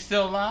 And you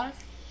still alive?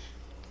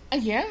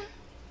 Yeah.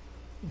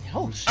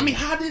 No. I mean,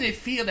 how did it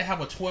feel to have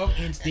a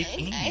 12-inch dick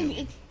in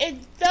you?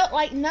 It felt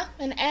like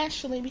nothing,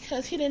 actually,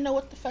 because he didn't know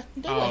what the fuck to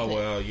do with it. Oh,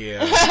 well,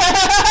 yeah.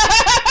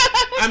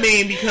 I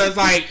mean, because,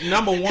 like,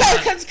 number one...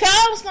 Because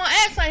I was going to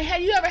ask, like,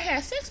 have you ever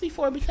had sex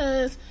before?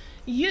 Because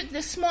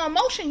the small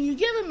motion you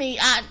giving me,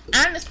 I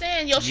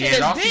understand your shit is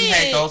don't big. you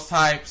hate those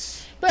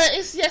types? But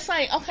it's just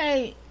like,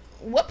 okay,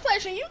 what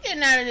pleasure you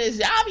getting out of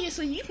this?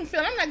 Obviously, you can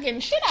feel I'm not getting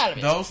shit out of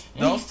it.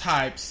 Those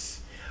types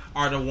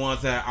are the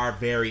ones that are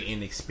very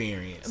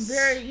inexperienced.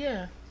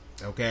 Yeah.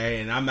 Okay,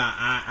 and I'm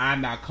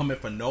not coming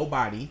for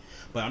nobody,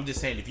 but I'm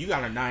just saying if you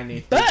got a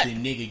 9-inch dick,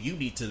 then nigga, you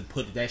need to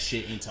put that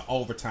shit into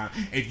overtime.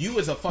 If you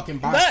is a fucking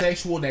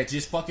bisexual that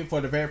just fucking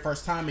for the very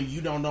first time and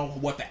you don't know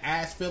what the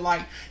ass feel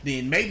like,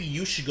 then maybe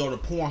you should go to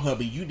Pornhub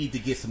and you need to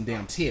get some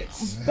damn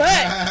tips. But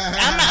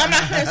I'm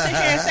not gonna sit here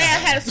and say I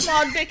had a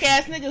small dick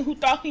ass nigga who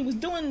thought he was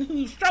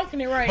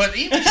stroking it right. But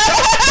even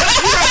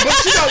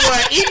but you know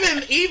what?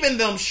 Even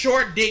them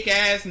short dick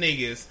ass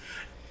niggas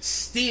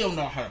still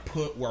know how to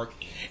put work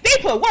in. They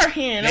put work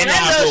in on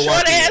that little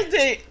short ass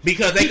dick.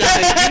 Because they got,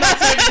 you know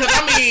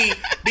what I'm saying?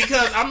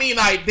 Because I mean,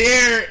 like,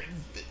 they're...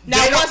 Now,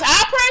 was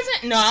I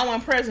present? No, I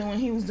wasn't present when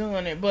he was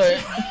doing it, but...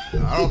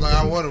 I don't think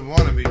I would have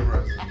wanted to be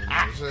present.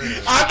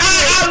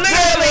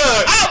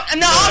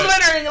 I'm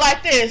literally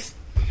like this.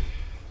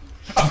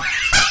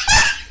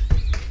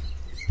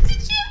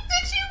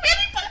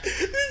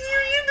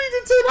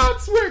 I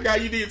swear to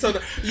God, you need to tell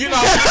them. You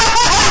know,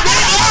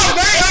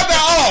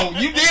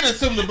 you did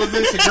assume the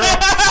position, girl.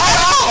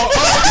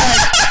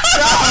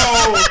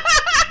 No,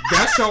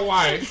 that's your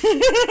wife.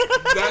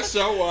 That's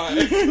your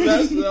wife.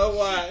 That's your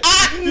wife.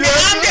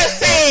 I'm just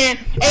saying,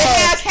 it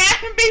has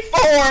happened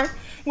before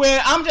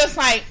where I'm just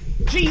like,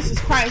 Jesus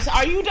Christ,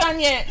 are you done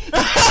yet?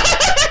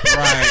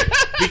 Right.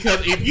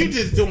 Because if you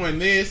just doing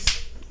this.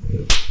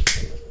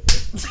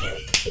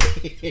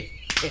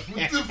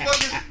 What the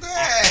fuck is that?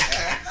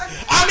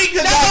 I mean,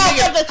 because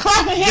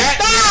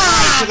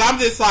I'm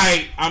just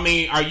like, I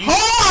mean, are you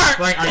hard?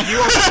 Like, are you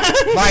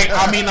like?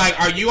 I mean, like,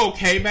 are you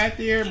okay back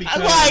there? Because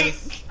like,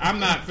 I'm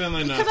not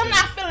feeling. Because I'm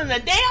not feeling a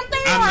damn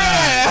thing.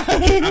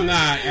 I'm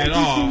not at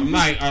all. I'm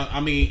like, I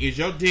mean, is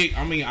your dick?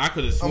 I mean, I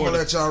could have sworn. I'm gonna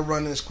let y'all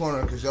run this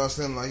corner because y'all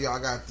seem like y'all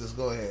got this.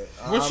 Go ahead.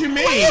 What you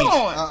mean?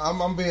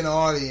 I'm being an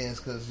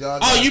audience because y'all.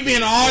 Oh, you being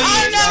an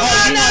audience? You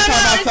want to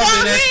talk about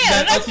something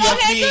that's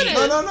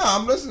No.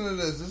 I'm listening to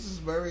this. This is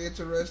very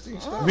interesting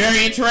stuff.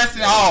 Very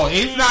interesting. Oh,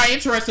 it's not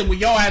interesting when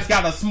your ass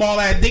got a small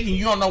ass dick and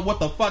you don't know what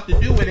the fuck to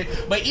do with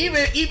it. But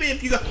even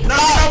if you go, no, you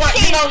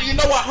know what? You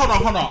know what?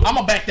 Hold on. I'm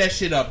gonna back that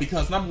shit up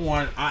because number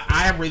one,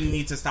 I really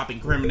need to stop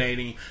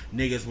incriminating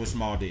niggas with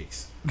small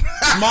dicks.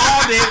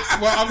 Small dicks.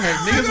 Well, okay,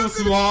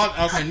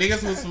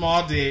 niggas with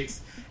small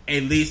dicks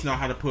at least know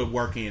how to put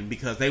work in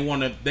because they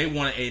want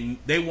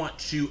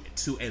you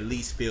to at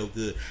least feel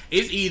good.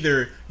 It's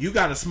either you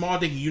got a small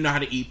dick and you know how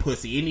to eat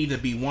pussy. It needs to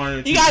be one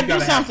or two. You gotta do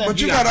something. But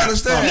you gotta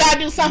understand. You gotta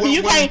do something.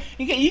 You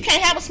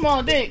can't have a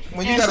small dick.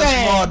 When you got a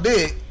small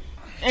dick,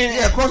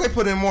 yeah, of course they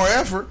put in more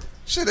effort.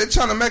 Shit, they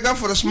trying to make up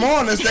for the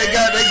smallness they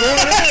got. They going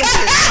in.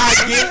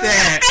 I get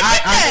that.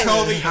 I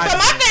totally. But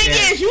my thing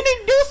is, you need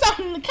to do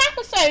something to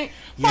compensate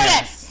for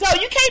that. So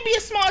you can't be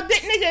a small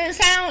dick nigga and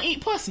say I don't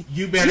eat pussy.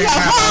 You better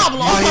have a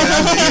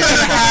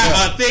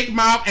thick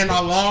mouth and a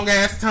long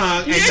ass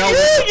tongue. And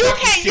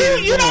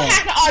you don't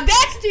have the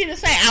audacity to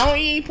say I don't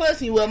eat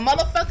pussy. Well,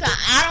 motherfucker,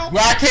 I don't.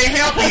 Well, I can't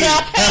help you.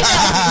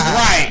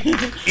 Right.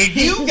 If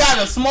you got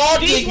a small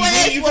dick,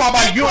 you talk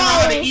about you don't know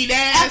how to eat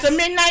ass after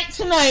midnight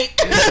tonight.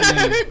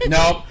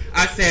 Nope.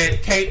 I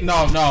said, Kate,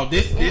 no.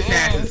 This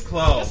ass is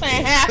closed. This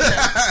ain't happening.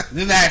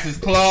 This ass is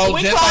closed.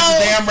 We just closed. like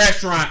the damn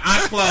restaurant.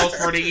 I'm closed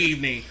for the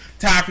evening.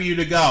 Time for you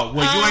to go.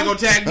 Well, you ain't gonna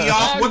tag me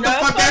off. What the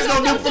fuck that's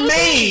gonna do for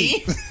me?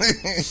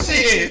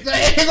 Shit, they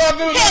ain't gonna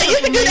do hell, you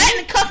can do that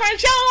in the comfort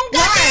zone.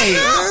 Right.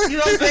 You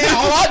know what I'm saying?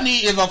 All I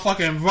need is a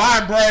fucking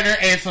vibrator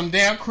and some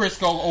damn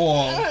Crisco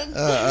oil.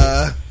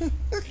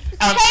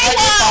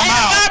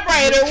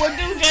 Vibrator will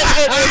do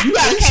just you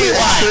gotta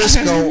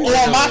Crisco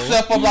oil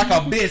myself up like a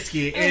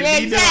biscuit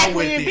and be done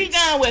with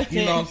it.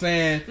 You know what I'm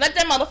saying? Let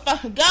that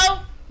motherfucker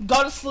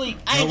go to sleep.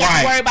 I ain't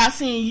got to worry about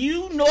seeing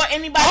you nor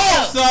anybody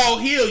else. So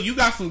Hill, you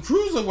got some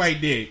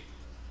cruiserweight dick.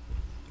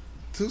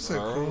 Two said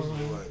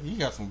cruiserweight. He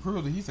got some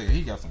cruiser. He said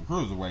he got some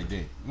cruiserweight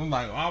dick. I'm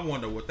like, I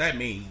wonder what that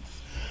means.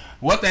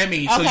 What that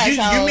means? Okay,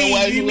 so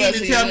you mean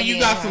to tell me you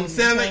got some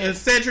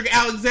Cedric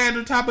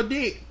Alexander type of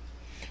dick?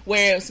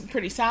 Where it's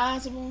pretty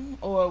sizable,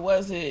 or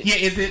was it? Yeah,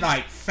 is it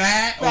like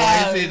fat, or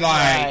is it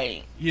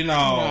like you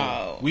know?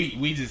 No.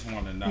 We just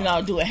want to know. You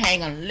know, do it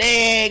hang on the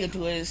leg, or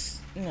do it?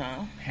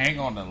 Hang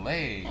on the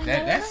leg.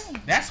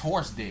 That's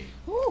horse dick.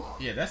 Woo.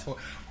 Yeah, that's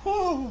horse.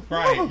 Woo.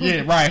 Right.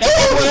 Yeah. Right.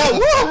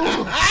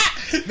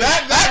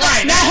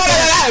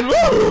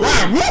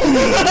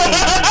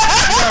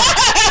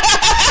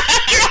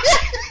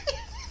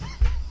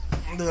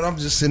 Dude, I'm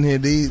just sitting here.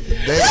 They all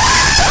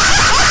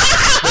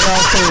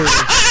serious.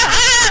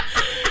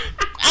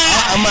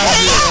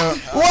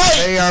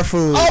 They our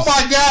food. Oh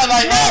my God!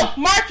 Like, no,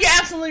 Mark, you're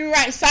absolutely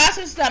right. Size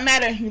does not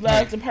matter. You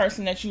love the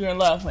person that you're in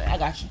love with. I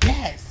got you.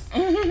 Yes.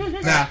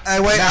 Nah, hey,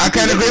 wait. I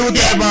can't agree with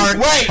that, Mark.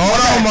 Wait,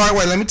 hold on, Mark.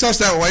 Wait, let me touch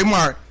that. Wait,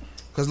 Mark.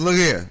 Because look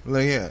here.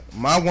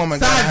 My woman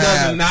size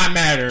does not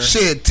matter.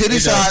 Shit, titty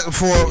size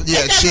for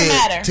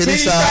shit. Titty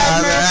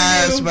size,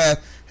 ass mass.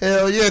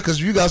 Hell yeah,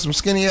 because you got some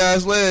skinny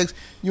ass legs.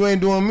 You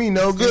ain't doing me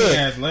no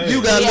good.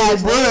 You got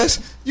little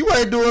breasts. You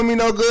ain't doing me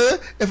no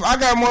good. If I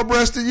got more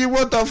breasts than you,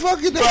 what the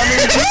fuck you do I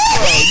need you for?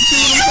 You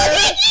see what I'm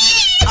saying?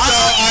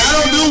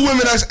 I don't do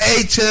women that's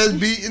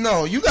HSB.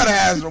 No, you gotta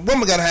have. A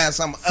woman gotta have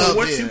something. So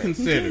what you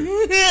consider?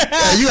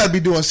 Yeah, you gotta be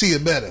doing see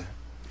it better.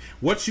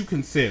 What you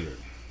consider?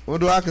 What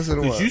do I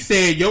consider? What? You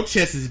said your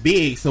chest is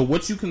big, so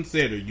what you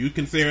consider? You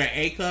consider an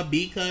A cup,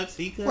 B cup,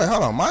 C cup? Wait,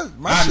 hold on. My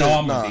I know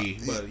I'm a D,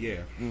 but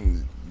yeah.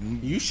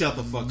 You shut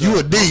the fuck up. You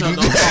a D.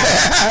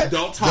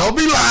 Don't talk. Don't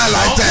be lying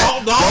like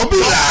that. Don't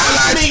be lying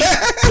like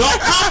that.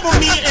 Don't come for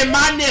me and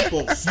my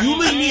nipples. You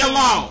leave me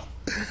alone.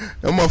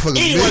 That motherfucker.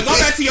 Anyway, go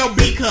back to your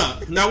B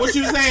cup. Now, what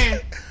you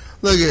saying?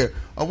 Look here.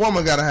 A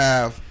woman gotta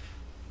have.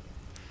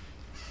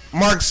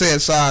 Mark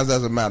said size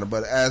doesn't matter,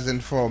 but as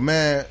in for a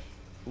man,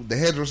 the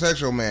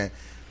heterosexual man,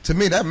 to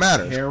me that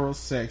matters.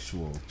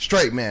 Heterosexual.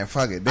 Straight man,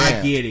 fuck it. Damn.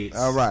 I get it.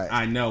 All right.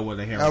 I know what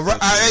a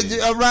heterosexual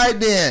is. All right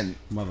then.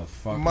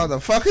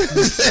 Motherfucker.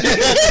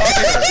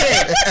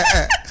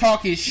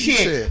 Talking shit.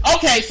 Shit.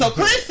 Okay, so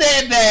Chris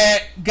said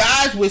that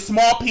guys with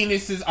small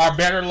penises are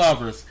better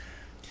lovers.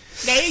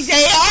 They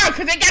are,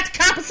 because they got to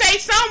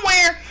compensate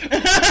somewhere.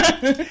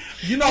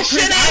 You know, Chris,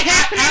 shit ain't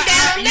happening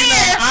down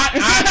there.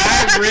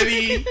 I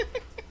really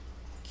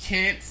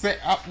can't say.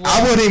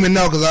 I wouldn't even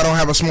know because I don't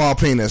have a small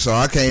penis, so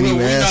I can't even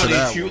answer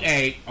that. You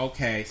ate.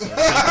 Okay, so shut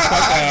the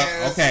fuck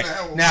up. Okay,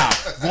 now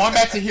going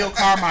back to Hill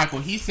Carmichael,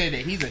 he said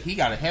that he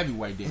got a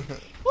heavyweight dick.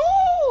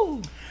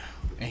 Woo!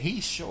 And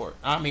he's short.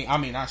 I mean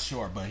not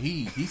short, but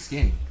he's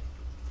skinny.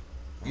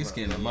 He's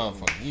skinny,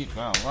 motherfucker. He's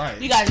all right.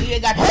 You got. You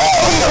getting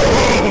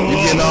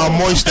all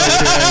moist over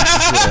there.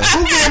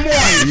 Who getting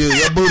moist?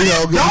 Your booty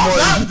hole getting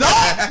moist.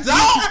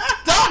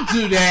 Don't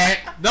do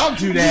that. Don't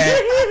do that.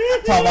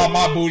 Talk about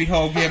my booty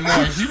hole getting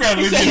moist. You better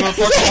leave me the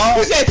fuck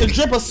alone. You said the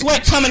drip of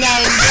sweat coming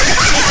out.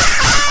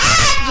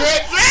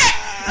 Drip.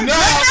 No,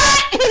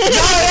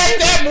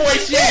 ain't that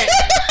moist yet.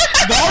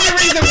 The only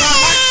reason why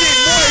my shit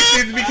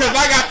moist is because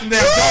I got some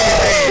damn doggy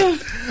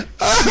pants.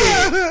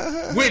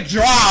 With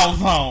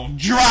draws on.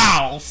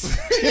 Draws.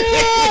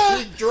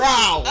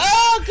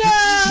 Oh,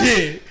 God.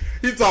 Shit.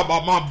 He talking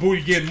about my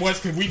booty getting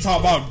moist because we talk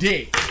about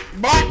dick.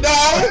 But no,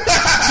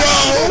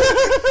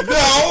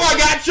 I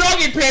got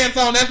jogging pants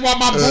on. That's why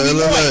my booty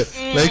moist.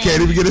 They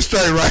can't even get it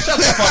straight right. Shut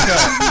the fuck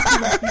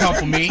up. Come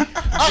for me.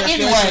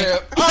 Anyway.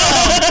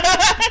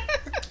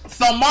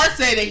 So Mark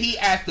said that he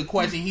asked the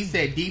question. He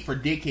said D for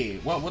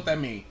dickhead. What that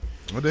mean?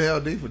 What the hell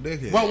D for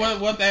dickhead?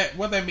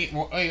 What that mean?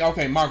 Well,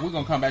 okay, Mark, we're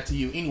gonna come back to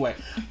you anyway.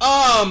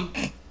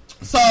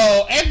 So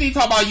Anthony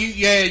talking about you.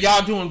 Yeah,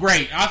 y'all doing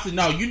great. I said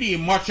no. You need to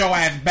march your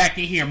ass back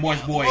in here,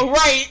 moist boy.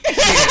 Right.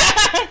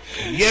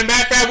 Yeah,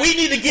 matter of fact, we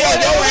need to get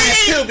on your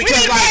ass too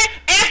because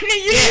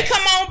Anthony, you need to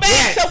come on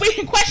back so we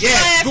can question your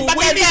ass.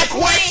 We need to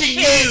question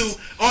you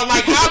on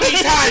like how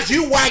many times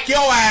you whack your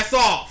ass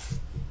off.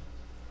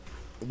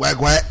 Whack.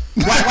 Right.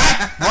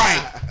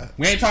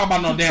 We ain't talking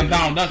about no damn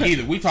Donald Duck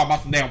either. We talking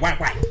about some damn whack.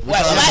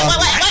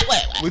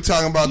 We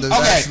talking about the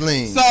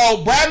Vaseline.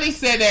 So Bradley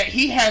said that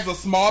he has a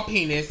small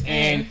penis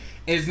and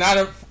is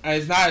not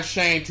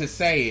ashamed to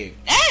say it.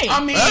 Hey,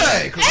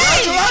 Congratulations.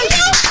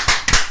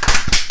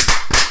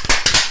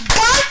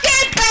 Work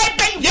it,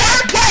 baby.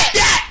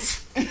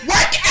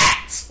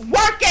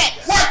 Work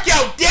it. Work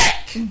your dick.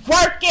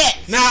 Work it.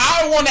 Now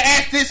I want to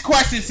ask this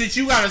question since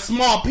you got a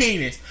small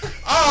penis.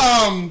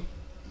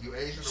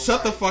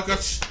 Shut the fuck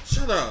up.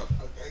 Shut up.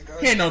 Okay, go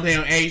ahead. He ain't no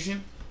damn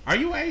Asian. Are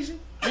you Asian?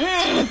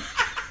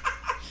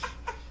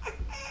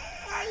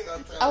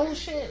 Oh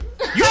shit.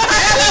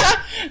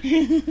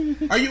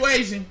 Are you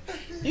Asian?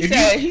 He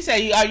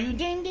said, are you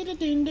ding ding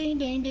ding ding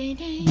ding ding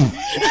ding?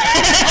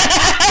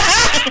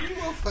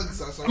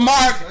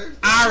 Mark,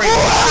 I already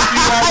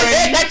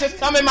that just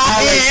come in my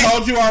head. I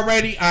told you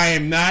already. I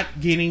am not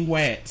getting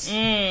wet.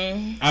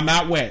 I'm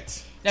not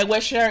wet. That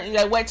wet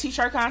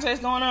t-shirt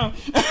contest going on.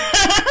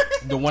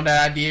 The one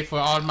that I did for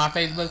all of my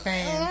Facebook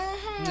fans.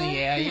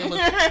 Yeah, it was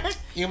moist.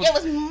 It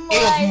was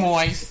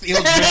moist. It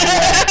was really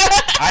wet.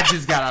 I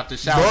just got out the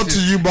shower. Brought to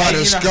you by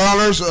the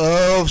scholars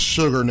of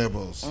Sugar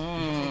Nipples.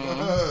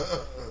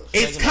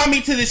 It's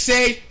coming to the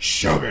shade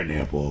Sugar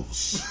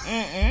Nipples.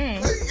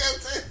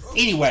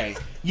 Anyway,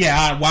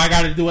 yeah, why I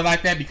got to do it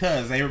like that?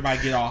 Because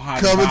everybody get all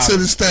hot. Coming to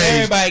the stage.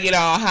 Everybody get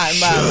all hot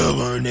and bothered.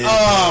 Sugar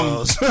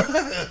Nipples.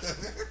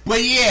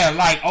 But yeah,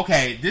 like,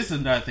 okay, this is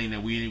another thing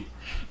that we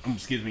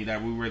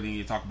really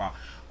need to talk about.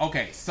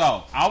 Okay,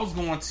 so I was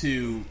going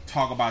to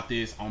talk about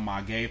this on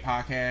my gay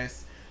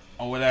podcast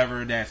or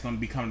whatever that's going to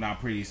be coming out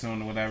pretty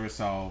soon or whatever.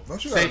 So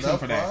stay tuned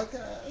for that.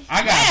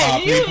 I got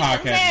about 3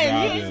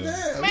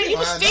 podcasts. Man, you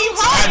was Steve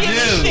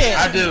Harvey.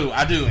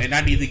 I do, and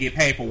I need to get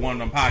paid for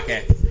one of them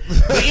podcasts.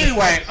 But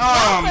anyway,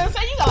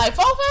 you got like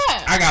 4 or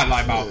 5. I got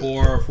like about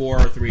four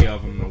or three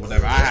of them or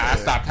whatever. I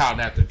stopped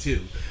counting after 2.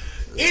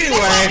 Anyway,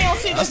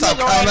 I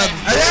stopped counting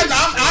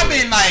after. I've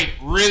been like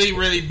really,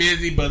 really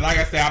busy, but like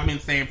I said, I've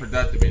been staying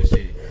productive and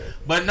shit.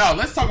 But no,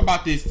 let's talk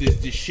about this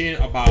shit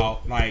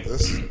about like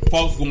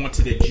folks going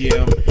to the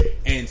gym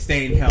and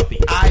staying healthy.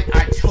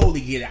 I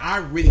totally get it. I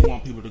really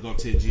want people to go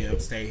to the gym,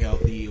 stay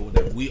healthy or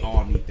whatever. We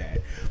all need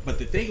that. But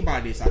the thing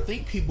about this, I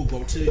think people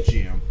go to the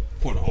gym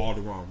for all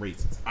the wrong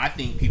reasons. I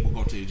think people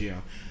go to the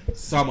gym,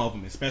 some of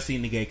them, especially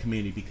in the gay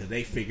community, because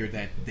they figure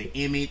that the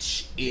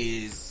image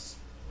is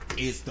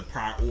the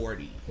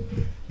priority.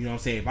 You know what I'm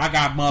saying? If I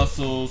got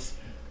muscles,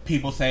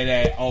 people say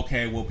that,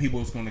 okay, well,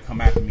 people's going to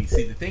come after me.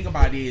 See, the thing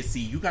about it is,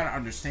 you got to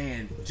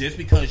understand, just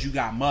because you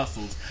got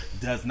muscles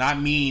does not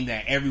mean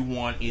that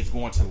everyone is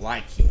going to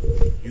like you.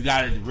 You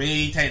got to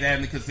really take that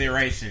into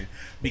consideration,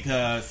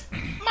 because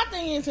my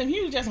thing is, if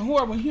you're just a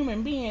horrible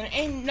human being,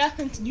 ain't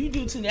nothing you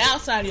do to the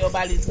outside of your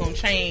body is going to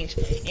change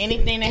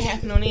anything that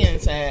happened on the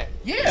inside.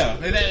 Yeah,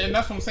 and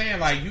that's what I'm saying.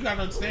 Like, you got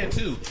to understand,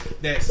 too,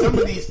 that some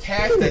of these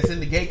cats that's in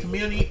the gay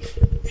community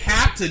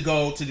have to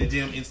go to the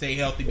gym and stay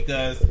healthy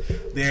because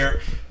their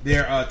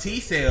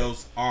T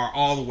cells are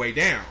all the way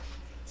down,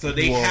 so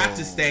they have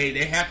to stay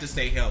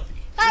healthy.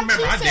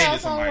 Remember, I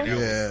dated somebody else.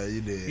 Yeah,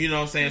 you did. You know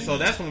what I'm saying? So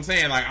that's what I'm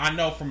saying. Like, I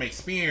know from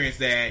experience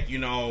that, you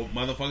know,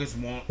 motherfuckers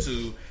want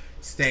to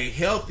stay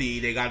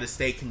healthy, they got to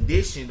stay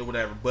conditioned or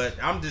whatever. But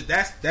I'm just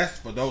that's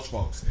for those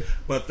folks.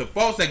 But the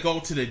folks that go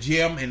to the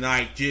gym and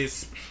like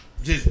just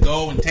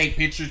go and take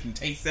pictures and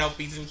take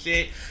selfies and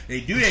shit,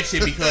 they do that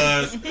shit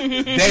because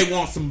they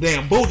want some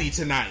damn booty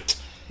tonight.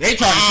 They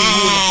try to see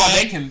who in the fuck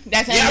they can.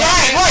 That's right.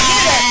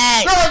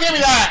 Girl, give me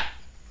that.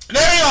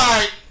 There you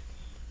are.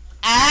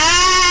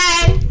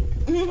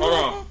 Hold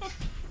on.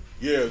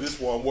 Yeah, this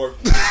one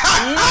worked. My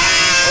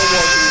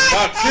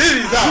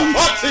titties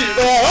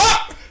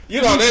out.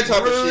 You know, that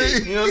type of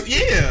shit. You know,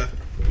 yeah.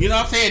 You know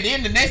what I'm saying?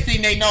 Then the next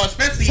thing they know,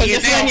 especially so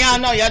just letting y'all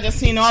know, y'all just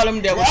seen all them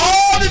double D's.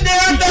 All the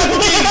damn double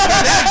D's.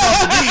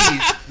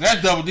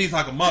 That's double D's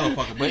like a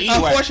motherfucker. But anyway,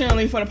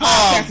 unfortunately for the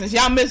podcasters,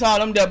 y'all miss all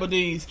them double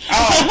D's.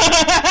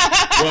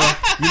 Well,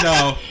 you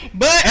know.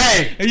 But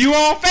hey, if you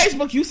on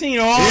Facebook, you seen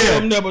all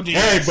them double D's.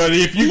 Hey, but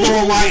if you go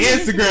on my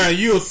Instagram,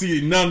 you'll see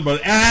nothing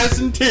but ass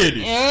and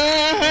titties.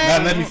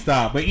 Now let me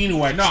stop. But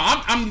anyway, no,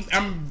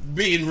 I'm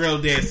being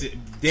real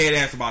dead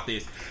ass about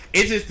this.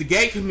 It's just the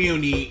gay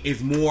community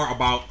is more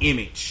about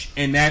image,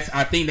 and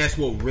I think that's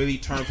what really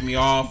turns me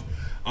off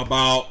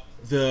about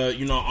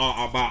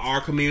about our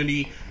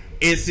community.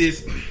 It's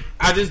just,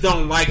 I just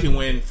don't like it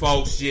when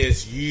folks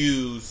just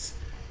use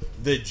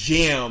the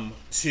gym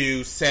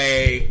to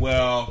say,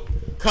 well,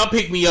 come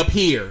pick me up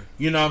here.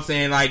 You know what I'm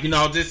saying? Like, you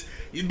know, just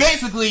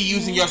basically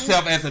using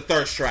yourself as a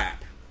thirst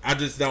trap. I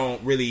just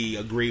don't really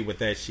agree with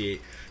that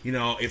shit. You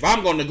know, if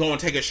I'm going to go and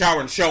take a shower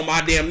and show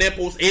my damn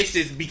nipples, it's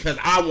just because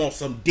I want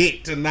some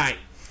dick tonight.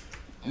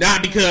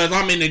 Not because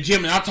I'm in the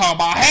gym and I'm talking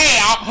about, hey,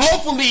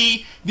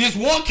 hopefully this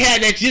one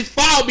cat that just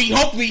followed me,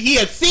 hopefully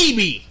he'll see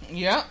me.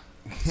 Yep.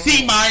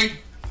 See my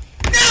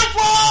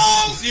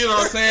nipples! You know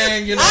what I'm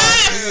saying? You know,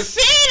 I've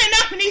seen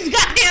enough of these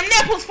goddamn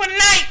nipples for the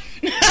night.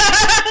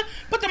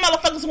 Put the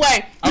motherfuckers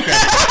away. Okay.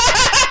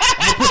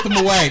 I'm going to put them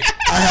away.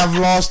 I have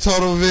lost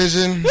total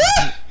vision.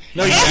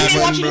 No, you haven't.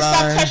 I want you to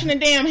stop touching the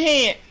damn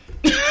head.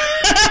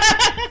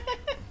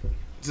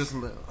 Just a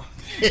little.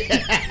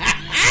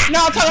 No,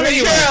 I'm talking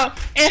to girl.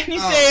 Anthony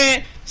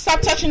said,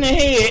 stop touching the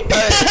head.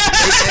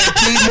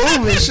 Keep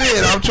moving,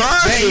 shit. I'm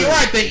trying to. You're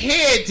right. The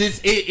head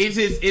just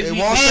it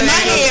won't say my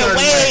head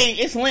way.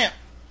 It's limp.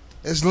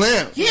 It's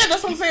limp. Yeah,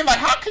 that's what I'm saying. Like,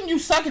 how can you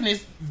suck in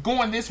this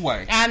going this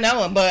way? I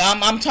know it, but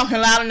I'm talking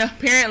loud enough.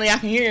 Apparently, I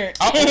can hear it.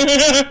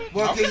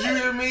 Well, can you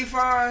hear me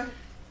fine?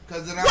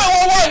 Wait,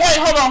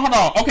 hold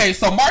on. Okay,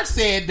 so Mark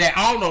said that,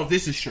 I don't know if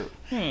this is true,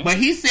 but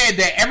he said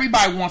that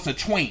everybody wants a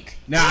twink.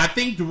 Now, I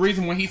think the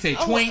reason when he said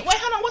twink... Wait,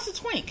 hold on, what's a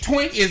twink?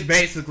 Twink is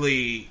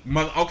basically...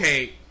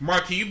 Okay,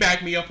 Mark, can you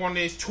back me up on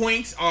this?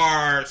 Twinks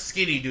are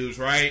skinny dudes,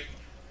 right?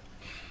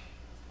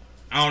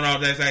 I don't know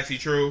if that's actually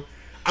true.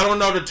 I don't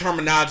know the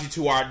terminology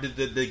to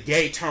the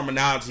gay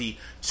terminology.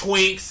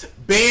 Twinks,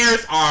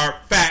 bears are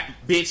fat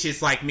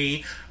bitches like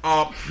me.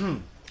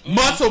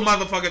 Muscle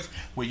motherfuckers.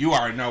 Well, you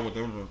already know what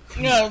them.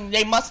 No,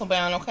 they muscle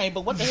bound, okay.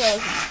 But what the hell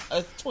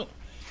is a twink?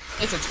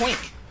 It's a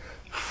twink.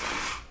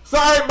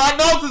 Sorry, my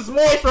nose is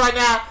moist right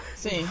now.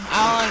 See,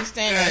 I don't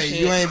understand that shit.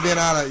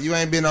 You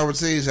ain't been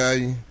overseas, have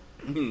you?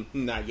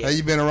 Not yet. Have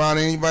you been around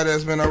anybody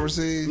that's been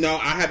overseas? No,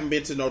 I haven't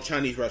been to no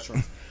Chinese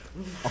restaurant.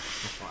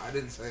 I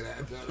didn't say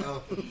that.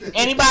 No.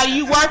 Anybody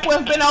you work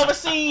with been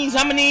overseas?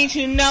 I'm gonna need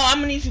you to know. I'm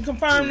gonna need you to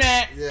confirm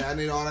that. Yeah, I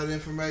need all that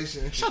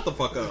information. Shut the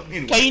fuck up.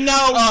 Anyway. Okay, you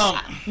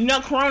know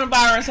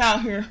coronavirus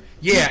out here.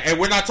 Yeah, and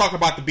we're not talking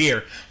about the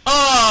beer.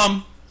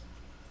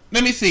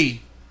 Let me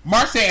see.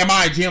 Mark said, "Am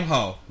I a gym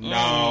hoe?"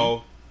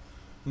 No.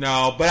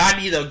 No, but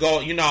I need to go.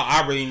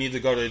 I really need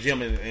to go to the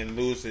gym and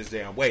lose this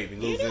damn weight.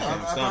 And lose this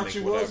damn stomach. I thought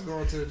you was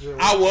going to the gym.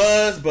 I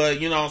was, but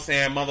you know what I'm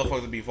saying?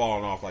 Motherfuckers be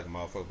falling off like a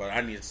motherfucker. But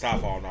I need to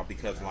stop falling off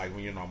because, like,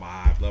 when my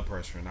high blood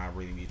pressure, and I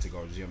really need to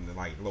go to the gym to,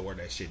 like, lower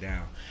that shit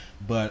down.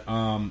 But,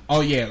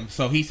 oh yeah,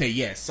 so he said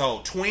yes.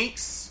 So,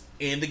 twinks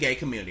in the gay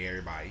community,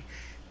 everybody,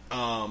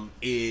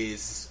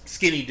 is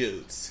skinny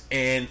dudes.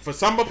 And for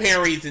some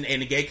apparent reason in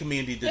the gay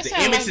community, the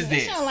image is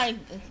this. It sounds like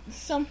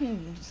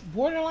something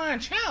borderline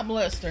child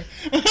molester.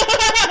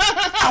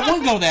 I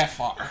wouldn't go that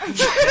far.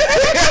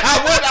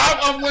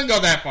 I wouldn't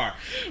go that far.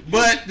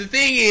 But the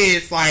thing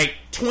is, like,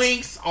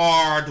 twinks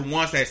are the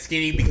ones that's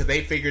skinny because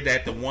they figured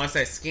that the ones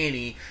that's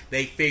skinny,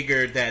 they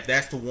figured that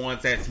that's the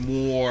ones that's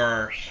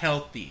more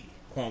healthy,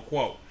 quote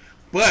unquote.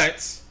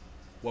 But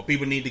what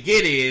people need to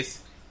get is,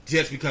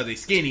 just because they're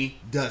skinny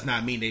does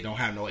not mean they don't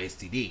have no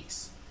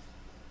STDs.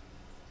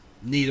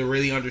 Need to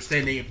really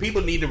understand it.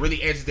 People need to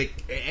really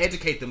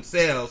educate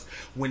themselves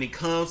when it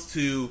comes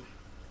to,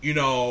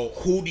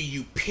 who do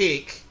you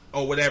pick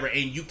or whatever.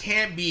 And you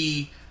can't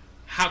be,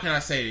 how can I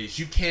say this?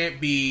 You can't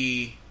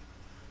be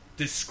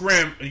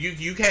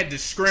you can't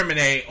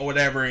discriminate or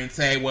whatever and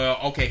say, well,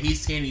 okay,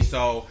 he's skinny,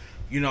 so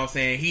you know what I'm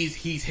saying,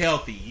 he's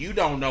healthy. You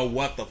don't know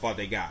what the fuck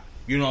they got.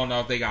 You don't know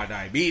if they got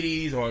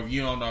diabetes, or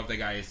you don't know if they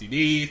got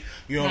STDs.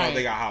 You don't know if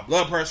they got high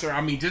blood pressure. I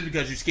mean, just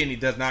because you're skinny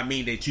does not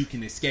mean that you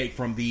can escape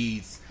from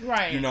these,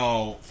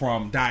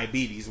 from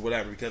diabetes or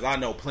whatever. Because I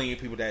know plenty of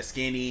people that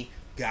skinny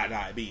got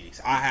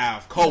diabetes. I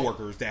have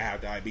coworkers that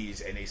have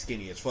diabetes and they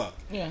skinny as fuck.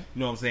 Yeah. You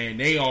know what I'm saying?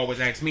 They always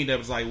ask me, that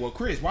was like, well,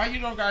 Chris, why you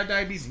don't got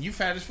diabetes and you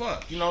fat as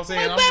fuck? You know what I'm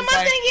saying? But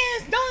my thing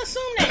is, don't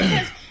assume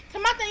that,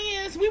 because my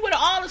thing is, we would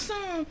have all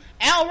assumed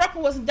Al Roker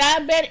was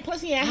diabetic,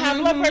 plus he had high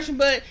blood pressure,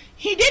 but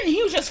he didn't.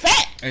 He was just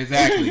fat.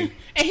 Exactly.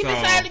 And he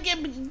decided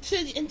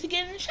to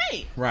get in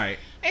shape. Right.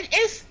 And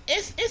it's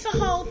a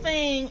whole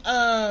thing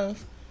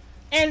of,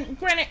 and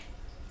granted,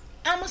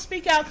 I'm gonna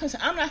speak out because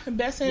I'm not the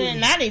best in it,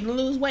 and I need to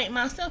lose weight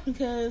myself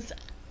because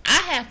I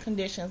have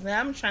conditions that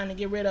I'm trying to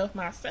get rid of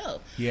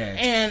myself. Yeah.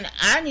 And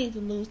I need to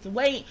lose the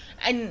weight,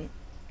 and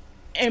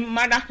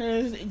my doctor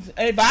is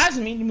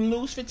advising me to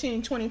lose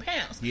 15, 20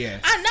 pounds. Yes.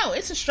 I know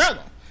it's a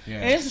struggle. Yeah.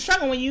 And it's a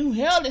struggle when you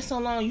held it so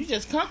long. You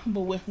just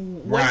comfortable with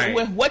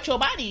what your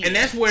body is. And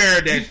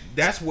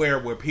that's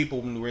where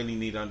people really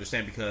need to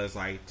understand, because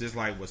like, just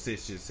like what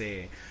Sis just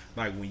said,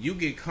 like when you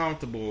get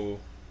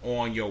comfortable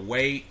on your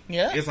weight,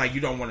 it's like you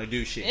don't want to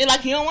do shit. It's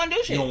like you don't want to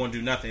do shit. You don't want to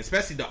do nothing.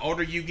 Especially the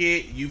older you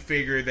get, you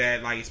figure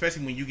that, like,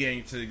 especially when you get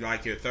into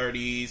like your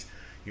 30s,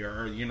 your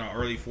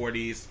early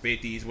 40s,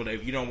 50s,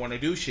 whatever, you don't want to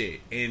do shit.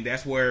 And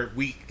that's where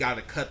we got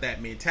to cut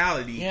that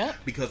mentality,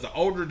 because the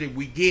older that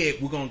we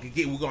get, we're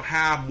gonna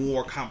have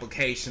more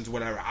complications,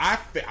 whatever. I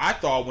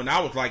thought when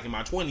I was like in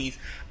my 20s,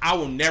 I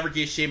will never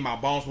get shit, my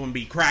bones wouldn't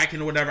be cracking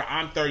or whatever.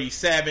 I'm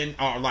 37,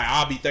 or like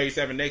I'll be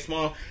 37 next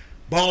month.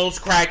 Bones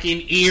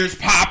cracking, ears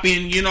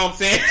popping, you know what I'm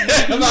saying?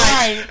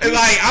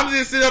 like I'm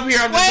just sitting up here,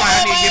 I'm just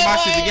I need to get my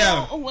shit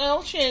together.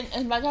 Well,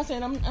 shit, like I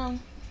said, I'm not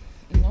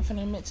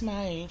finna admit to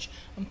my age.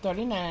 I'm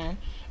 39,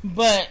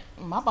 but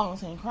my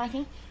bones ain't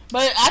cracking.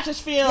 But I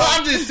just feel. Well,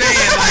 I'm just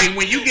saying, like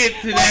when you get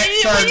to that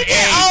certain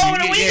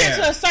age, when you get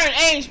to a certain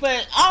age,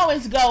 but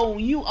always go.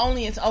 You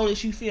only as old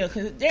as you feel,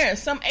 because there are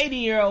some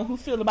 80-year-old who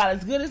feel about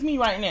as good as me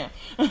right now.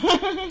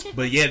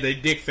 But yeah, their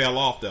dick fell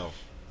off though.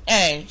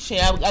 Hey,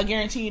 shit! I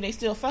guarantee you, they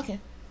still fucking.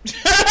 They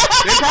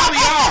probably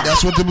are.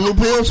 That's what the blue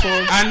pill's for.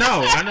 I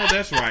know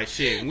that's right.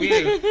 Shit, we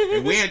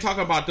ain't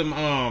talking about them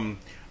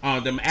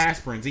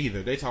aspirins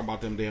either. They talk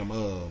about them damn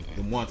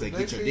ones that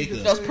get your dick up.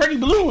 Those pretty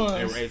blue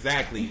ones.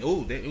 Exactly.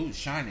 Ooh,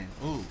 shining.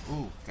 Ooh,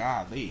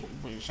 golly,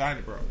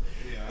 shining, bro.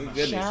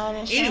 Yeah,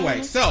 shining.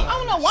 Anyway, so I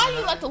don't know why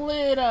you let the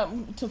lid up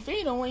to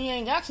feed them when you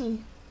ain't got to.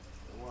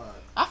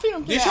 I feed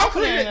him through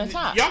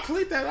that. Y'all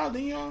clean that out,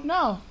 didn't y'all?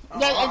 No.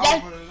 I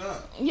opened it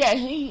up. Yeah,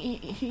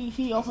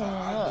 he opened it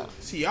up.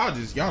 See,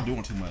 y'all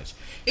doing too much.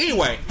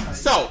 Anyway,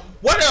 so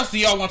what else do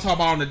y'all want to talk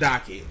about on the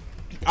docket?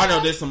 I know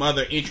there's some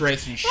other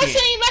interesting shit.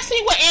 Let's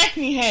see what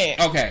Anthony had.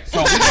 Okay, so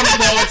we're gonna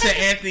go into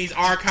Anthony's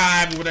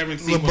archive or whatever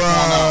and see what's going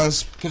on,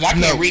 because I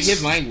can't read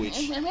his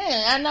language.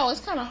 Man, I know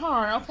it's kind of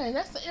hard. Okay,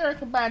 that's the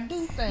Erykah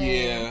Badu thing.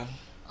 Yeah.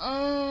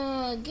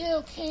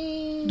 Gail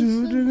King,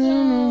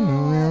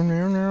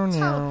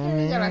 Tyler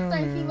Perry got a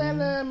thank you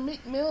letter,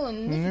 Meek Mill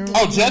and Nicki.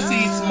 Oh,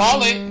 Jussie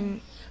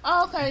Smollett.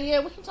 Oh, okay,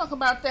 yeah, we can talk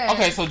about that.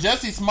 Okay, so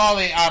Jussie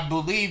Smollett, I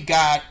believe,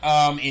 got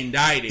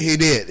indicted. He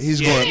did. He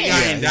got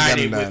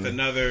indicted with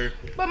another.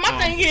 But my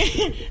thing is,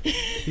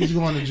 he's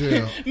going to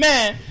jail.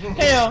 Man,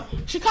 hell,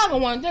 Chicago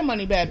wanted their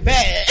money back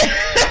bad.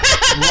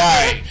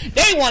 Right.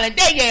 They wanted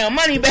their damn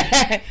money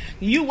back.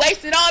 You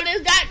wasted all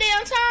this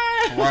goddamn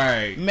time.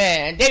 Right.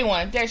 Man, they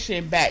wanted that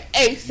shit back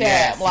ASAP.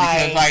 Yes,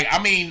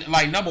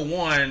 because, number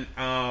one,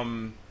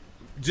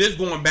 just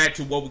going back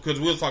to because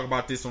we'll talk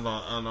about this on the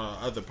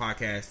other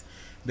podcast,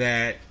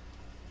 that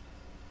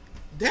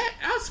That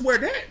I swear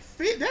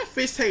that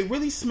fish tank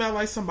really smell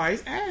like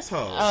somebody's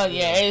asshole. Oh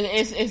yeah,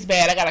 it's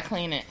bad. I gotta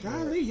clean it.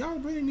 Golly, y'all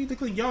really need to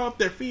clean. Y'all up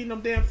there feeding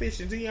them damn fish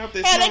and then y'all up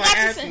there smelling like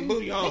ass and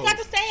booty. They got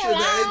the snails.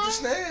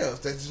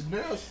 They ate the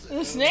snails.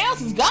 The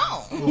snails is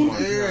gone.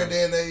 And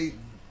then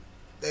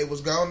they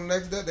was gone the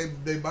next day.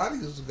 Their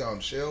bodies was gone.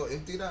 Shell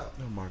emptied out.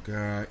 Oh my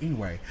god.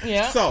 Anyway,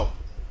 yeah. So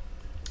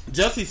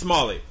Jussie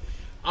Smollett,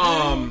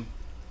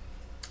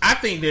 I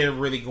think they're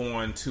really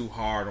going too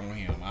hard on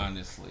him,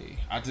 honestly.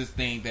 I just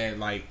think that,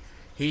 like,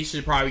 he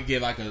should probably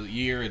get, like, a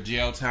year of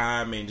jail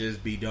time and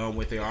just be done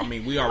with it. I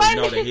mean, we already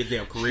know that his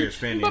damn career is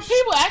finished. But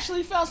people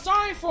actually felt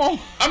sorry for him.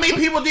 I mean,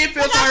 people did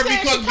feel sorry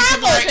because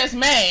like, just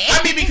mad.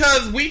 I mean,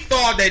 because we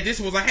thought that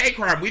this was a hate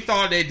crime. We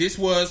thought that this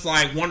was,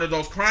 like, one of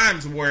those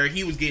crimes where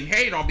he was getting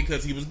hated on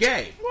because he was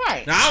gay.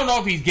 Right. Now, I don't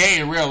know if he's gay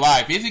in real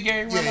life. Is he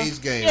gay in real life? Yeah, he's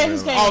gay in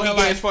real life. Oh, he's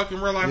gay in fucking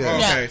real life? Yeah.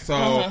 Okay,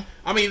 so...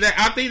 I mean,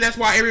 I think that's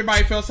why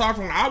everybody felt sorry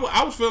for him.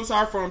 I was feeling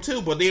sorry for him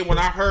too, but then when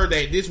I heard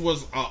that this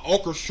was an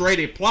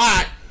orchestrated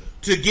plot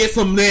to get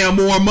some damn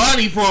more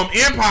money from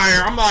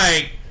Empire, I'm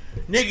like,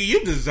 nigga,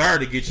 you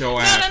deserve to get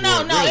your ass.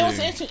 No. Really.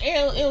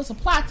 It was a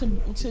plot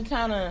to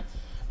kind of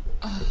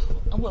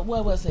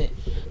what was it?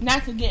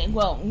 Not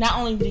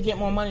only to get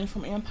more money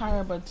from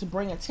Empire, but to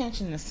bring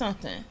attention to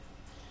something.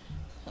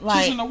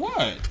 Like attention to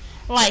what?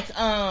 Like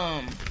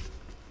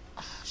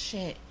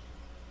shit.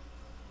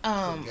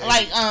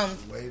 Like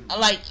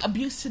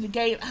abuse to the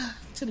gay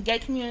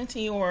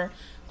community or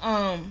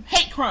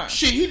hate crimes.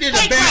 Shit, he did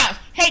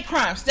hate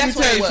crimes. That's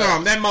what it was. Let me tell you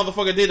something. That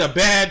motherfucker did a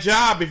bad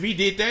job if he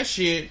did that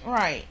shit.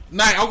 Right.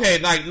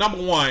 Like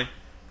number one,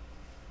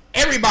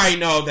 everybody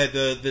know that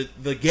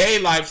the gay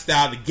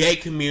lifestyle, the gay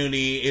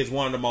community is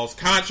one of the most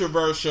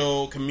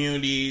controversial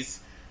communities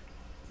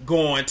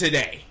going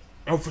today.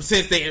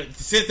 Since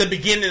the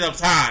beginning of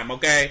time,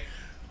 okay?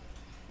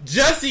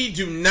 Jussie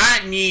do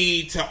not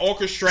need to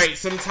orchestrate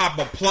some type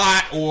of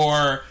plot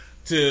or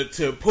to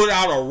put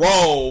out a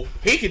role.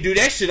 He could do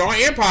that shit on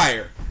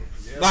Empire.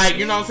 Yeah, like,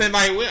 you know what I'm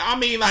saying? Like, I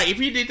mean, like, if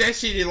he did that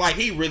shit, like,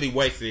 he really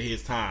wasted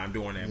his time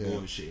doing that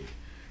bullshit.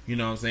 You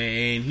know what I'm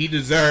saying? And he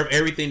deserved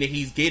everything that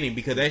he's getting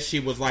because that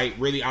shit was, like,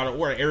 really out of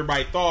order.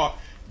 Everybody thought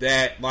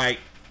that, like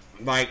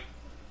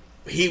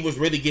he was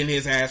really getting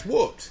his ass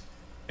whooped.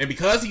 And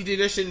because he did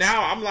that shit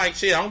now, I'm like,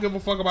 shit, I don't give a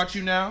fuck about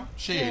you now.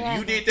 Shit,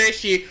 you did that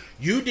shit.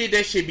 You did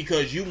that shit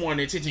because you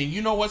wanted attention.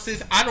 You know what,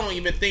 sis? I don't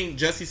even think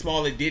Jussie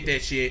Smollett did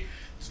that shit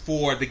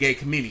for the gay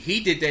community. He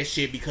did that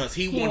shit because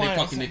he wanted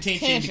fucking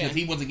attention because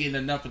he wasn't getting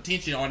enough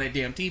attention on that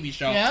damn TV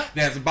show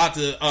that's about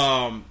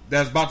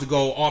to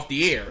go off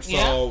the air.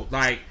 So,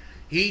 like,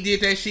 he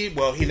did that shit.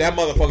 Well, that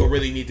motherfucker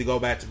really need to go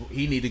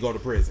he need to go to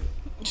prison.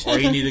 Or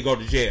he need to go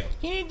to jail.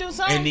 He need to do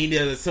something. And he need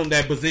to assume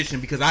that position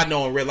because I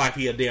know in real life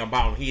he a damn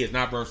bottom. He is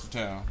not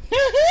versatile.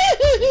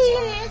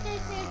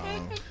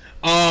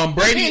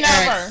 Brady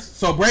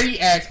asks.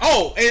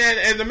 Oh, and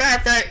as a matter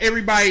of fact,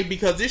 everybody,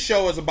 because this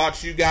show is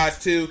about you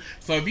guys too.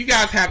 So if you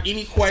guys have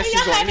any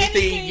questions or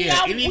anything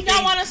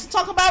y'all want us to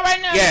talk about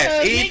right now?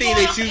 Yes, anything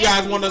that you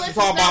guys want us to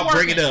talk about,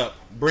 bring it up.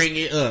 Bring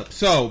it up.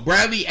 So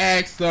Bradley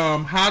asks,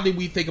 how did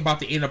we think about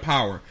the inner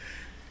power?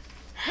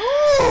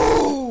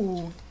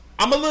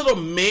 I'm a little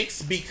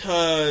mixed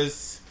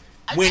because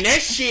when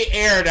that shit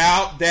aired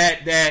out,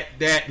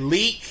 that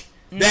leak,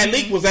 that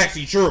leak was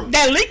actually true.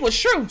 That leak was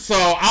true. So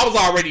I was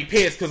already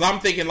pissed because I'm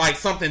thinking like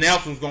something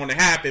else was going to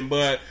happen,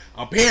 but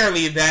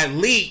apparently that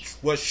leak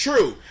was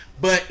true.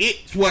 But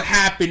it's what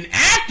happened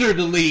after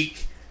the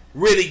leak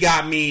really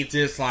got me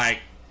just like,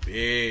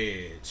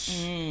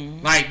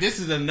 bitch. Like, this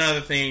is another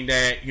thing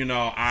that, you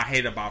know, I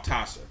hate about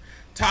Tasha.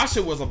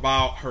 Tasha was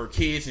about her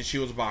kids and she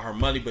was about her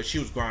money, but she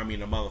was grimy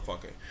in a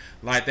motherfucker.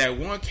 Like that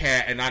one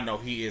cat, and I know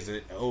he is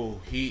a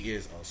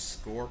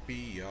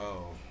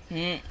Scorpio. Stop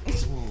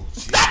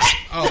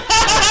it!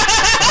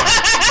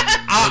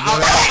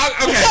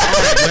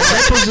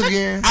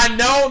 Okay. I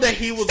know that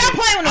he was. Stop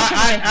playing with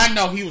him. I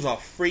know he was a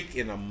freak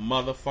in a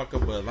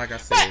motherfucker, but like I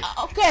said,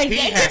 he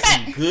had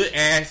some good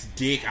ass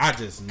dick. I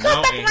just know.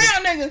 Come back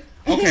around, nigga.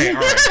 Okay, all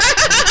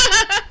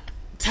right.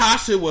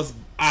 Tasha was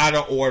out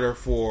of order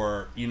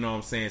for, you know what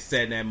I'm saying,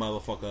 setting that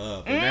motherfucker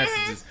up. And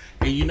that's just,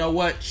 and you know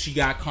what? She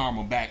got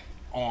karma back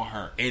on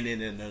her, and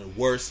in the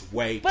worst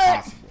way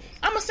possible.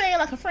 I'm gonna say it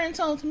like a friend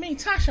told to me,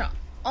 Tasha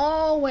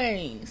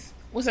always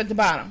was at the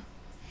bottom.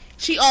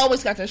 She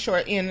always got the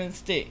short end of the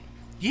stick.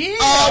 Yeah.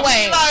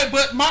 Always. Like,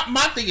 but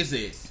my thing is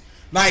this.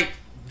 Like,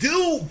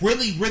 dude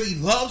really, really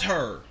loved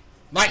her.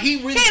 Like, he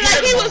really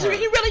cared about her.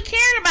 He really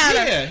cared about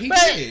her. Yeah, he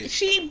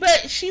did.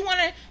 But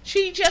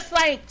she just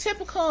like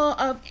typical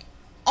of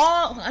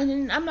all,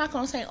 and I'm not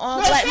gonna say all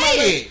black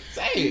mamas,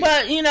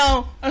 but you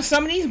know,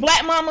 some of these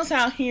black mamas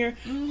out here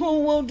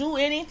who will do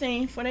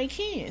anything for their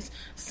kids.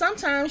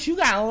 Sometimes you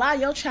gotta allow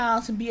your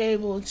child to be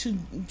able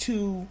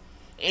to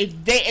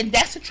if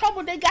that's the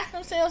trouble they got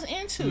themselves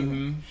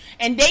into,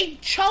 and they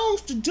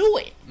chose to do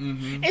it.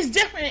 It's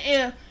different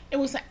if it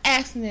was an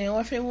accident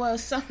or if it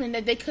was something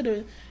that they could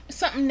have,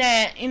 something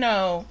that, you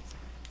know,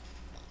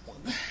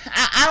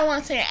 I don't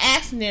want to say an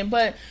accident,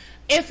 but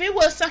if it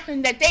was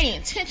something that they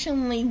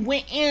intentionally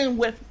went in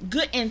with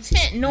good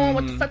intent, knowing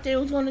what the fuck they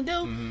was going to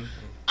do,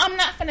 I'm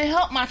not finna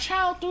help my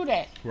child through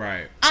that.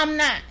 Right. I'm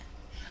not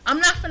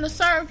finna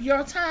serve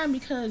your time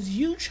because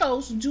you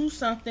chose to do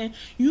something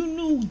you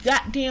knew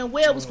goddamn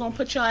well was gonna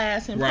put your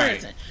ass in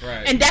prison.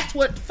 Right. And that's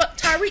what fuck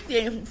Tyreek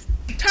did.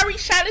 Tyreek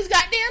shot his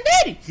goddamn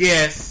daddy.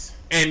 Yes.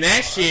 And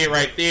that shit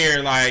right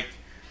there, like,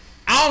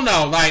 I don't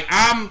know, like,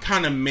 I'm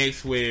kind of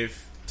mixed with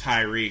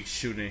Tyreek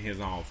shooting his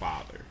own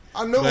father.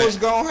 I knew it was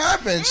gonna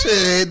happen.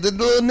 Shit, the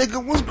little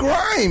nigga was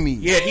grimy.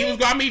 Yeah, he was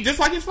grimy just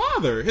like his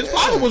father. His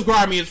father was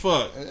grimy as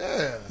fuck.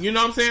 Yeah. You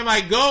know what I'm saying?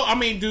 Like, did Ghost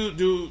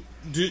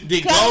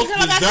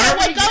deserve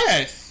it?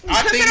 Yes.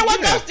 I think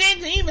what Ghost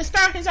did to even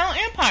start his own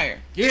empire.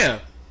 Yeah.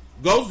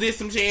 Ghost did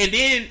some shit, and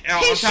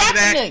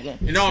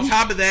then on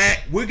top of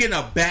that, we're getting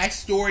a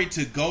backstory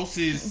to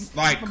Ghost's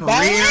like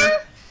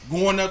career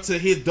going up to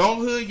his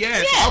adulthood.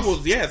 Yes.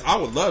 I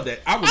would love that.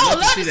 I would love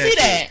to see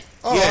that.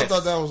 Oh, yes. I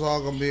thought that was all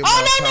gonna be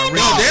about Tyreek.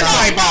 No, there's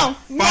like about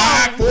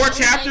 4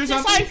 chapters.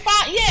 It's like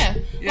 5, yeah.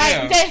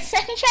 Like that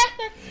second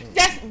chapter,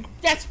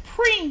 that's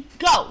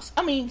pre-Ghost.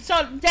 I mean,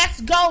 so that's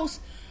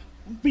Ghost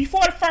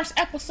before the first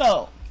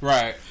episode.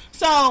 Right.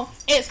 So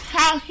it's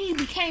how he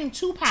became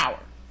 2 Power.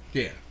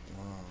 Yeah.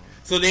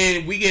 So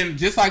then we get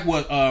just like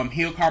what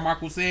Hill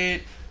Carmichael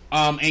said,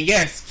 and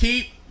yes,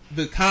 keep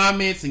the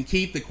comments and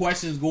keep the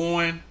questions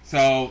going.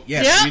 So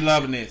yes, we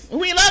loving this.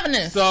 We loving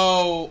this.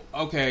 So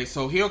okay,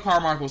 so Hill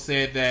Carmichael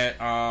said that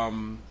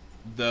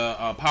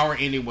the Power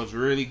ending was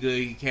really good.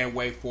 He can't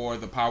wait for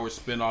the Power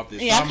spinoff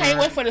this summer. I can't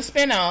wait for the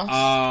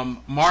spinoff.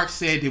 Mark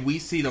said, did we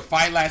see the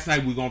fight last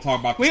night? We're gonna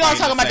talk about. We're gonna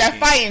talk about that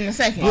fight in a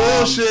second.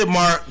 Bullshit,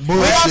 Mark. Bullshit.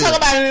 We're gonna talk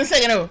about it in a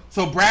second. Though.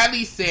 So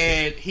Bradley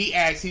said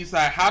he's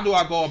like, how do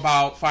I go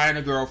about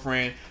finding a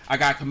girlfriend? I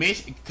got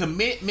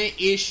commitment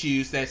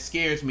issues that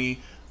scares me.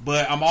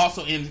 But I'm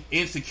also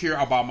insecure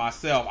about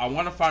myself. I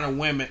want to find a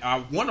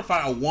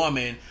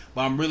woman,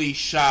 but I'm really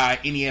shy.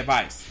 Any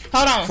advice?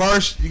 Hold on.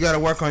 First, you got to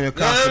work on your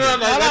confidence. No.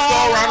 Let's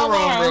go around the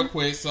room real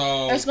quick.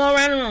 Let's go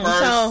around the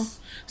room.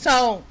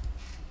 So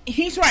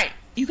he's right.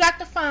 You got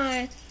to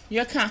find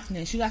your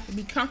confidence. You got to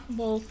be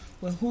comfortable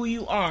with who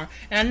you are.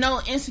 And I know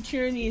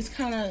insecurity is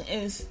kind of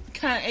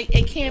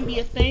it can be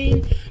a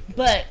thing,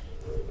 but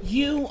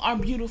you are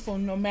beautiful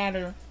no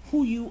matter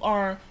who you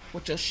are.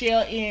 What your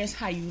shell is,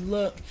 how you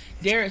look.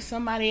 There is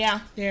somebody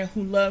out there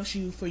who loves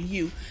you for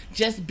you.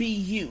 Just be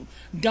you.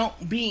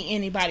 Don't be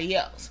anybody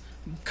else.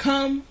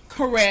 Come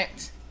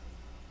correct.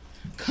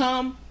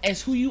 Come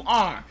as who you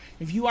are.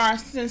 If you are a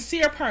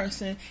sincere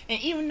person, and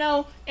even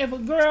though if a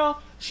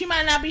girl, she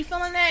might not be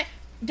feeling that,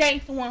 they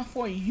ain't the one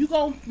for you. You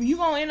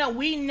gonna end up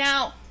weeding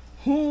out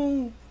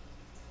who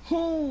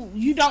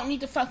you don't need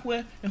to fuck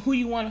with and who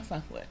you want to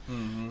fuck with.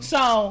 Mm-hmm.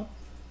 So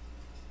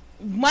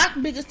my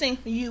biggest thing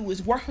for you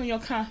is work on your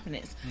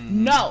confidence.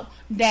 Mm-hmm. Know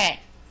that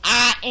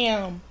I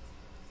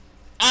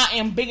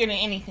am bigger than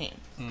anything.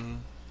 Mm-hmm.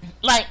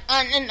 Like,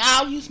 and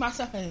I'll use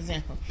myself as an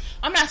example.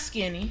 I'm not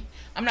skinny.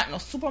 I'm not no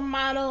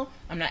supermodel.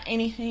 I'm not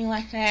anything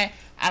like that.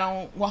 I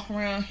don't walk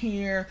around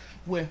here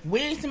with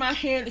wigs in my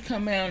hair to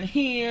come down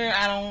here.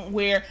 I don't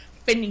wear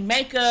fitting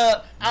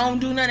makeup. I don't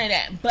do none of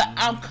that. But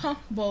I'm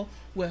comfortable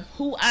with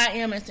who I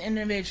am as an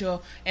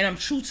individual, and I'm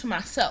true to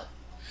myself.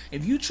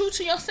 If you true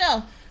to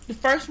yourself, the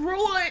first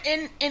rule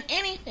in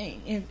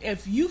anything,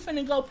 if you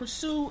finna go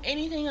pursue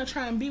anything or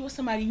try and be with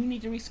somebody, you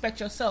need to respect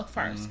yourself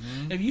first.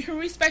 Mm-hmm. If you can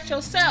respect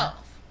yourself,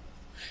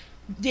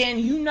 then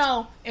you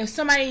know if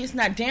somebody is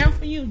not down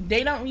for you,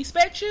 they don't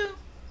respect you,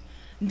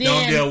 then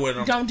don't deal with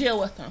them. Don't deal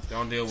with them.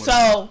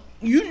 So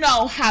you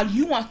know how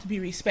you want to be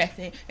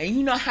respected, and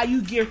you know how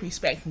you give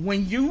respect.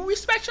 When you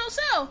respect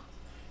yourself,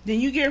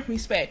 then you give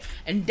respect,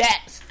 and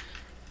that's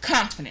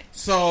confident.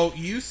 So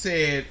you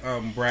said,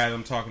 Brad,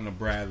 I'm talking to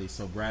Bradley.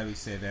 So Bradley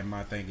said that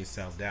my thing is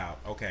self-doubt.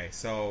 Okay,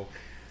 so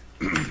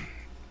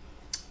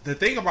the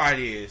thing about it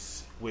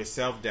is with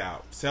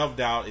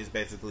self-doubt is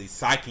basically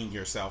psyching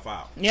yourself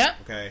out. Yeah.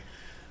 Okay.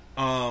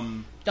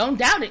 Don't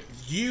doubt it.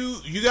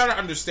 You gotta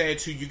understand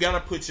too. You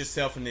gotta put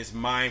yourself in this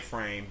mind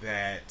frame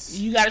that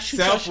you gotta shoot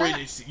your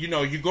shot. You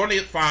know, you're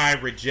gonna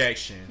find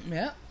rejection.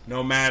 Yeah.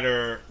 No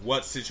matter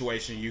what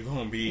situation you're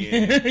gonna be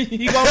in. I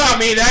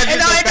mean, that's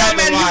just a fact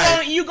of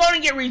life. You're gonna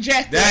get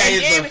rejected. That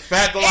is a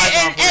fact of life,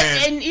 my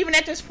friend. And even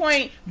at this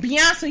point,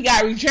 Beyonce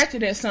got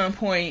rejected at some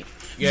point.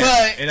 Yeah,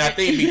 but, and I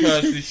think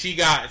because she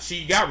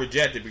got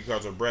rejected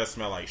because her breath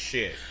smelled like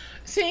shit.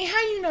 See,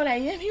 how you know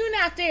that? If you're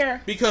not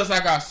there. Because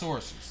I got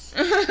sources.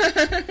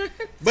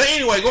 But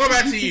anyway, going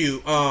back to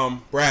you,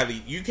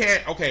 Bradley, you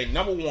can't, okay,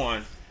 number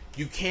one,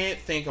 you can't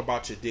think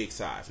about your dick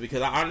size,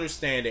 because I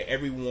understand that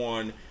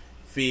everyone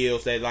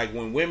feels that like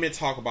when women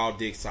talk about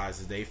dick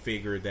sizes, they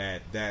figure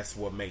that that's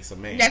what makes a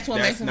man. That's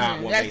what makes a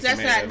man. That's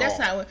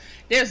not what.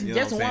 There's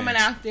a woman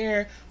out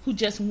there who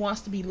just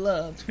wants to be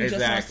loved, who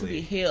just wants to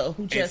be healed,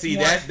 who just wants to be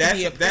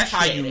appreciated. That's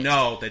how you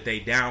know that they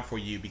down for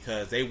you,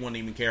 because they wouldn't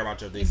even care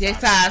about your dick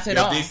size at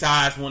all. Your dick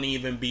size wouldn't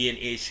even be an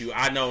issue.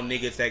 I know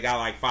niggas that got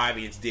like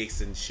 5-inch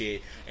dicks and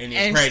shit, and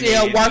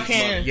still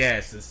working.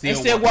 Yes, and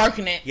still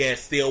working it.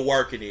 Yes, still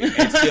working it,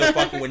 and still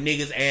fucking with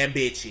niggas and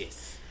bitches.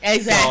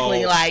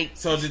 Exactly,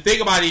 so the thing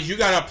about it is you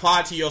gotta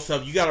apply to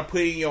yourself. You gotta put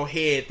in your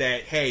head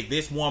that, hey,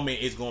 this woman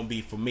is gonna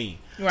be for me.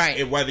 Right.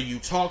 And whether you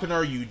talking to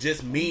her, you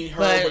just meet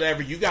her, or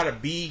whatever, you gotta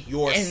be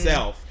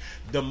yourself.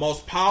 The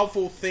most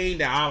powerful thing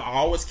that I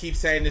always keep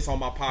saying this on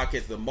my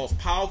podcast, the most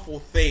powerful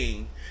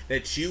thing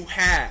that you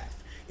have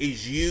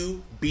is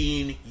you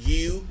being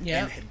you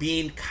and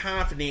being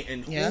confident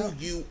in who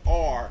you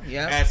are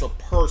as a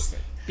person.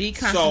 Be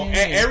confident.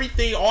 So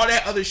everything, all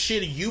that other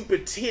shit, you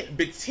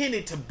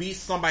pretended to be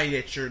somebody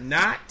that you're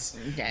not.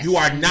 You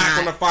are not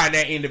going to find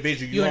that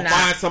individual. You're going to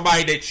find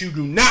somebody that you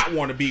do not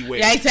want to be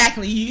with. Yeah,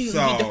 exactly.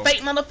 The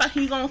fake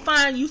motherfucker you going to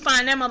find, you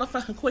find that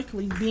motherfucker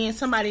quickly being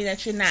somebody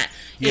that you're not.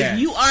 Yes.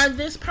 If you are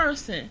this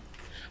person,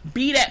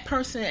 be that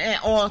person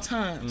at all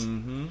times.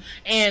 Mm-hmm.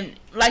 And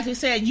like they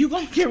said, you're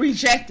going to get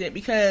rejected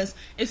because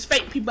it's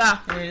fake people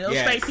out there.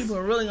 Those fake people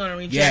are really going to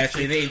reject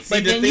you.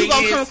 But then you're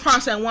going to come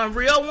across that one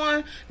real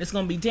one that's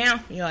going to be down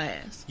for your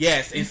ass.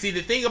 Yes, and see,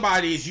 the thing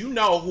about it is, you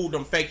know who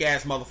them fake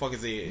ass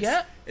motherfuckers is.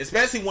 Yep.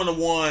 Especially one of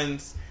the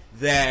ones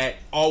that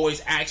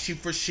always ask you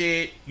for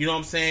shit, you know what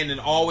I'm saying, and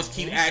always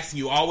keep asking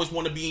you, always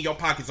want to be in your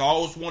pockets,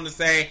 always want to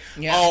say,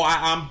 oh,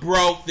 I'm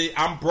broke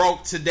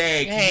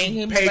today, can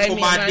you pay for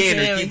my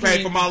dinner, can you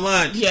pay for my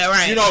lunch? Yeah,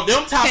 right. You know,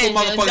 them type of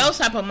motherfuckers. Those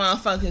type of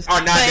motherfuckers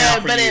are not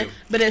down for you.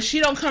 But if she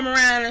don't come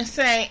around and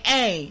say,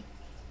 hey,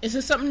 is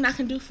there something I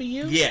can do for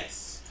you?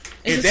 Yes.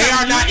 If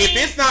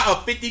it's not a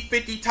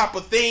 50-50 type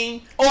of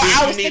thing, or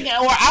I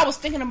was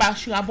thinking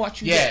about you, I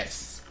bought you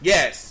this.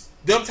 Yes.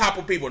 Them type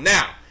of people.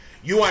 Now,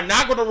 you are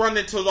not going to run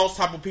into those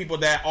type of people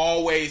that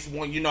always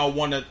want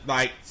to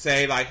like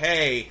say like,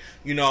 hey,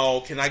 you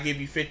know, can I give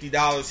you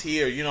 $50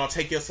 here? You know,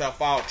 take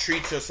yourself out,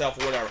 treat yourself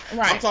or whatever.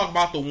 Right. I'm talking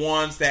about the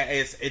ones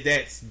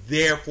that's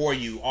there for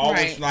you.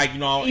 Always like, you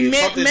know,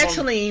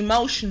 mentally,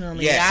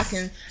 emotionally. Yes.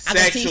 I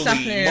can see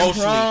something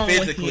emotionally, wrong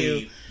physically.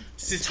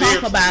 With you.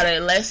 Talk about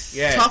it. Let's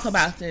talk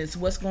about this.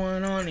 What's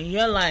going on in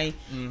your life?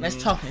 Mm-hmm.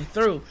 Let's talk it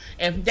through.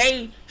 If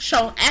they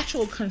show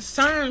actual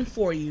concern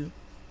for you,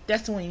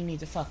 that's the one you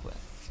need to fuck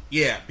with.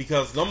 Yeah,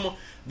 because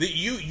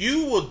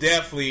you will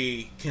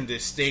definitely can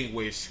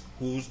distinguish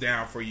who's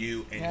down for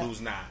you and who's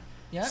not.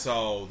 Yep.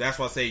 So that's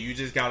why I say you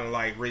just gotta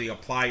like really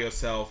apply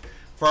yourself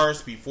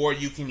first before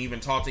you can even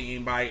talk to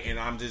anybody. And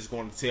I'm just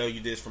going to tell you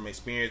this from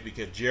experience,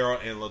 because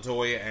Gerald and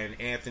LaToya and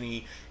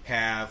Anthony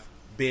have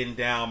been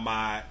down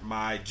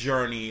my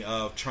journey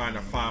of trying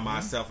to find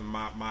myself and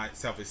my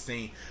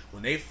self-esteem.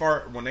 When they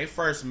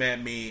first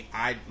met me,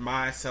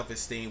 my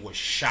self-esteem was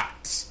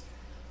shot.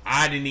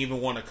 I didn't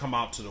even want to come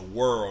out to the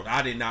world.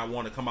 I did not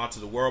want to come out to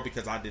the world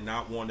because I did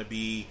not want to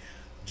be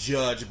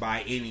judged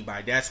by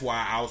anybody. That's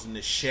why I was in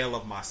the shell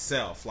of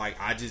myself. Like,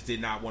 I just did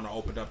not want to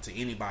open up to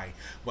anybody.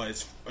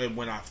 But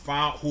when I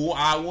found who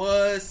I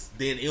was,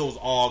 then it was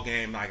all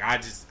game. Like, I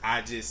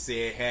just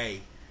said, hey,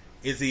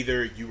 it's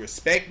either you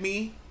respect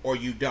me or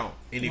you don't.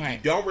 And if you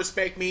don't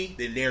respect me,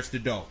 then there's the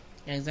dope.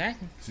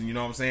 Exactly. So, you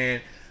know what I'm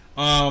saying?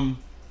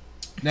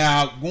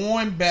 Now,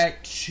 going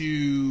back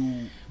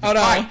to hold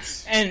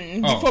fights. On.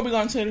 And before we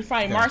go into the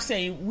fight, Mark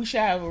said we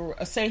should have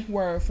a safe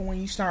word for when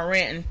you start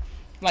ranting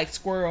like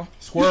squirrel.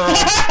 Squirrel.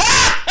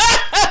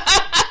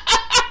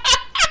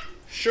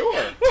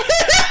 Sure.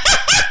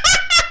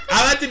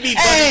 I like to be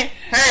funny.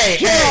 Hey.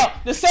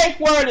 The safe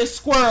word is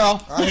squirrel.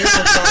 So,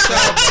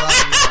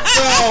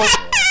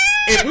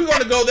 if we're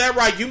going to go that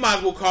right, you might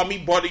as well call me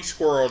Buddy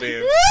Squirrel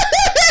then.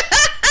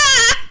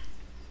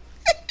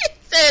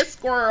 Said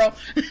squirrel.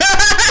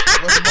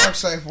 What's Mark's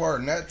safe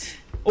word? Nuts?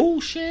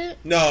 Oh shit.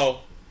 No.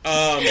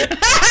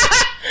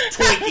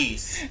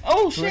 Twinkies.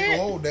 Oh shit.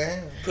 Oh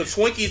damn. Because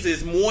Twinkies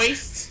is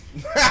moist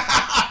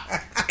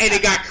and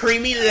it got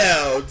creamy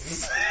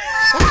loads.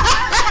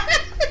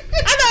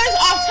 I know it's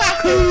off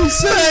topic.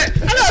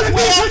 I know it's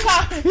way off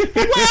topic.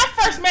 When I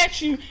first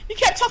met you, you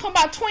kept talking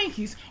about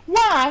Twinkies.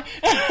 Why?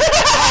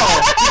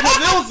 Because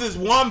there was this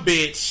one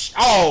bitch.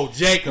 Oh,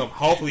 Jacob,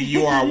 hopefully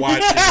you are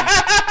watching.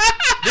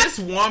 This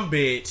one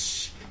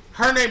bitch,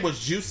 her name was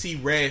Juicy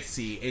Red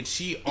Sea, and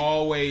she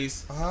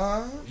always, when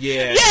I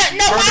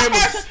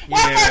first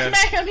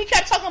met him, he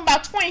kept talking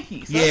about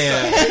Twinkies.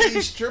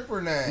 Yeah,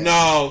 stripper name.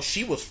 No,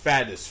 she was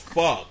fat as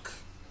fuck.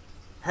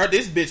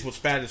 This bitch was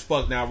fat as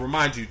fuck. Now,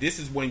 remind you, this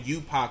is when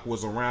UPAC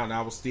was around.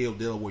 I was still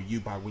dealing with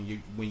UPAC when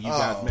you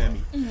guys met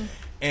me. Mm-hmm.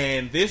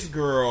 And this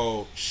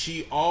girl,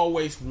 she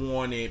always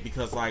wanted,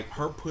 because like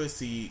her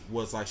pussy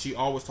was like, she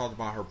always talked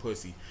about her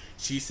pussy.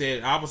 She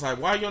said, I was like,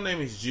 why your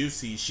name is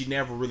Juicy? She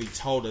never really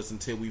told us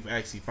until we've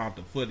actually found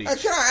the footage. Hey,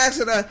 can I ask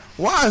her that?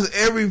 Why is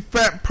every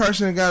fat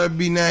person got to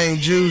be named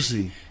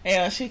Juicy?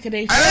 Yeah, she could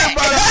be fat.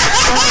 Everybody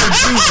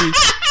Juicy.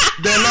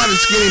 They're not a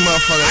skinny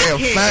motherfucker. They're a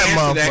fat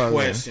motherfucker. That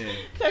question.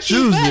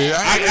 Juicy.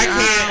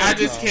 I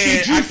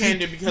can't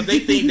because they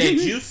think that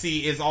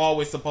Juicy is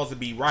always supposed to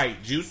be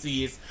right.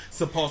 Juicy is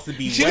supposed to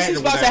be Juicy's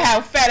supposed to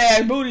have fat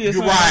ass booty or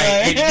something.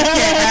 Right. And you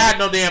can't have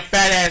no damn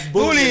fat ass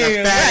booty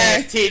and fat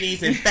ass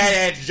titties and fat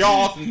ass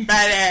jaws and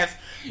fat ass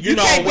you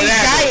know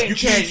whatever. You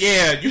can't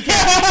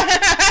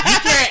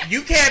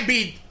you can't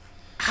be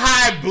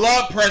high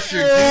blood pressure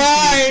juice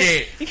and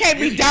shit. You can't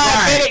be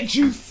diabetic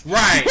juice.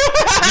 Right. You know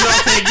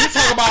what I'm saying? You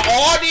talk about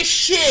all this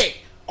shit,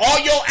 all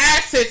your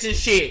assets and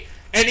shit.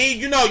 And then,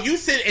 you know, you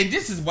sit, and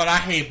this is what I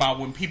hate about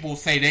when people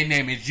say their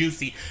name is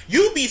Juicy.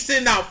 You be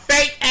sending out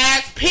fake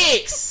ass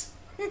pics.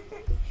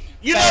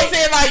 You know what I'm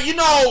saying? Like, you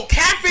know,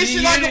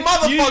 catfishing like a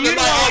motherfucker. You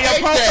know, your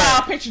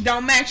profile picture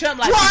don't match up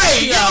like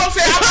right. You know what I'm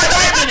saying? I'm like,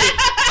 wait a minute.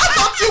 I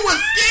thought you was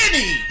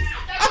skinny.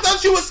 I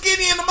thought you was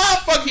skinny in the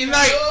motherfucking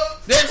like.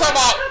 They're talking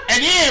about,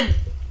 and then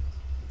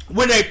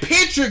when a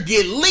picture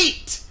get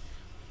leaked,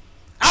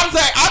 I was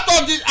like, I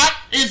thought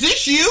is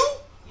this you?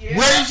 Yeah.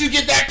 Where did you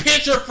get that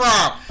picture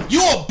from?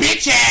 You a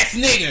bitch ass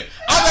nigga.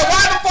 I was like,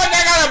 why the fuck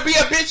I gotta be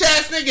a bitch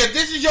ass nigga? If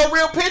this is your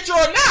real picture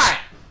or not?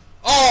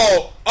 You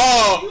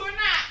are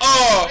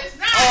not. It's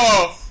not.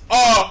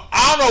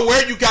 I don't know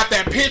where you got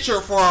that picture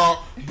from,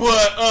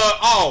 but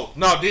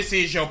no, this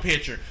is your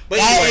picture. But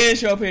that anyway,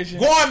 is your picture.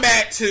 Going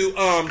back to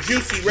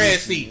Juicy Red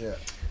Sea. Yeah.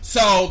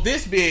 So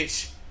this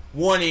bitch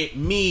wanted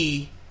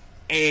me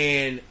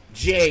and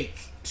Jake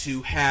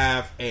to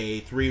have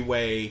a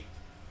 3-way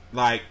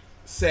like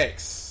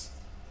sex.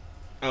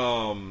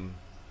 Phone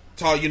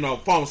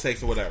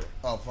sex or whatever.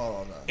 Oh,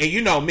 phone. No. And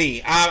you know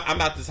me, I'm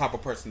not the type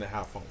of person to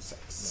have phone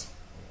sex.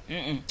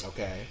 No.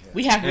 Okay.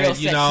 We have real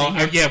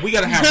sex. Yeah, we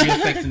gotta have real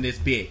sex in this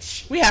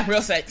bitch. We have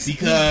real sex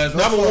because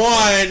number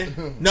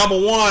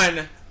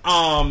one,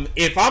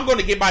 if I'm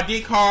gonna get my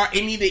dick hard,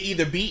 it need to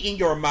either be in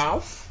your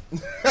mouth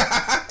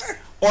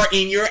or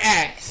in your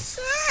ass.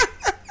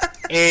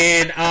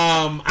 And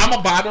I'm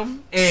a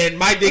bottom, and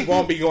my dick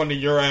won't be going in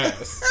your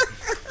ass.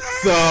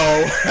 So,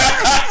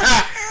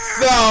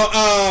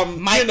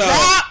 my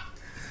drop,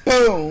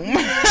 boom.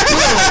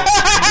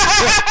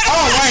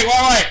 Oh,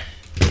 right.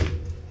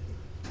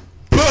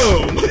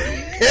 Boom.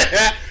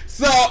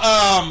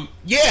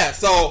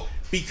 So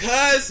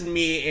because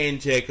me and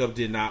Jacob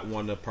did not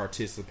want to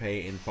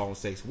participate in phone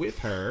sex with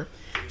her,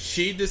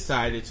 she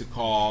decided to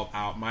call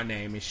out my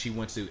name, and she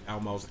went to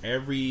almost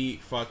every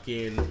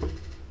fucking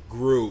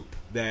group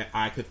that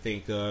I could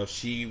think of.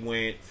 She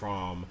went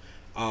from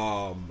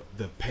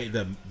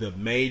the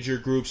major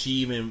group. She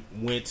even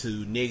went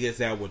to niggas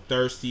that were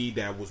thirsty,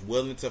 that was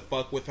willing to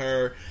fuck with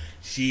her.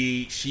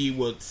 She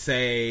would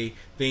say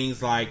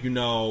things like, you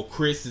know,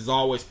 Chris is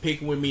always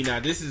picking with me. Now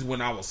this is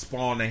when I was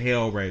Spawn the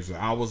Hellraiser.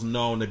 I was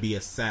known to be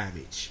a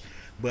savage,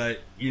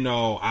 but you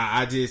know,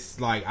 I just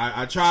like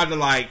I try to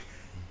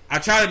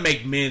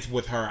make amends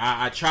with her.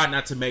 I try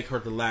not to make her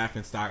the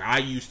laughing stock. I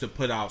used to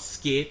put out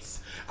skits.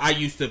 I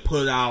used to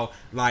put out,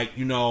 like,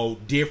 you know,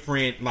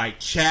 different, like,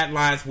 chat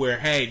lines where,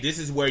 hey, this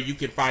is where you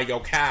can find your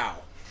cow.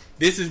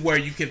 This is where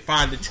you can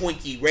find the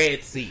Twinkie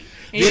Red Sea.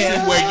 This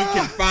is where you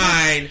can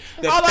find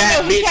the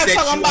fat bitch that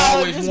you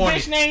always this wanted.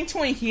 This bitch named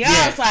Twinkie. Yes.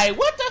 I was like,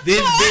 what the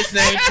this fuck? This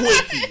bitch named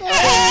Twinkie. Twinkie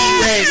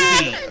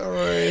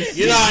Red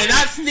Sea. You know, and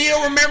I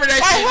still remember that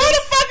shit. Who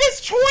the fuck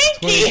is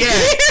Twinkie? Yeah,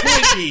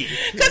 Twinkie.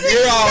 Because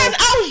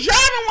I was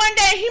driving one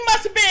day. He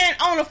must have been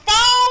on the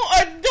phone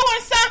or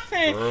doing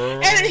something.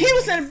 And he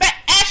was in the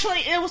back.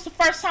 Actually, it was the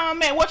first time I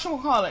met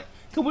whatchamacallit.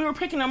 Because we were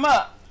picking him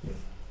up.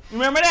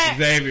 Remember that?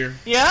 Xavier.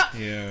 Yep.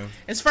 Yeah.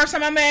 It's the first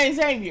time I met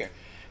Xavier.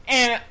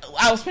 And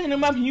I was picking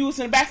him up and you was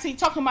in the backseat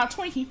talking about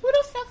Twinkie. Who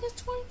the fuck is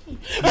Twinkie?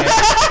 Yeah.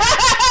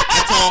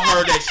 I told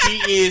her that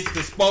she is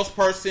the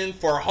spokesperson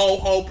for Ho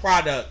Ho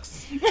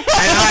Products. And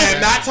I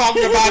am not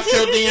talking about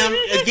your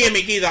damn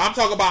gimmick either. I'm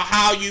talking about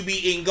how you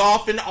be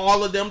engulfing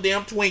all of them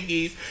damn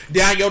Twinkies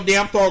down your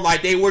damn throat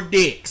like they were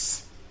dicks.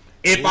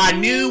 If I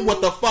knew what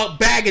the fuck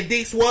bag of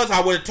dicks was, I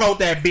would have told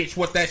that bitch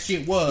what that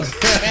shit was.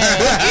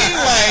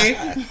 Anyway,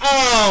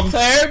 so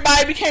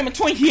everybody became a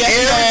Twinkie.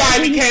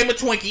 Everybody became a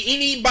Twinkie.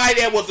 Anybody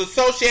that was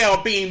associated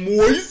with being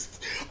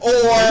moist or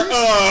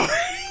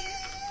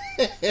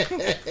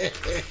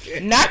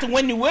not the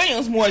Wendy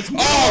Williams moist.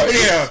 Oh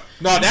yeah,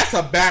 no, that's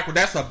a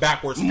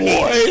backwards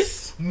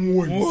moist.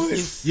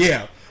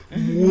 Yeah,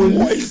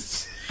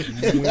 moist.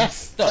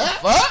 The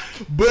fuck?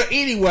 But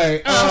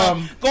anyway,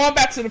 going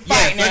back to the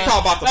fight now. Let's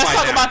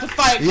talk about the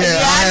fight. Yeah,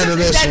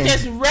 that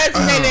just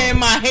resonated in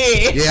my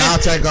head. Yeah, I'll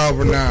take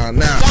over now.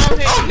 Now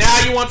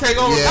you want to take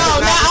over? Yeah.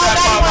 Now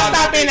you want to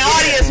stop being the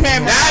audience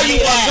member. Now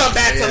you want to come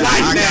back to life.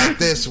 I got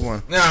this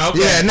one. No,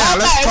 okay. Yeah, now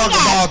let's talk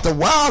about the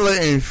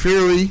Wilder and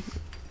Fury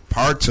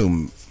Part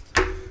 2.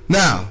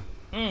 Now,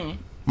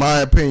 my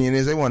opinion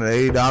is they wanted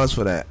 $80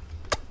 for that.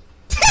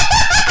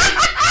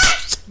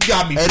 You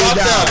got me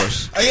fucked up.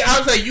 I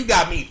would say you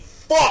got me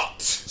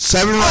fucked.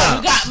 7 rounds.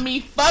 You got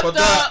me fucked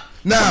up.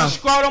 Now,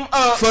 scrotum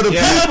up. For the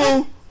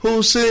people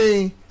who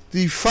seen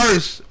the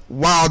first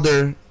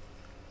Wilder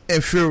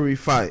and Fury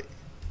fight,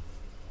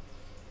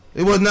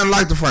 It was nothing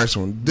like the first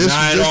one. This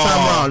time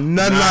around,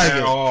 nothing like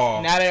it.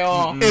 Not at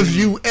all. If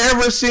you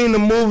ever seen the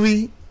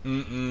movie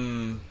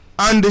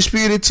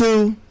Undisputed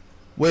 2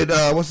 with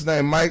what's his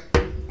name, Michael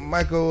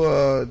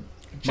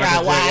J.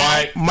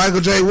 White.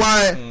 Michael J.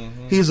 White.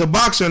 He's a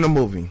boxer in the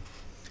movie.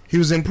 He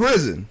was in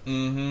prison,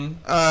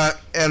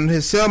 and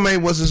his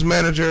cellmate was his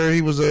manager.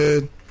 He was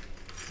a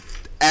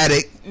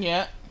addict.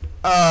 Yeah.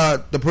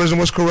 The prison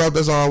was corrupt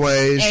as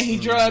always. And he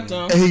drugged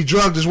him. And he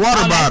drugged his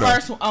water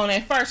bottle. On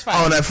that first fight.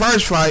 On that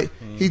first fight,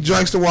 he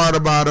drinks the water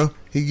bottle.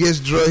 He gets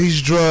drugged.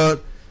 He's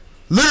drugged.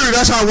 Literally,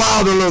 that's how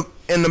Wilder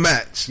looked in the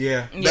match.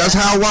 Yeah. That's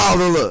how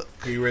Wilder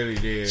looked. He really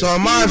did. So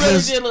in my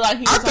opinion,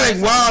 I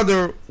think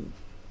Wilder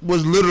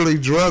was literally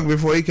drugged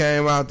before he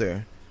came out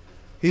there.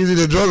 He's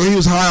either drugged or he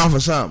was high off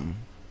of something.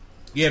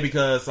 Yeah,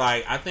 because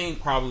like I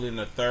think probably in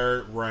the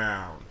third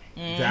round,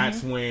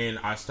 that's when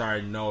I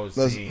started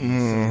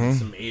noticing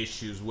some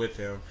issues with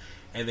him,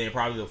 and then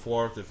probably the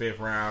fourth or fifth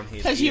round,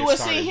 because you would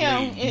see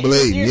him bleeding,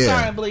 his ear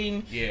started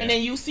bleeding, and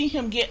then you see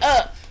him get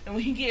up, and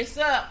when he gets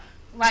up,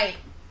 like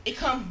it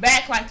comes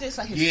back like this,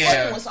 like his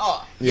foot was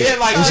off. Yeah,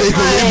 like his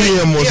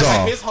equilibrium was off.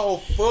 Like his whole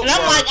foot. And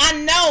I'm like, I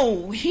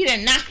know he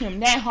didn't knock him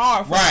that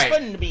hard for his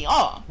foot to be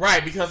off.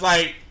 Right, because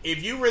like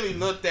if you really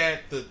looked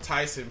at the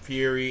Tyson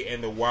Fury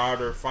and the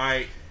Wilder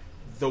fight,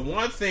 the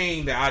one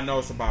thing that I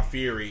notice about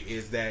Fury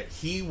is that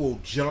he will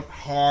jump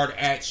hard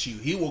at you.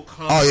 He will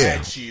come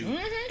at you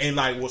and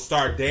like will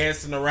start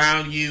dancing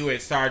around you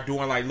and start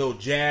doing like little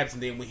jabs.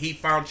 And then when he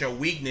found your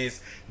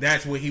weakness,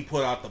 that's when he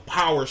put out the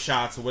power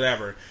shots or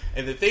whatever.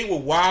 And the thing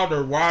with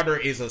Wilder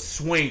is a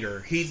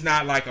swinger. He's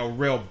not like a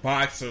real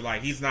boxer.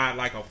 Like he's not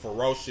like a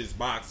ferocious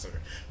boxer.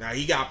 Now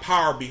he got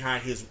power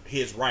behind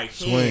his right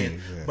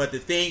hand, but the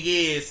thing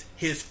is,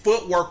 his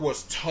footwork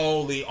was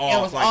totally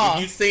off.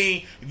 Like if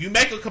you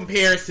make a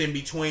comparison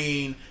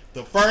between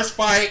the first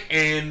fight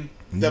and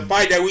the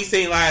fight that we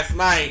seen last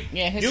night,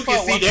 you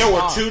can see there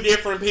were two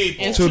different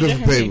people. Two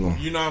different people.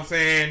 You know what I'm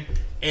saying?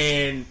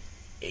 And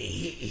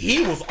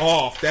he was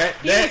off. That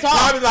was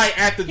probably off. Like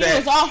after that, he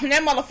was off, and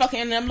that motherfucker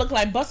and them looked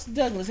like Buster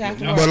Douglas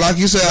afterwards. But like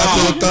you said,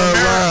 after the third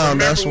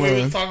round, that's when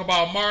we was talking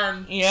about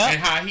Martin, and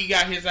how he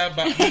got his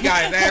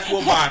ass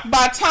whooped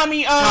by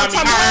Tommy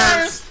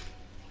Hearns.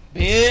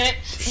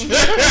 Bitch.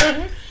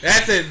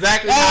 That's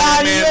exactly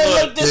how this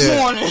man looked this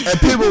morning. And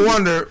people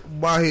wonder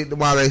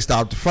why they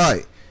stopped the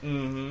fight.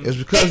 It's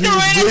because he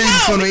was bleeding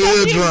from the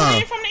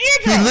eardrum.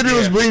 He literally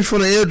was bleeding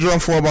from the eardrum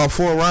for about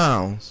 4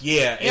 rounds.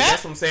 Yeah, and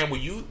that's what I'm saying.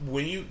 When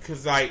you,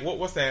 because like,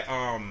 what's that?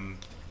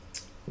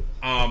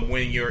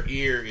 When your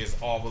ear is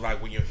off,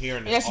 like when you're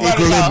hearing the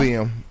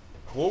equilibrium.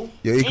 Who?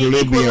 Your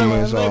equilibrium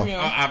is off.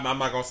 I'm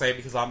not gonna say it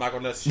because I'm not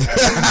gonna.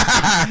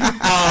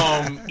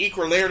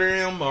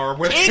 Equilibrium or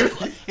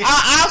whatever.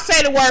 I'll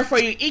say the word for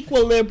you.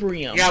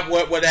 Equilibrium. Yeah,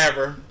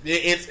 whatever.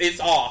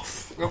 It's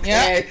off.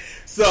 Okay. Yep.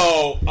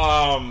 So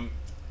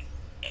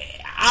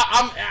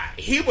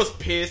he was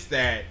pissed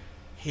that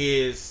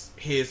his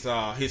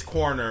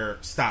corner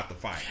stopped the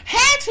fight.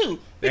 Had to.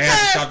 They had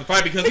to stop the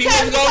fight because he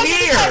wasn't going to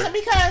hear.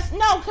 Because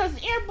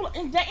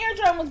the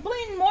eardrum was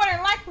bleeding. More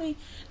than likely,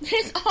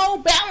 his whole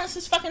balance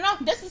is fucking off.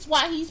 This is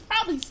why he's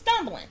probably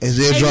stumbling. His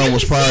eardrum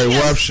was probably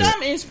ruptured.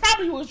 It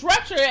probably was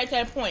ruptured at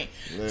that point.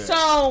 Yeah.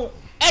 So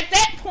at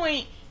that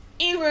point,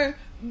 either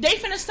they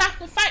finna stop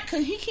the fight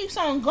because he keeps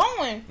on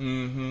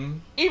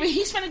going. Either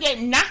he's finna get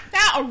knocked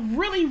out or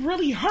really,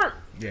 really hurt.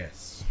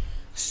 Yes.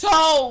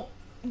 So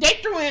they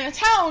threw in a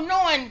towel,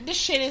 knowing this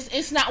shit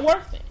it's not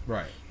worth it.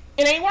 Right.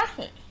 It ain't worth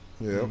it.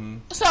 Yeah.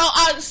 So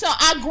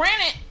I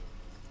granted,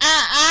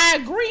 I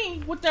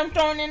agree with them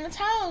throwing in the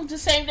towel to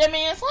save that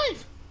man's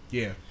life.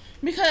 Yeah.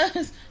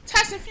 Because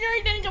Tyson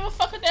Fury didn't give a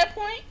fuck at that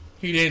point.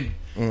 He didn't.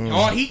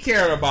 All he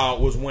cared about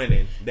was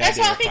winning. That's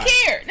all he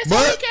cared. That's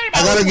all he cared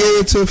about. I gotta give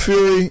it to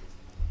Fury.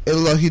 It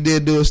looked like he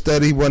did do a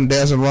study. He wasn't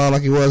dancing around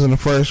like he was in the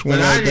first one.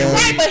 Right,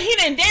 but he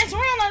didn't dance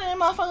around like that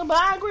motherfucker. But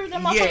I agree with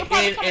that motherfucker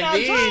probably coming out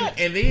drunk.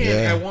 And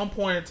then at one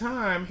point in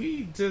time,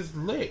 he just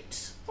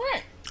licked.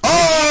 Right.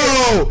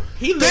 Oh,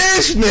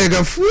 this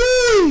nigga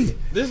free.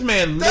 This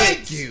man licked.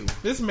 Thank you.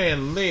 This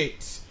man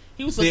licked.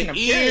 He was the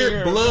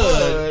ear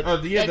blood, or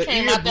the ear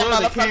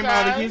blood that came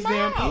out of his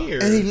damn ear,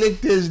 and he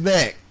licked his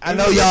neck. I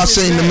know y'all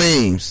seen the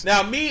memes.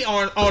 Now, me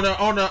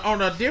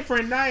on a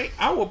different night,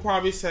 I would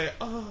probably say,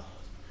 "Oh."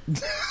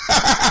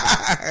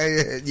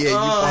 Yeah, you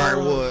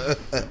probably would.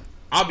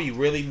 I'll be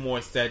really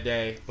moist that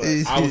day, but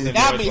I was in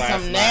moist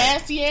last night.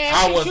 Nasty ass.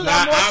 I was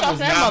not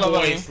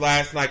moist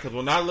last night because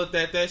when I looked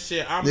at that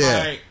shit, I'm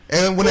like,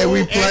 and when they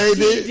replayed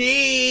it,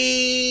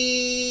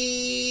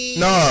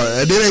 no,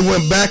 and then they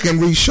went back and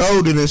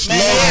re-showed it and slow.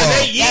 No.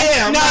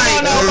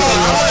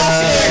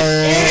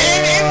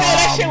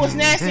 That shit was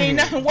nasty. Ain't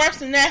nothing worse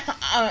than that.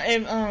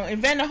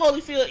 Evander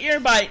Holyfield ear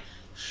bite.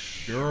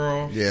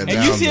 Girl. Yeah,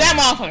 and you see that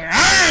motherfucker.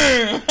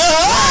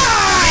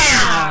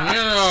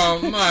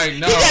 I'm like,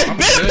 no. He just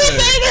bit a piece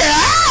in there.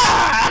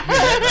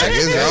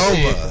 It's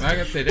over. Like I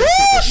said, that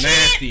shit was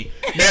nasty.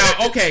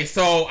 Now, okay,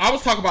 so I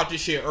was talking about this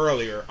shit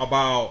earlier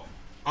about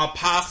a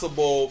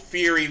possible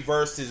Fury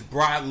versus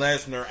Brock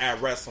Lesnar at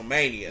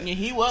WrestleMania. Yeah,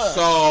 he was.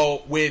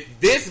 So, with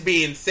this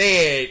being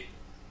said,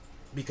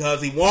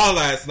 because he won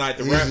last night,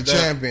 he's the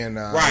champion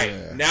now. Right.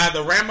 Yeah. Now,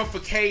 the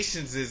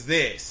ramifications is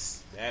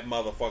this. That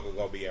motherfucker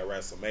gonna be at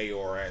WrestleMania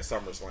or at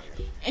SummerSlam.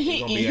 He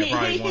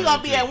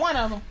gonna be at one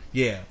of them.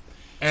 Yeah.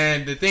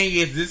 And the thing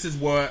is, this is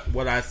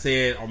what I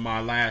said on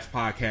my last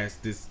podcast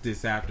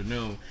this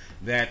afternoon.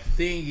 That the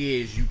thing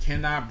is, you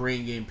cannot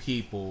bring in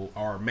people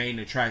or main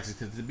attractions.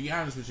 Because to be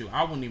honest with you,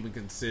 I wouldn't even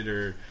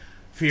consider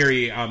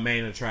Fury a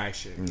main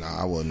attraction. No,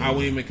 I wouldn't. I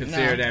wouldn't even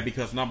consider that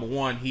because number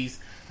one, he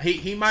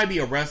might be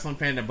a wrestling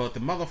fan, but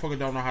the motherfucker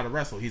don't know how to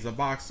wrestle. He's a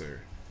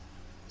boxer.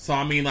 So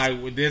I mean,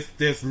 like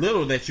there's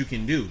little that you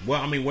can do.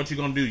 Well, I mean, what you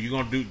gonna do? You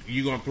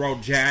gonna throw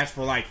jabs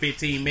for like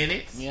 15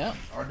 minutes? Yep.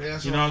 Or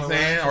dance. You know what I'm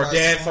saying? Or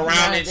dance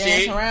around and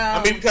shit.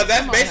 I mean, because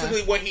that's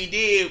basically what he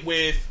did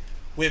with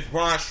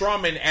Braun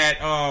Strowman at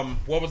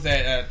what was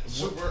that?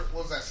 Super?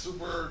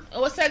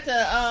 What's that?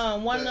 The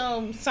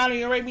one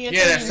Saudi Arabia?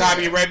 Yeah, that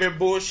Saudi Arabia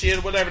bullshit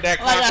or whatever. That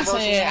like I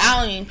said, I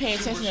don't even pay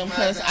attention to them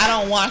because I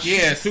don't watch.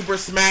 Yeah, Super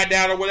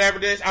SmackDown or whatever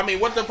this. I mean,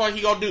 what the fuck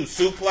he gonna do?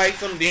 Suplex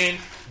him, then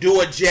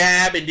do a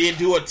jab, and then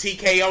do a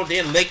TKO,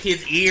 then lick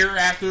his ear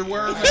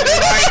afterwards.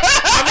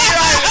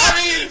 I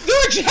mean, do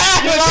a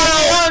jab,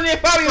 and then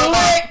probably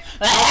lick.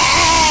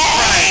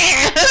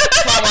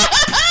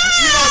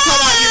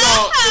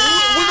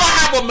 We're gonna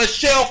have a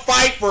Michelle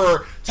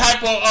Pfeiffer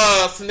type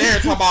of scenario.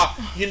 Talking about,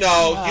 you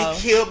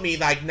killed me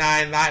like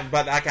 9 lives,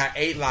 but I got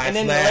 8 lives and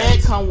then left. The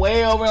leg come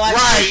way over like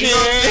right. You know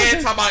what I'm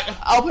saying? Talking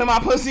about open my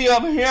pussy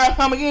up and here I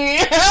come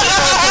again.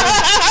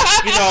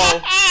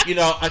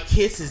 A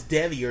kiss is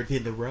deadlier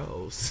than the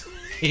rose.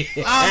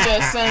 I'm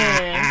just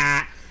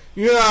saying.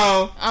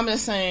 I'm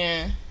just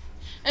saying.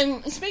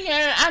 And speaking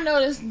of, I know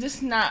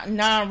this not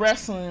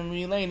non-wrestling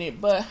related,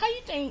 but how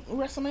you think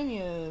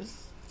WrestleMania is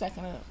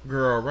stacking up?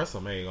 Girl,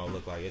 WrestleMania gonna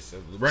look like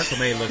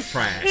WrestleMania looks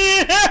trash.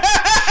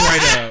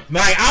 Straight up.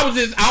 Like I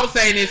was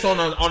saying this on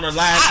the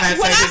last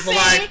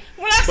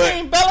when I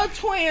seen Bella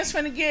Twins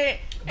finna get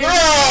girl,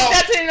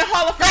 that's in the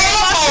Hall of Fame.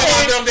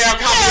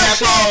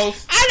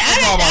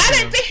 I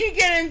didn't think he'd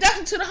get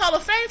inducted to the Hall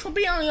of Fame for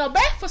being on your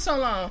back for so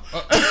long.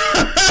 Girl.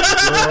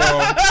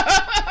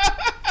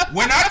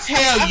 When I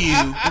tell you,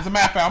 as a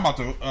matter of fact, I'm about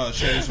to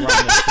share this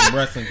around with some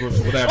wrestling groups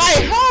or whatever.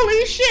 Like,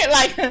 holy shit.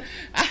 Like,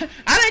 I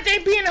didn't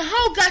think being a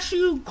hoe got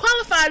you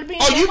qualified to be in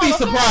the Hall of Fame. Oh, you'd be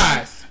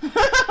surprised.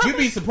 You'd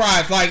be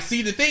surprised. Like,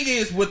 see, the thing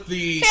is with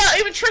the... Hell,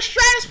 even Trish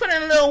Stratus put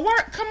in a little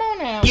work. Come on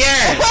now.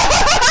 Yeah.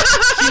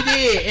 She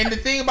did. And the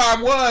thing about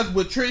it was,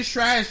 with Trish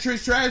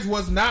Stratus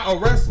was not a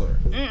wrestler.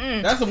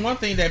 Mm-mm. That's the one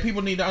thing that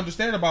people need to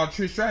understand about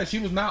Trish Stratus. She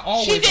was not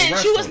always a wrestler.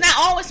 She was not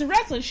always a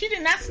wrestler. She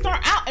did not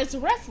start out as a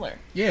wrestler.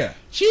 Yeah.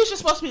 She was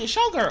just supposed to be a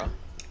showgirl.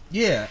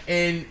 Yeah.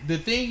 And the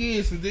thing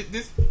is,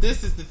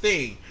 this is the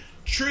thing.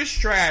 Trish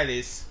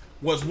Stratus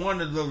was one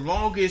of the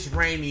longest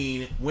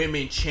reigning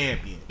women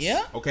champions.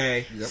 Yeah.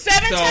 Okay. Yep.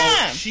 7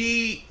 times.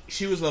 She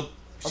was a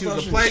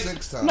place.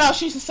 6 times. No,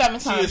 she's a 7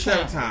 times. She was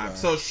 7 times.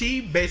 So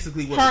she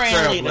basically was a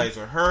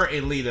trailblazer. Her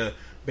and Lita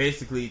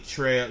basically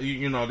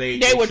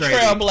they were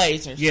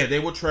trailblazers. Yeah, they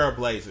were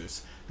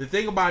trailblazers. The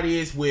thing about it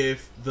is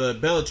with the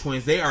Bella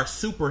Twins, they are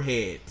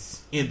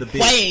superheads in the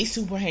business. Play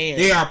superheads.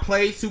 They are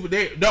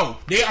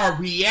they are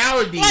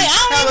reality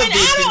television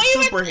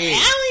superheads.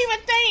 I don't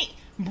even think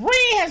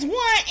Brie has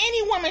won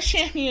any women's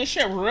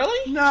championship,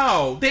 really?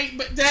 No,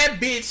 but that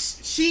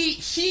bitch, she.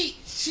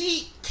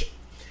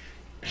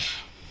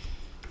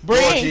 Brie.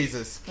 Lord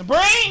Jesus.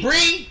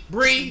 Brie.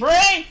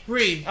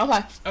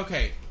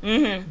 Okay.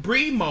 Mm-hmm.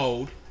 Brie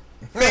mode,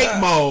 fake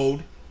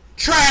mode,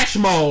 trash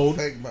mode.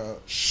 Fake mode.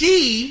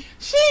 She's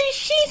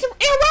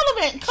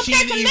irrelevant.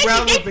 She's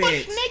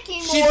irrelevant.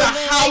 She's a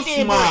house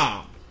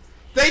mom.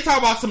 They talk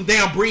about some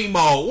damn Brie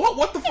mode.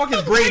 What the fuck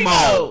is Brie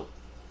mode?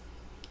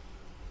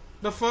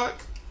 The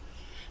fuck?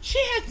 She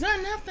has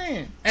done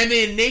nothing. And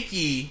then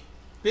Nikki,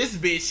 this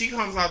bitch, she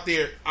comes out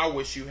there. I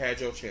wish you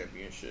had your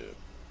championship.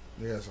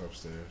 Yeah, it's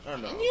upstairs. I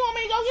know. You want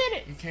me to go get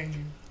it? You can.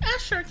 I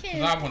sure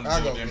can. I want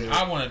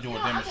to do a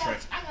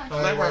demonstration.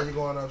 Why you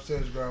going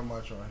upstairs, grab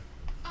my tray?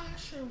 I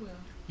sure will.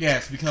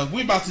 Yes, because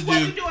we about to do.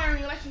 What we do in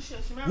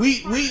relationships?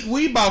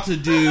 We about to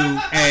do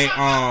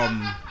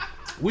a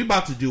we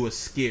about to do a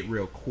skit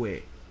real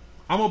quick.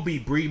 I'm gonna be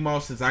Brie Mo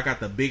since I got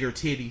the bigger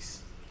titties.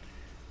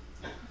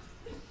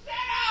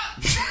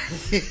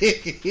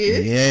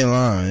 He ain't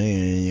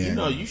lying. You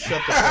know, you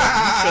shut the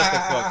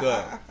fuck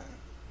up.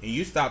 And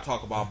you stop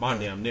talking about my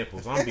damn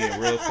nipples. I'm being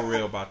real for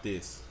real about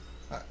this.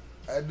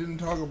 I didn't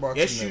talk about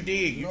your nipples. Yes, you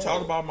did. You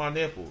talked about my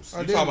nipples.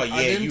 You talk about, you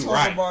right. I didn't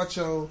talk about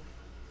your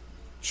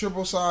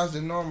triple sized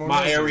and normal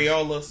my nipples.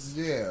 Areolas.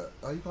 Yeah.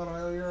 Are you calling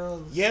them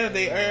areolas? Yeah,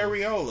 they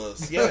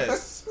areolas.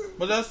 Yes.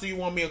 What else do you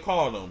want me to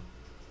call them?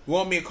 You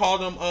want me to call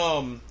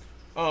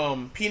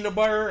them peanut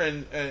butter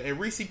and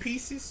Reese's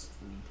Pieces?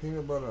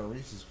 Peanut butter and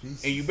Reese's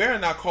Pieces. And you better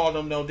not call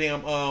them no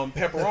damn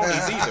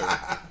pepperonis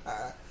either.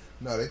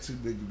 No, they're too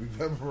big to be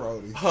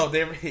pepperoni. Oh,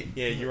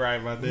 yeah, you're right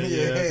about that.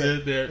 Yeah,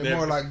 they're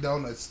more like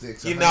donut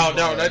sticks.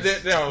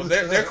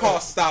 They're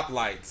called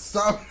stoplights.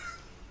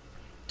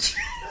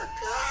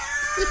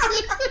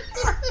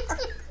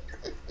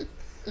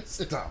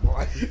 Stop,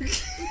 boy.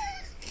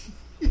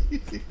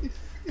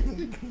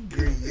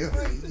 Green,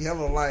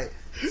 yellow light.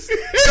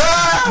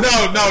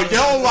 No,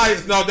 yellow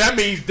lights. No, that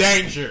means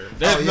danger.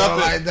 There's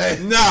nothing.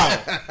 Light,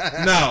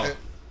 no.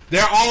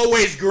 They're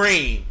always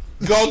green.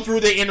 Go through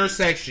the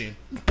intersection.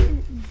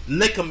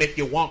 Lick them if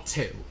you want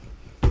to.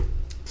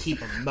 Keep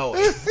them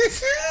moist.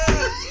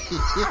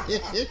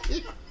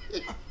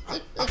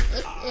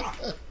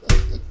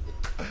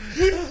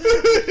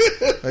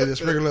 They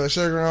just sprinkle a little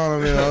sugar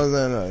on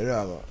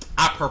them.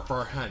 I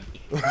prefer honey.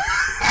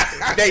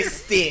 They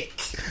stick.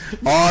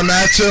 All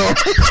natural.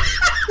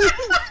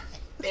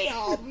 They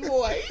all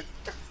moist.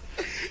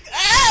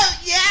 Oh,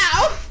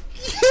 yeah.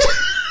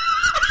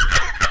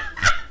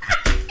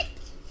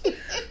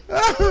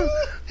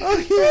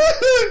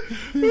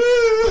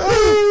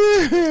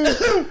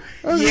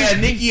 Yeah,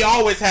 Nikki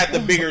always had the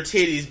bigger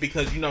titties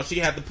because she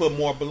had to put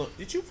more balloon.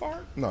 Did you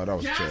fart? No, that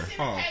was a chair.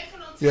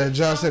 Yeah,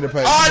 John said to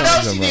pay. Oh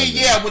no, she did.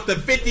 Yeah, with the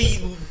 50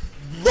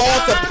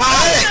 rolls of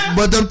pie.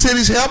 But them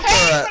titties helped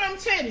her.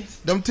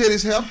 Them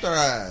titties helped her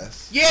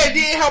ass. Yeah, it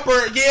did help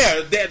her.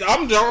 Yeah,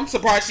 I'm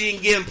surprised she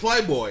didn't get in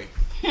Playboy.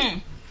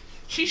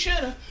 She should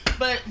have.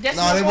 But that's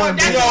one of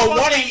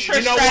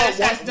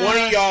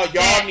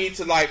y'all need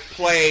to like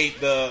play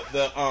the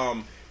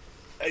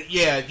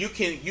yeah, you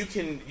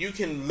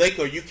can lick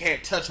or you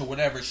can't touch or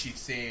whatever she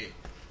said.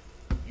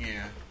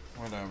 Yeah,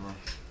 whatever.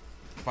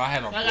 If I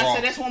had a like I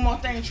said, that's one more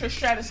thing Trish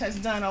Stratus has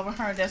done over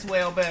her that's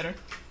well better.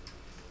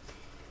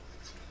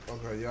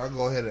 Okay, y'all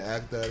go ahead and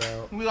act that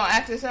out. We gonna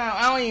act this out.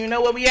 I don't even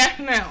know what we act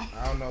now.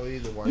 I don't know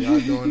either. While y'all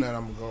doing that,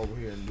 I'm gonna go over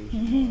here and do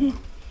some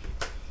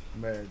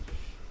marriage.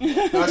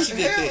 No, she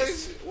did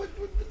this.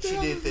 She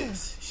did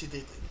this. She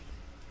did this.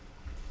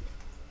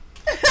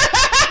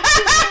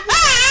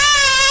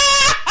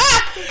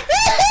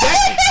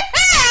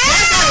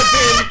 That gotta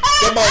be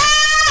the most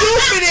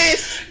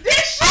stupidest,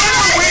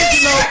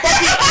 unoriginal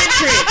fucking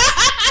entrance.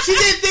 She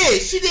did this.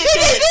 She did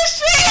this.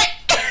 Shit.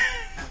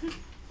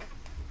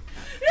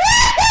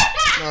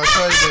 No,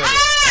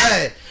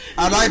 hey,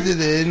 I liked it.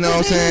 You know what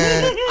I'm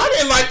saying? I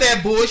didn't like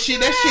that bullshit.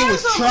 That shit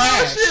was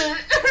trash.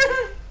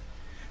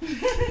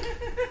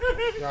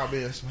 Y'all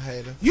being some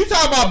haters. You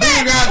talk about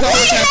big guys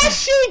always have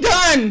she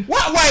done?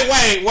 What?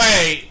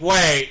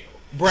 Wait.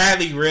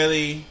 Bradley,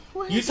 really?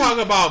 You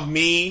talking about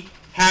me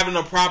having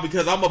a problem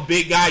because I'm a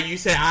big guy? You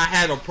said I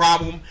had a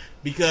problem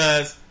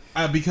because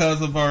of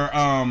her.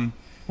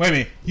 Wait a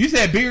minute. You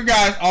said bigger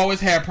guys always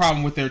had a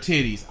problem with their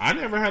titties. I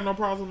never had no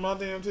problem with my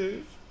damn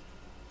titties.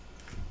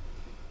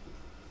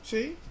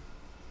 See?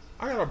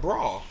 I got a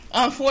bra.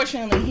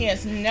 Unfortunately, he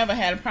has never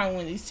had a problem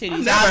with these titties. I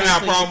never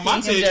had a problem with my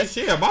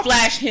titties.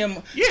 Flash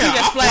him. Yeah,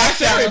 I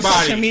flash everybody. On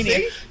social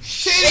media.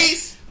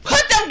 Titties.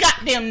 Put them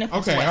goddamn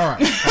nipples away. Okay, all right.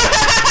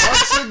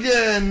 Once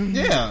again.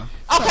 Yeah.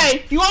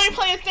 Okay, you want me to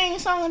play a theme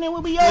song and then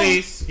we'll be over?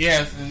 Please.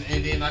 Yes,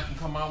 and then I can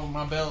come out with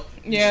my belt.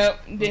 Yep.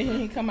 Then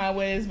he come out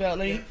with his belt.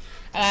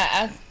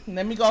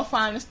 Let me go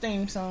find this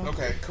theme song.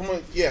 Okay, come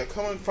on. Yeah,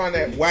 come and find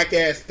that whack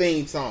ass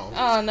theme song.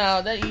 Oh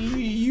no, that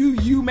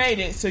you made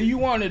it, so you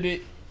wanted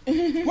it. Wait,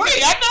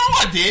 I know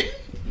I did.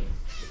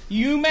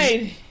 You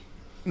made it.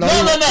 No.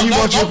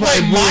 Don't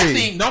play my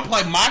theme. Don't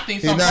play my theme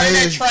song. Play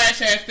that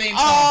trash ass theme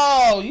song.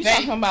 Oh, you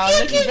talking about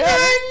you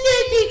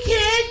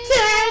can't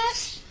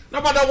touch.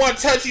 Nobody don't want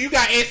to touch you. You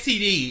got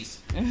STDs.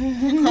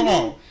 Come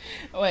on.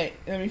 Wait,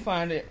 let me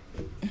find it.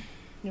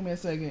 Give me a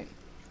second.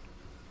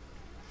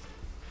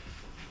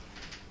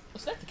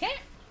 Was that the cat?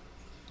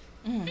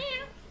 Mm. Yeah.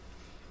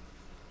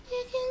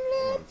 You can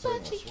look,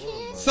 but you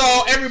can't.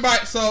 So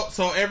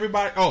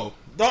everybody. Oh,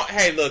 don't.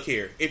 Hey, look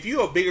here. If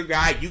you're a bigger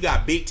guy, you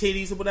got big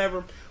titties or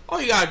whatever.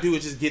 All you gotta do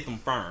is just get them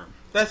firm.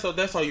 That's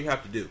all you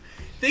have to do.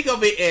 Think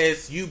of it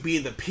as you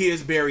being the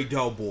Pillsbury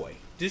Doughboy.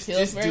 Just do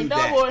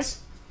that.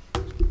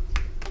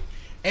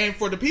 And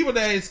for the people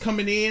that is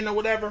coming in or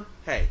whatever,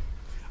 hey,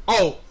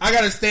 I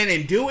gotta stand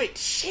and do it.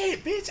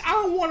 Shit, bitch, I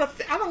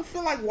don't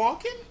feel like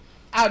walking.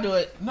 I'll do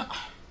it. No,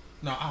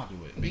 I'll do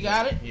it. You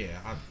got it? Yeah.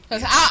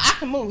 Cause I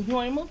can move. You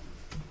want to move?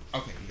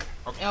 Okay.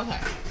 Yeah. Okay. All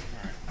right.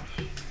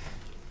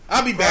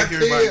 I'll be back,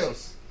 everybody. Okay.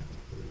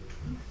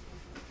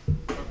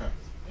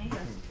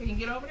 Can you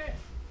get over there?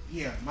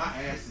 Yeah, my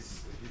ass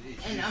is.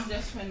 And I'm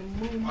just gonna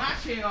move my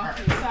chair off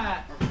to the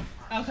side.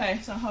 Okay,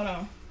 so hold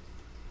on.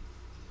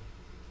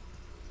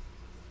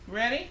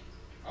 Ready?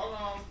 Hold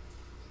on.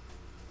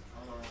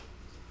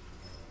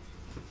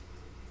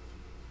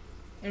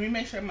 Let me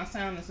make sure my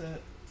sound is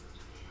up.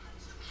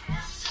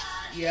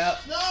 Yep.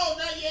 No,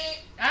 not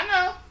yet. I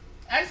know.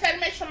 I just had to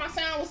make sure my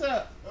sound was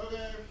up.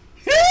 Okay.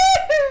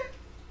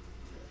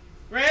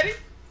 Ready?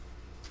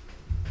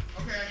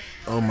 Okay.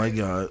 Oh my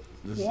God.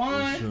 This is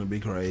One. gonna be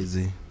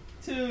crazy.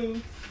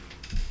 2,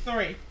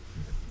 3. You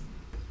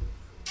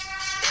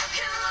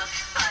can look,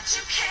 but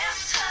you can't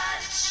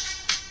touch.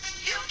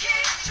 You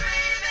keep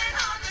dreaming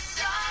on the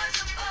stars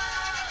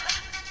above.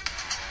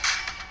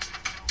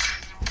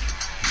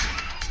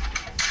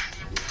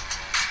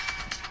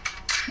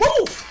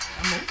 Move!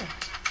 I'm moving.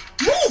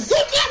 Move! Go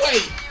that way!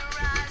 Your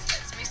eyes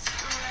lets me see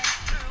right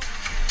through.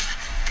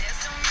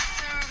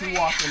 you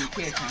walk in the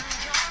kitchen.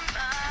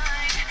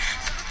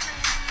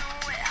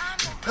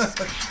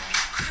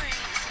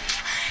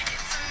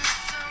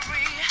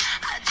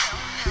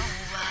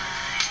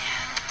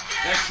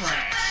 That's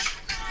trash.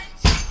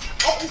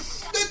 Oh,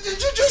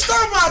 did you just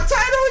start my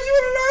title? You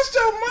lost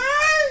your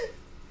mind?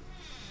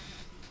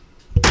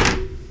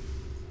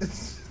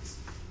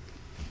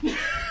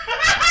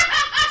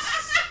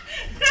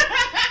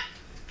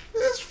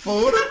 This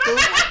fool that threw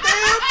my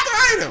damn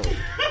title.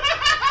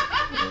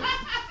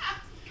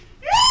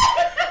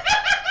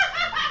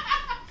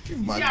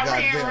 My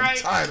goddamn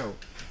title.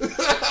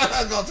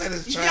 I'm gonna take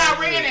this trash. Yeah, I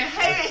ran and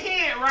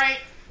hit right.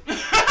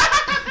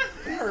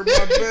 Hurt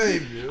my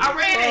baby. I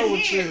ran and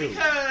hit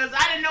because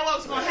I didn't know what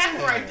was gonna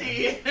happen right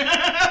there.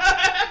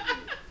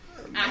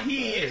 I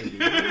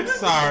hid. I'm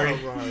sorry.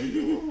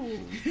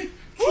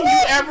 Can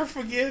you ever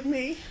forgive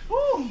me?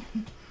 Oh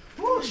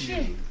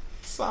shit.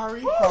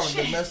 Sorry. Calling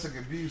domestic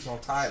abuse on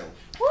title.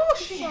 Oh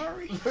shit.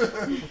 Sorry.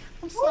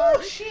 I'm sorry.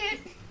 Oh shit.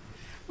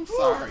 I'm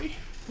sorry.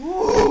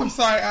 I'm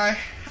sorry.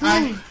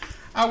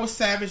 I was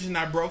savage and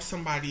I broke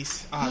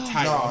somebody's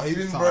title. No, he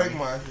didn't break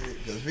my shit.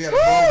 Because if he had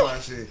broke my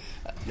shit,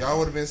 y'all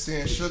would have been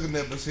seeing sugar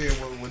nipples here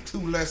with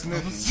 2 less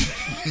nipples.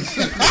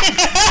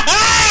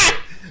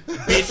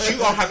 Bitch, you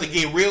gonna have to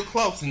get real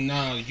close, and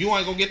no, you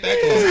ain't gonna get that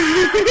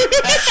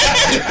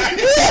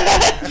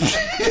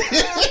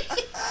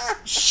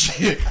close.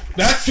 Shit,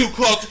 that's too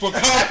close for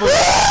comfort.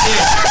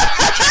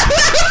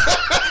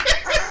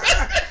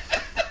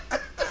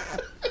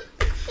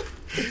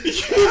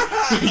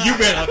 You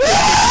better take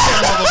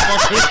this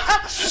motherfucker.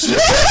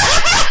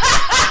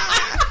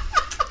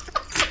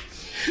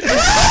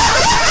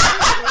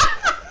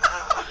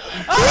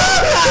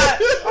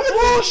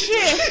 Oh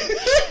shit.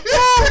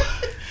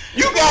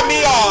 You got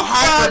me all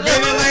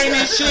hyperventilating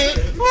and shit.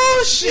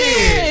 Oh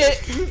shit.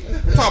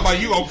 Talking about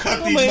you gonna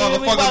cut these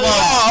motherfuckers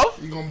off.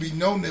 You gonna be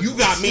no nipples. You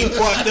got me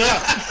fucked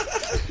up.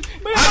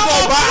 I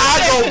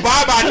go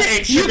bye by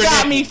that sugar. You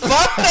got me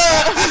fucked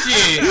up.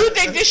 Shit. You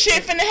think this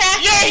shit finna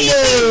happen? Yeah,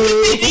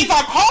 you think these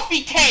are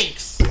coffee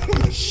cakes.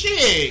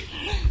 Shit.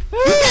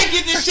 You can't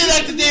get this shit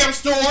at the damn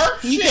store.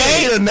 You Shit.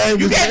 can't.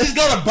 You can't just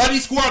go to Buddy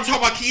Square and talk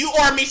about, can you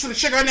order me some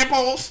sugar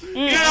nipples? You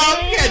know,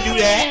 you can't do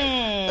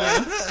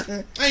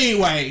that.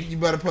 Anyway. You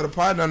better put a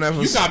partner on that.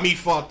 You got me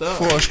fucked up.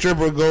 For a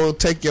stripper go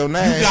take your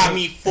name. You got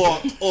me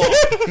fucked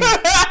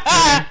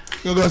up.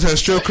 You go to a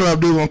strip club,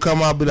 dude gonna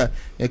come out and be like,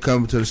 "Hey,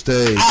 come to the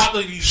stage,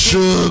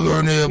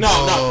 sugar nipples."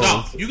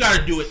 No. You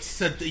gotta do it.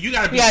 You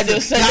gotta be. You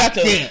gotta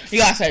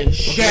say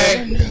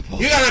sugar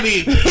nipples. You gotta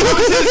be come to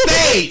the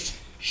stage.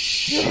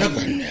 Sugar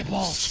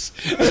nipples.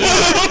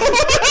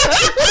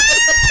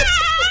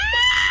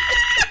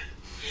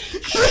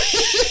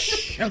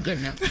 Sugar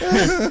nipples.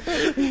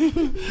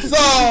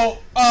 So,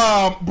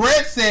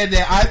 Brett said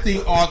that I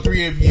think all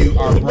 3 of you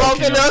are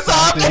broken or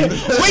something.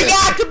 We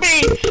got to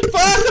be, for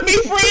us to be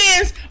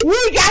friends,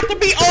 we got to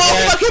be all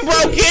fucking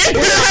broken.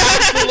 We're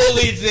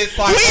absolutely just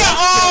like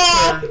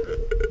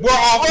we're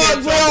all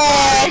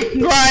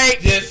right.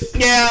 Just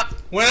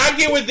when I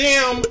get with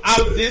them,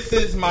 this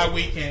is my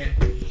weekend.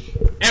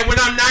 And when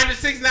I'm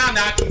 96 now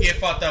I can get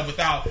fucked up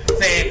without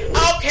saying,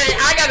 okay,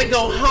 I gotta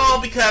go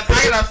home because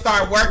I gotta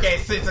start work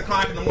at 6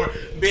 o'clock in the morning.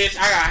 Bitch,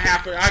 I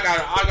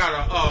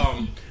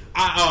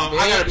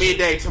got a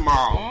midday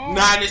tomorrow.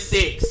 9 to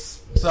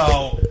 6.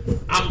 So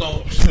I'm going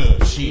 9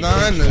 to 6.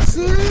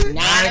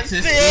 9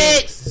 to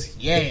 6.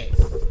 Yes.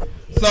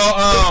 So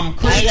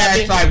Chris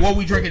asked like, what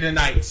we drinking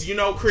tonight? So, you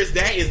know, Chris,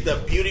 that is the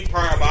beauty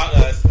part about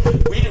us.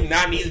 We do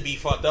not need to be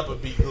fucked up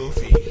and be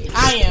goofy.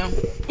 I am.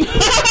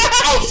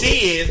 Oh,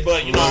 she is,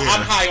 but you know,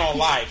 I'm high on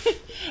life.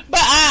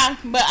 But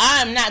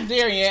I am not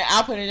there yet.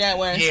 I'll put it that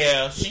way.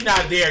 Yeah, she's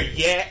not there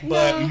yet.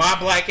 But my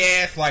black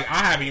ass, like, I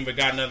haven't even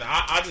got nothing.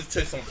 I just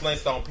took some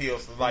Flintstone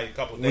pills for like a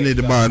couple days. We need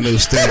to buy a new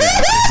stand.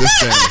 This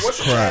stand is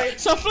crap.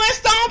 Some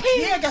Flintstone pills?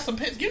 Yeah, I got some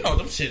pills. You know,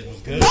 them shits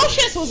was good. Those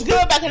shits was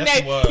good back in the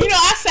day. Was. You know,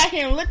 I sat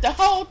here and licked the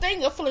whole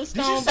thing of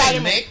Flintstone. Did you say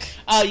lick?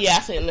 Oh yeah, I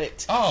said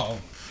licked. Oh.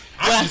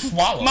 I just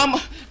swallowed.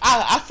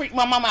 I freaked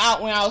my mama out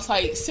when I was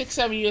like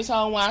 6-7 years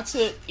old when I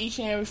took each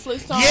and every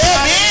Flintstone. Yeah,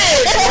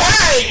 man.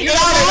 Right. You know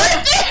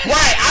what?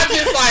 Right. I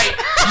just like,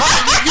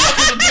 you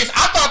know, the bitch.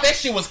 I thought that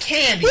shit was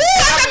candy. Yeah, I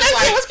thought that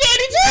shit was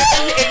candy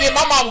too. And then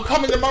my mom would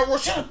come into my room.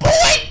 She'd like,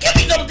 boy, give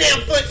me them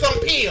damn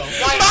Flintstone pills.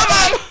 Like,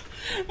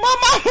 my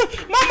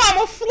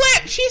mama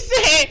flipped. She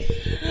said,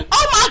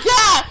 "Oh my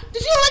God,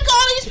 did you lick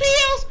all these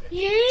pills?"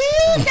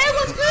 Yeah, that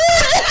was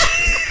good.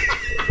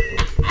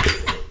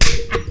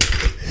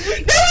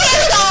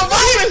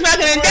 Back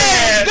in the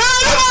day.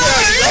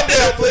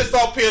 Them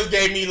Flintstone pills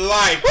gave me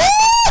life.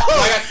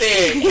 Like I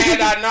said,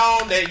 had I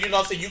known that, you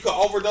know, so you could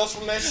overdose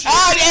from that shit.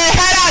 Oh yeah,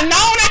 had I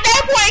known at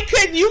that point,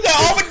 you could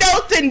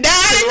overdose and die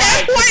at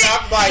that point.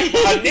 I'm like,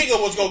 a nigga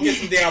was gonna get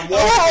some damn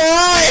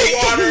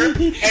water,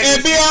 and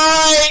be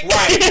alright.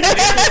 Right. And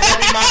that was gonna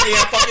be my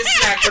damn fucking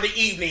snack for the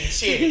evening.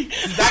 Shit.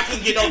 I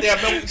couldn't get no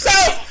damn milk. So,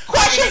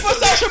 question for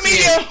social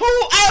media: who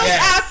else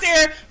out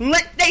there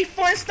licked they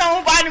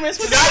Flintstone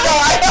vitamins? I know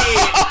I did.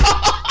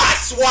 I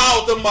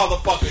swallowed the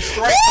motherfucker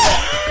straight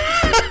up.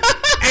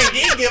 Ain't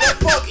didn't give a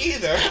fuck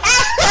either.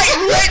 I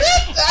straight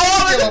licked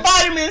all of the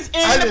vitamins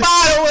and the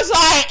bottle was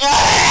like,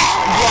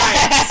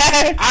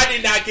 right. I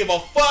did not give a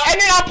fuck. And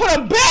then I put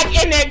them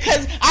back in there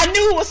because I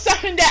knew it was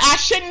something that I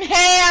shouldn't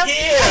have.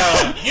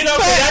 Yeah. You know,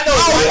 because I know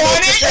I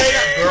want it.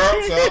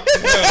 Girl, so,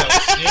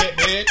 shit,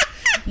 bitch.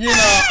 You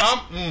know,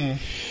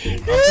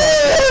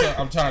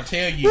 I'm trying to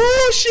tell you.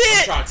 Oh, shit.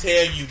 I'm trying to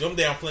tell you. Them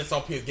damn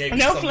Flintstone pills gave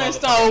me some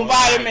Flintstone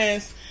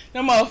vitamins.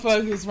 Them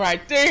motherfuckers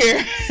right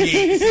there.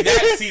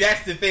 See,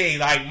 that's the thing.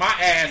 Like, my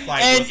ass,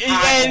 like, was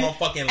high on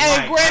fucking life.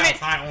 And granted,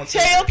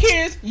 tell your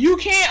kids, you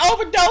can't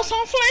overdose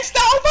on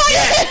Flintstone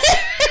vitamins.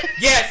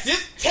 Yes,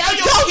 just tell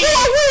your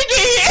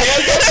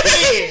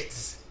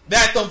kids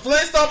that the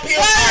Flintstone pills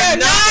are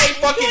not a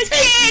fucking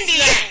tasty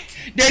snack.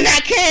 They're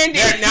not candy.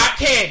 They're not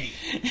candy.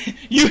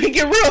 You can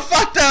get real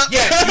fucked up.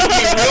 Yes, you can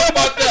get real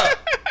fucked up.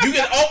 You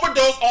can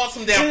overdose on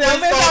some damn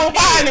Flintstone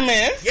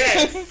vitamins.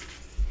 Yes.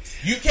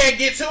 You can't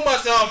get too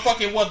much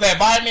fucking what that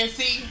vitamin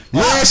C.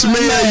 Yes, Mia,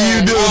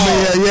 you do,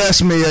 Mia.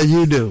 Yes, Mia,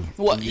 you do.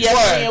 What?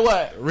 Yes, Mia,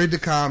 what? Read the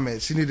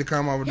comments. You need to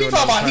come over. You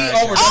talking about he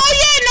overdosed? Oh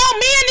yeah, no,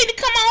 Mia need to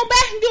come on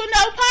back and do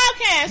another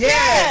podcast.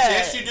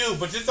 Yes, you do.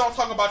 But just don't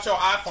talk about your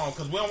iPhone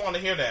because we don't want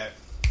to hear that.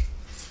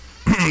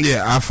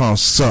 Yeah, iPhone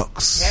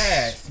sucks.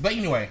 Yes, but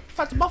anyway,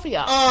 fuck the both of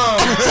y'all.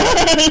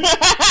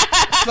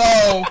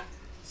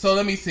 So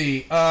let me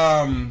see.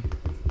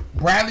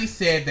 Bradley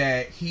said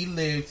that he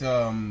lived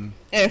in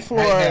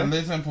Florida.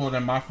 Lives in Florida.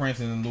 My friends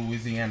in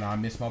Louisiana. I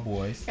miss my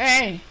boys.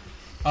 Hey.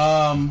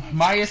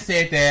 Maya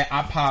said that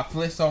I pop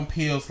Flintstone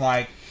pills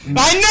like.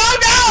 I know.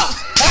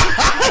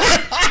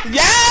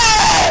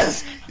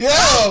 Yes.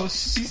 Yo,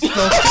 she's so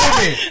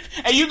stupid.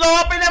 And you go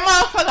up in that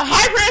motherfucker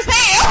hyper as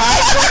hell.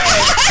 Hyper as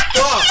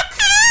fuck.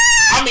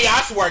 I mean,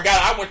 I swear to God,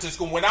 I went to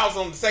school when I was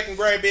on the second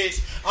grade, bitch.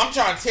 I'm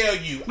trying to tell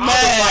you, I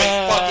was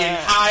like fucking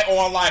high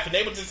on life, and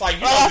they were just like,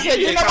 you know, I said,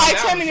 you nobody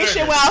tell me this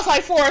shit when I was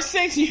like 4 or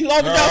 6. You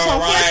overdose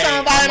on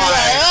Flintstone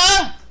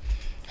vitamins.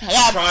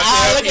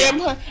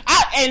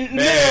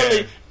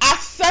 Literally, I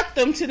sucked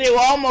them till they were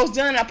almost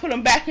done. I put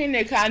them back in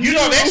there because I knew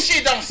that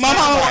shit don't sound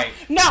right.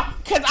 No,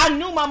 because I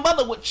knew my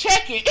mother would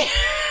check it.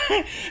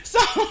 so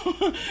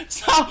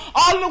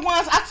all the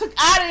ones I took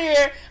out of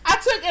here, I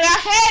took and I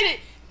had it.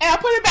 And I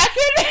put it back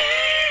in there.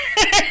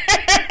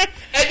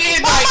 And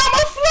then my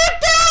mama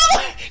flipped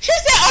out. She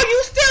said, "Are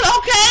you still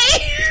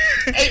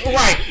okay?"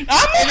 Right.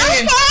 I'm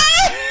fine.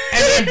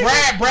 And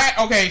then Brad.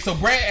 Okay, so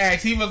Brad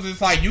asked. He was just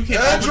like, "You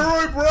can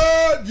Android,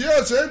 Brad.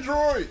 Yes,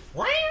 Android."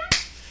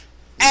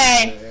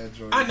 And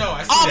Android. I know.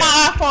 All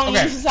my iPhone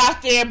users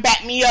out there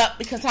back me up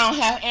because I don't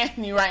have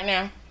Anthony right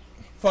now.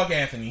 Fuck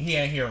Anthony. He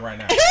ain't here right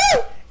now.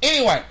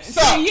 Anyway,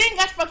 so you ain't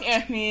got to fuck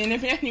Anthony, and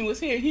if Anthony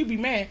was here, he'd be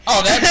mad.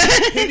 Oh,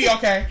 he'd be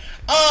okay.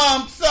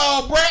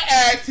 So Brett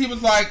asked, he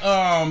was like,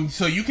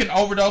 so you can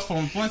overdose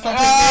from Flintstone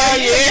pills? Oh,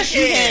 yes,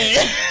 you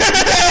can.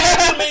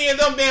 Too many of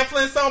them damn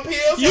Flintstone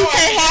pills? You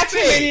can't have too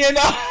many of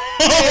them.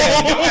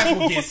 Your ass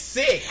will get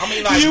sick. I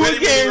mean, like, you really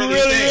sick.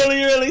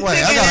 Wait,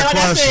 I like got a question.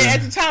 I said,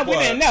 at the time, we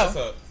didn't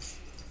know.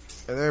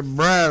 They're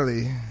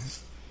Bradley.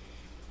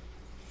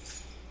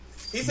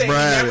 He said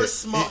Bradley. He never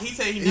smoked. He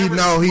said he never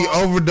smoked. He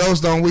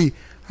overdosed on weed.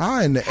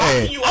 How in the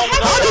How do you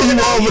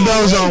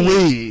overdose on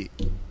weed?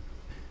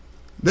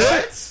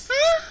 What?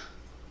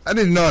 I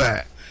didn't know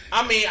that.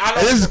 I mean,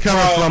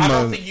 I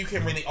don't think you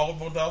can really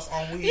overdose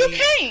on weed. You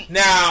can't.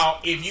 Now,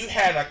 if you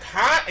had a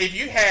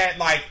combination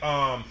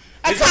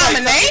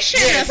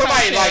or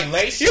something. Like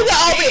lace you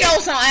can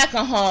overdose on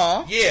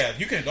alcohol. Yeah,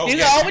 you can go. You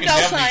can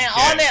overdose on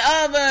all that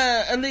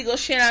other illegal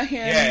shit out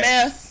here.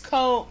 Meth,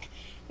 coke,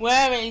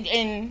 whatever,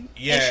 and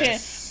shit.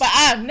 But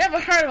I've never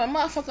heard of a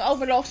motherfucker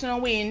overdosing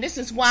on weed, and this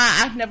is why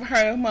I've never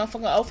heard of a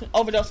motherfucker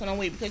overdosing on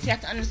weed, because you have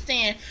to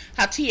understand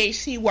how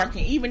THC works.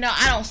 And even though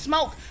I don't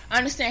smoke, I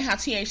understand how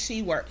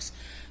THC works.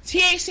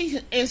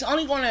 THC is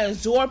only going to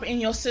absorb in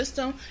your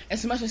system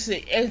as much as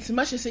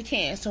it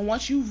can. So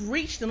once you've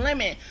reached the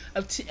limit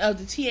of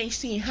the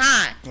THC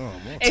high,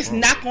 it's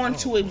not going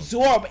to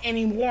absorb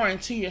any more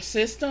into your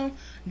system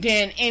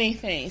than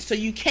anything. So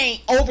you can't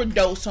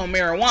overdose on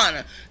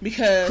marijuana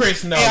because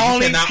Chris, no, you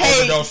cannot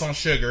overdose on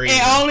sugar either.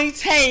 It only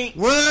takes.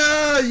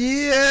 Well,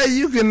 yeah,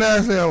 you can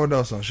actually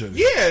overdose on sugar.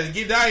 Yeah,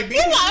 get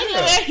diabetes.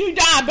 If you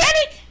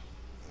diabetic,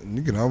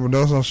 you can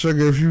overdose on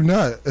sugar if you're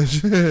not.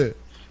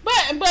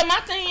 But my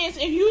thing is,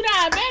 if you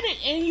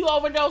diabetic and you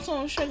overdose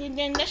on sugar,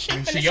 then that shit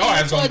finna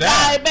turn to a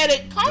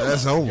diabetic coma.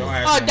 That's over. Or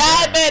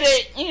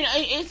diabetic, you know,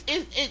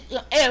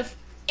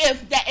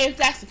 if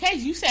that's the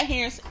case, you sat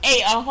here and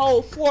ate a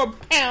whole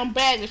 4-pound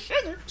bag of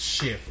sugar.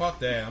 Shit, fuck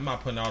that. I'm not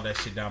putting all that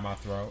shit down my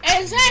throat.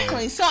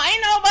 Exactly. So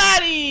ain't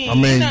nobody. I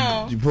mean,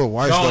 you put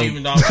white don't stuff.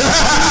 Even know. Ain't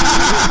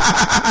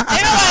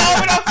nobody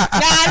overdose.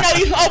 Now I know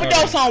you can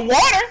overdose on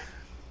water.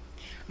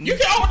 You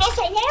can overdose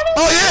on water.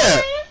 Oh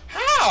yeah.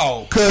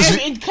 How? Because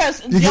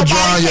you can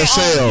drown your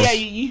cells. Yeah,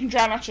 you can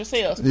drown out your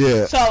cells.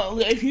 Yeah. So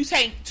if you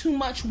take too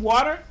much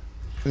water,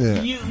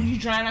 yeah, you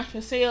drown out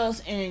your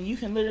cells, and you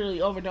can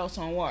literally overdose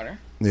on water.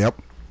 Yep.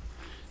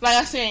 Like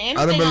I said, anything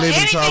I don't believe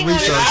in child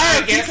research.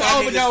 I guess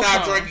I need to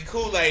stop drinking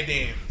Kool-Aid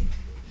then.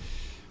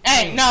 Hey,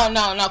 Okay,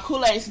 no.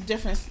 Kool-Aid is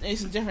different.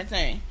 It's a different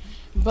thing.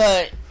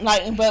 But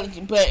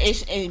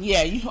it's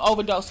you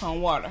overdose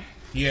on water.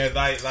 Yeah,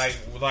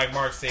 like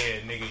Mark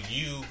said, nigga,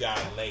 you got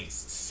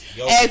laced.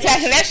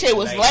 Exactly, that shit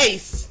was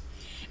laced.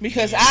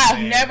 Because I've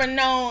never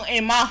known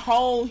in my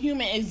whole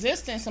human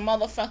existence a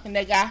motherfucking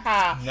that got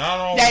high.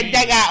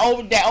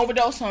 That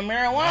overdose on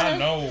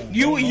marijuana.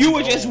 You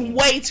were just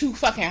way too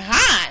fucking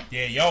high.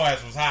 Yeah, your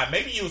ass was high.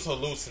 Maybe you was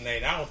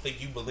hallucinating. I don't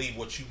think you believe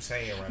what you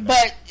saying right now.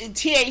 But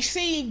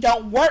THC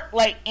don't work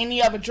like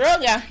any other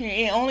drug out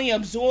here. It only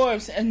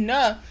absorbs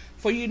enough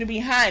for you to be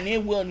high, and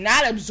it will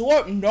not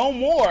absorb no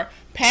more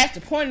past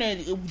the point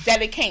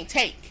that it can't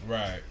take.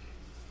 Right.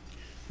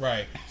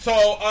 So,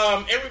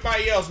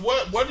 everybody else,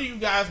 what do you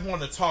guys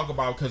want to talk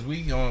about? Because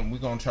we're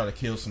gonna try to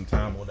kill some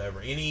time,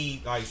 whatever.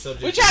 Any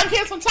subject? We try to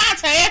kill some time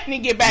till Anthony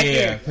get back here.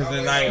 Yeah,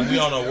 because we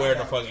don't know where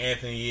the fuck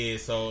Anthony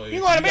is. So, if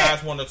you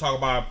guys want to talk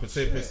about a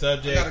specific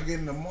subject, I gotta get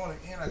in the morning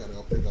and I gotta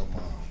go pick up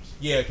moms.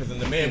 Yeah, because in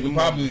the minute we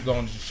probably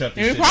gonna shut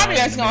this shit down. We probably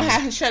just gonna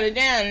have to shut it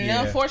down.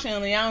 And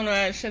unfortunately, I don't know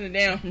how to shut it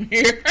down from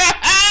here.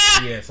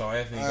 Yeah, so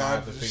Anthony gonna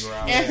have to figure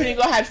out. Anthony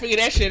gonna have to figure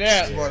that shit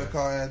out. Somebody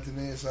call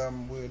Anthony or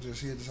something.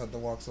 He'll just have to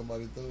walk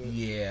somebody through it.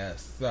 Yeah,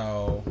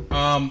 so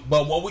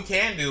but what we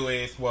can do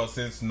is,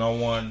 since no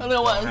one,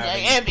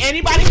 if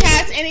anybody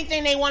has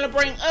anything they want to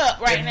bring up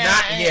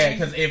now,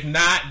 because if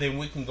not, then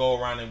we can go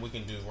around and we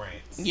can do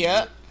rants.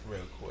 Yep.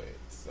 Real quick.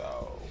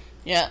 So.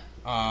 Yep.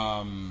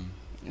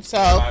 So.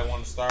 Anybody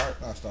want to start?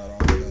 I'll start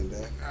off with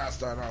that. I'll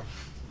start off.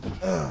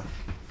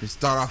 Let's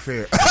start off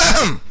here.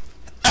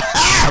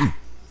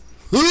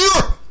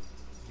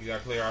 You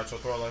gotta clear out your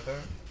throat like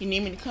that? You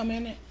need me to come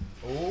in it?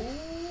 Ooh.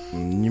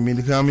 You mean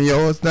to come in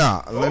yours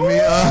now? Let me.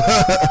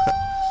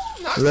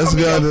 Let's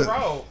go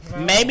to.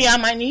 Maybe I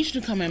might need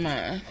you to come in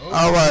mine. Ooh.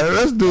 All right,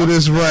 let's do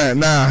this rant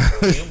now.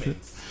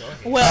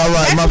 Well, all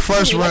right, my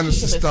first rant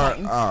is to start.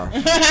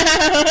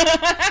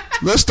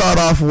 Let's start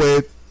off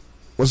with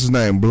what's his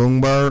name,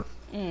 Bloomberg.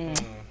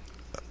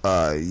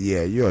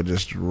 Yeah, you're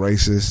just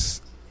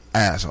racist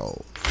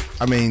asshole.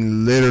 I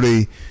mean,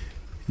 literally,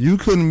 you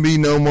couldn't be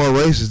no more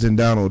racist than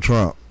Donald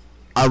Trump.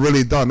 I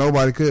really thought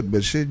nobody could,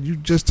 but shit, you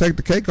just take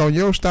the cake on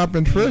your stop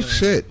and frisk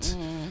shit.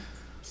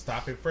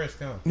 Stop and frisk,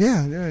 huh?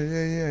 Yeah.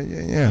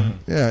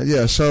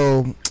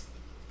 So,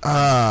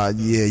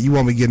 you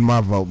want me getting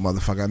my vote,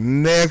 motherfucker.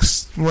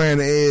 Next one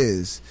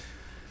is,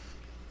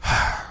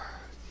 I'm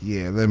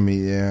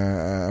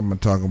gonna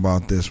talk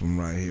about this one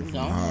right here from the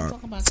heart.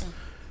 Talk about that.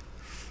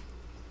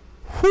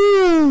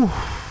 Whew,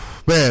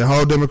 man,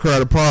 whole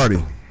Democratic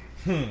Party.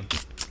 I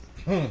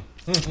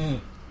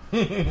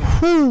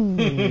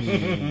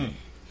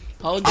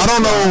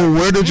don't know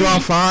where did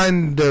y'all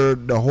find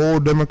the whole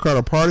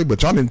Democratic Party,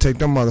 but y'all didn't take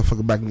them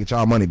motherfucker back and get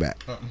y'all money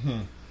back. Y'all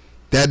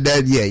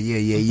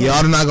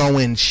not gonna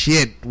win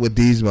shit with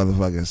these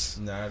motherfuckers.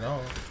 Not at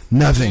all.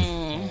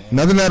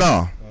 Nothing at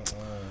all.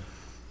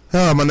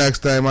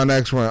 My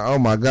next one. Oh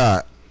my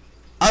God,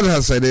 I just have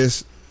to say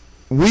this: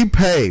 we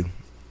pay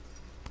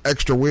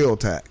extra wheel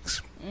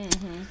tax.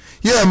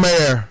 Yeah,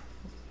 Mayor,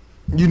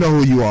 you know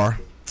who you are.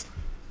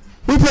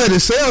 We pay the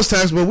sales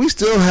tax, but we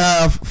still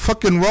have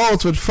fucking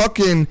roads with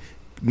fucking,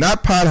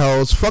 not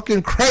potholes,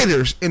 fucking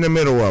craters in the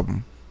middle of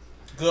them.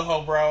 Good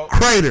hope, bro.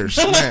 Craters,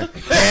 man.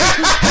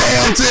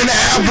 Hampton,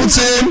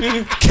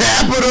 Appleton,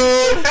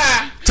 Capitol,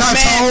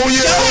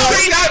 Tatonia.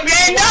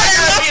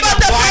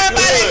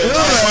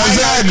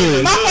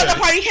 Exactly. My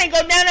fucking party, you can't go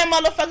down that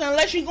motherfucker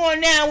unless you're going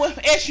down with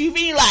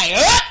SUV like,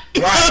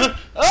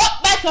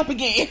 back up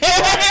again.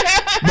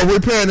 But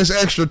we're paying this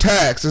extra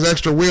tax, this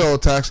extra wheel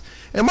tax.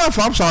 And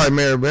I'm sorry,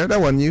 Mary Bear,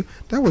 that wasn't you.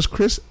 That was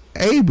Chris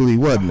Abele,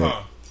 wasn't it?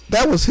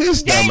 That was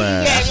his dumb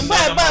ass.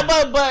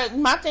 But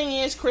my thing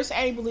is, Chris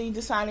Abele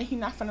decided he's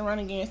not finna run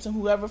again. So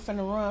whoever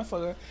finna run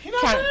for, he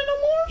not running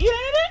no more. You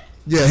heard it?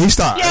 Yeah, he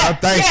stopped. I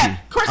thank you.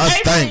 Chris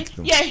Abele.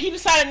 Yeah, he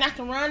decided not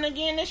to run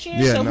again this year.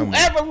 Yeah, so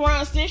whoever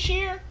runs this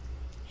year,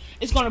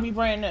 it's gonna be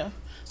brand new.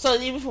 So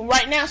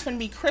right now, it's gonna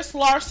be Chris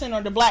Larson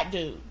or the black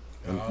dude,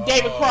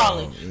 David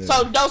Crowley. Yeah.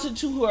 So those are the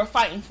two who are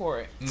fighting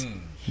for it.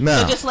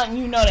 Now, so just letting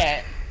you know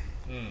that.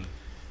 I'm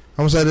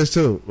gonna say this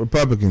too,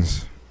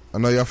 Republicans. I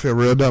know y'all feel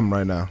real dumb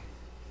right now.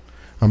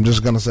 I'm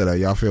just gonna say that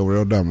y'all feel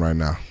real dumb right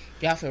now.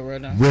 Y'all feel real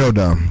dumb. Real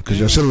dumb, because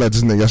y'all should let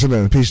this nigga. Y'all should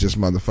let impeach this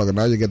motherfucker.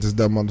 Now you get this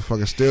dumb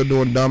motherfucker still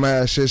doing dumb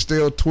ass shit,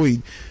 still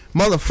tweet,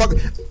 motherfucker.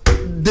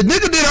 The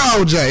nigga did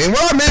an OJ, and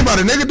what I mean by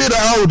the nigga did an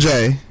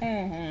OJ,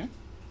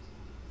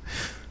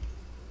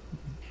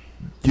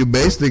 you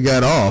basically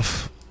got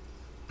off,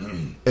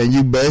 and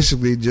you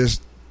basically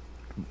just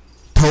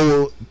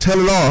tell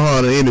it all, huh?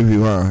 In the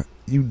interview, huh?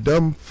 You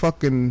dumb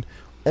fucking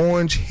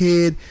orange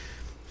head.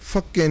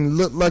 Fucking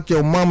look like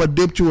your mama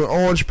dipped you in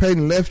orange paint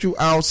and left you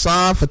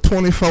outside for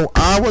 24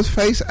 hours.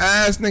 Face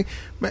ass nigga.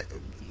 Man,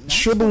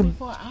 shriveled.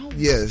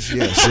 Yes.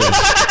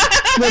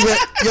 Nigga,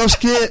 your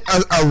skin,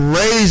 a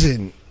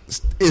raisin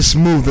is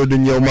smoother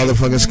than your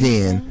motherfucking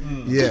skin.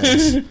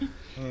 Yes.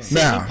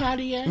 Now,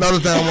 another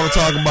thing I want to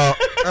talk about.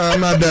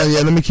 I'm not done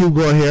yet. Let me keep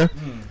going here.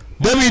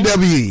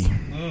 WWE.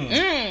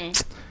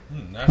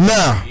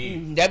 Now,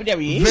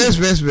 WWE.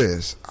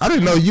 Vince. I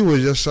didn't know you were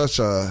just such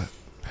a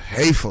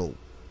hateful,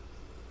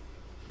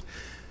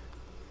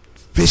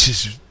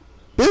 vicious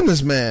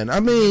businessman. I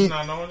mean,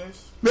 not knowing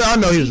this? Yeah, I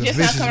know he was a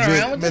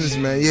vicious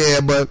businessman.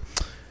 Yeah, but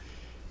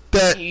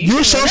that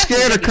you're so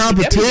scared of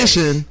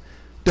competition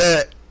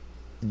that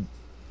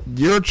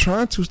you're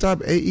trying to stop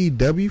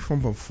AEW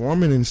from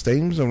performing in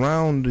stadiums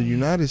around the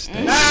United States.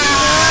 You're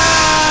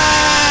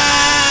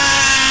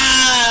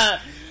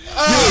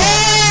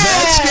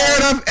that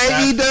scared of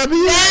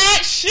AEW?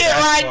 That shit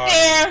right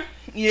there.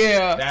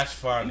 Yeah. That's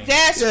funny.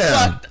 That's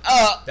fucked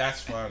up.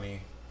 That's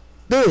funny.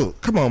 Dude,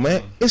 come on,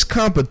 man. It's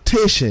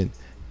competition.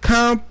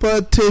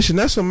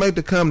 That's what make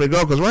the company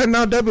go. Because right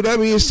now,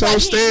 WWE is so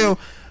stale.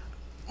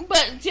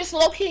 But just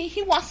low key,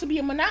 he wants to be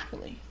a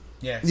monopoly.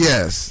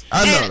 Yes,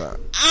 I know that.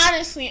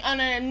 Honestly,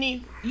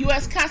 underneath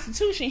U.S.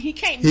 Constitution, he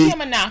can't be a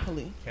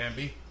monopoly. Can't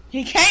be.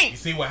 He can't. You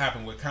see what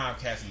happened with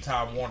Comcast and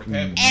Time Warner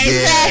Cable.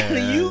 Exactly.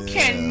 Yeah. You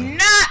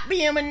cannot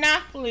be a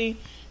monopoly,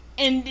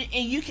 and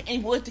you can,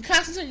 and with the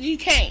Constitution, you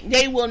can't.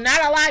 They will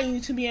not allow you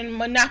to be a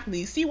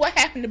monopoly. See what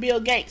happened to Bill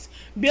Gates.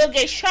 Bill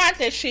Gates tried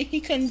that shit. He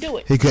couldn't do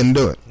it.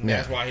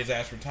 That's why his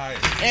ass retired.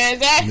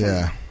 Exactly.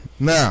 Yeah.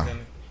 Now,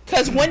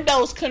 because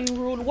Windows couldn't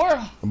rule the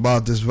world.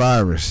 About this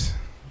virus.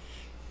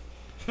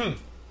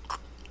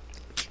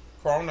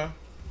 Corona.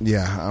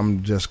 Yeah,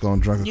 I'm just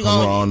gonna drink a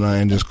Corona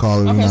and just call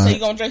it a night. So you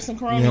gonna drink some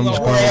Corona? Yeah,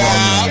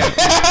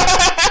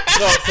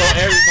 so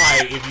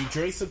everybody, if you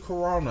drink some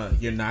Corona,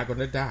 you're not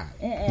gonna die.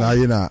 No,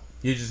 you're not.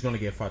 You're just gonna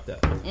get fucked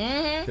up.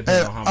 And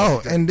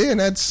then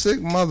that sick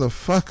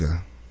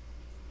motherfucker.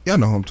 Y'all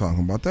know who I'm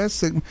talking about. That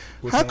sick.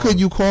 How could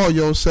you call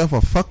yourself a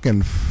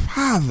fucking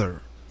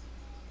father?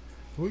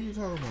 Who are you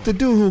talking about? The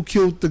dude who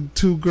killed the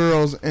 2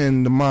 girls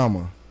and the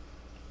mama.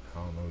 I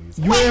don't know.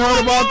 You ain't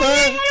heard about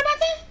that? You ain't heard about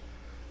that?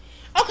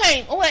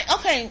 Okay, wait,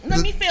 okay.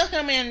 Let me fill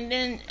him in, and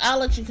then I'll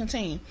let you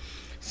continue.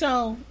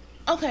 So,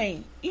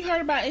 okay, you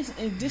heard about this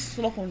is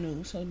local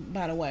news, so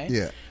by the way.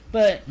 Yeah.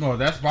 But no,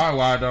 that's probably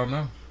why I don't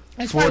know.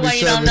 That's probably why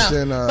you don't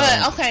know.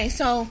 But okay,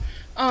 so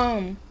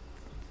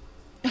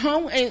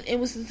it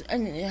was I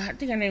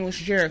think her name was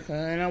Jerica,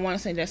 and I want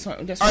to say that's I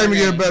even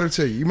get it better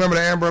to you. You remember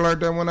the Amber Alert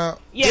that went out?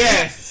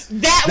 Yes.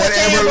 That was what the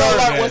Amber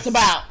Alert was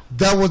about.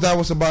 That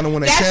was about it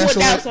when they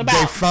canceled it.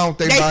 They found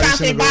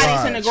their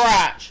bodies in the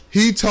garage.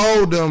 He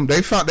told them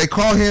they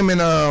called him in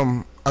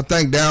I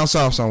think down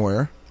south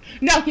somewhere.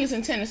 No, he's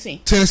in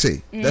Tennessee.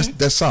 Mm-hmm.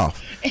 That's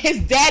south. His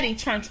daddy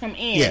turned him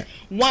in. Yeah.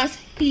 Once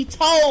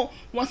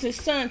his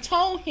son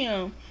told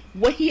him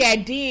what he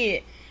had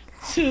did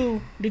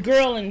to the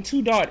girl and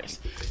 2 daughters.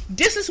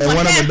 This is what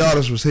happened. One of the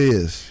daughters was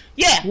his.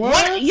 Yeah, one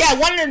of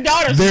the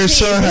daughters. Their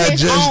son had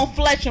his own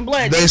flesh and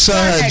blood. Their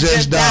son had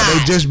just died.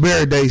 They just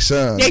buried their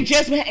son.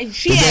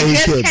 She had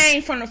just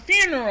came from the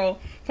funeral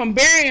from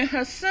burying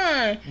her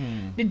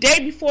son the day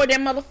before that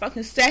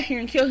motherfucker sat here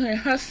and killed her.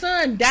 Her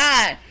son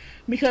died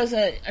because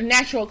of a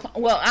natural.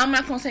 Well, I'm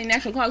not gonna say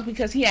natural cause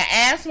because he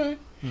had asthma.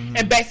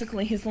 And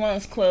basically his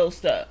lungs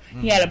closed up.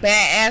 He had a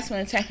bad asthma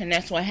attack, and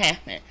that's what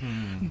happened.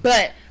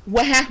 But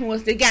what happened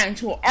was they got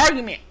into an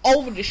argument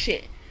over the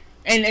shit.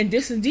 And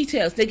this is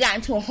details. They got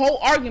into a whole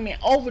argument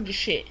over the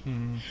shit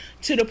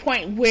to the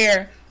point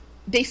where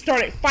they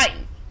started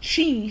fighting.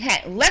 She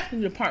had left the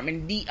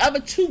department. The other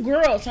 2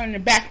 girls are in the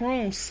back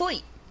room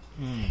sleep.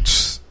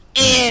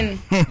 And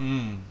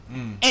and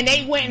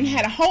they went and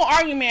had a whole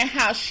argument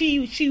how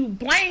she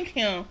blamed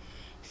him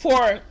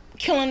for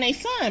killing their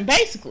son,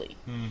 basically.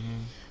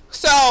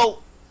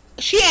 So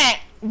she had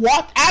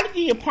walked out of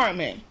the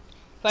apartment,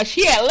 like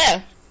she had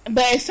left,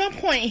 but at some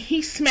point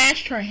he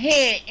smashed her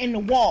head in the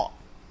wall.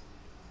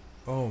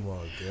 Oh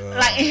my god!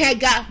 Like it had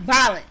got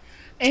violent.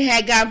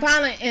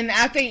 And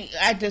I think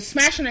the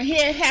smashing her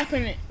head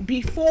happened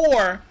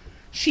before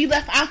she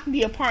left out of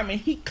the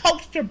apartment. He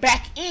coaxed her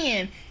back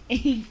in, and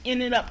he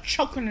ended up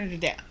choking her to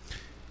death.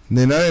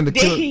 Then that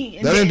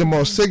ain't the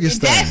most sickest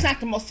thing. That's not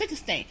the most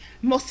sickest thing.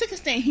 The most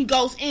sickest thing, he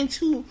goes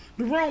into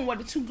the room where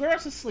the 2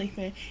 girls are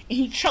sleeping, and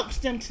he chokes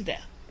them to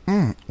death.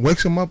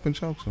 Wakes him up and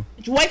chokes him.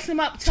 Wakes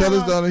him up, tell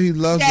his daughter he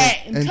loves her,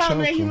 and tell him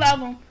that he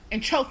loves him,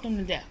 and choked them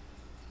to death.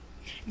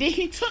 Then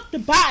he took the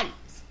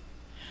bodies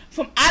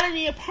from out of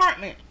the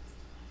apartment,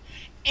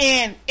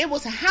 and it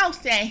was a house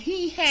that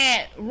he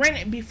had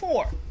rented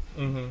before.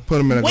 Put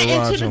them in a garage. Went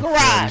into the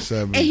garage,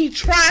 47. and he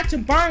tried to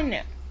burn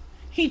them.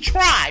 He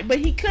tried, but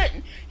he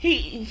couldn't.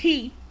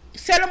 He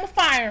set them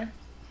afire,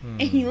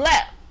 and he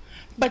left.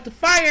 But the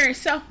fire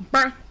itself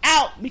burnt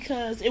out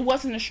because it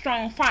wasn't a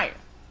strong fire.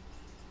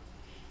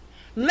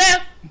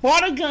 Left,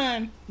 bought a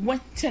gun,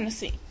 went to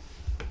Tennessee.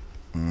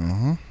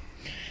 And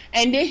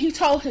then he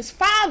told his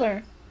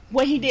father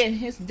what he did.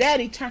 His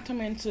daddy turned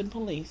him into the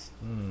police.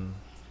 And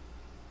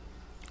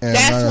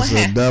that's what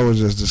happened. That was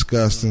just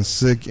disgusting,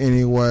 sick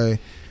anyway.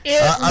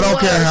 I don't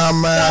care how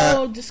mad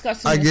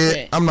I get.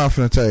 Shit. I'm not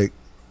finna take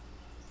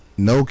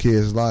no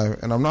kid's life,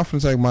 and I'm not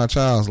finna take my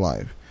child's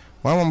life.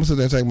 Why am I gonna sit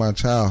there and take my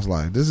child's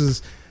life? This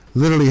is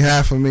literally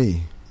half of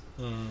me.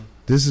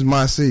 This is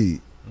my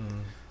seed.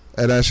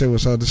 And that shit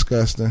was so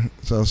disgusting,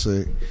 so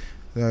sick.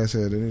 Like I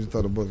said, they need to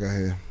throw the book out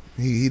here.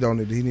 He don't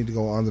need. He need to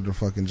go under the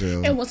fucking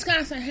jail. And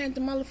Wisconsin had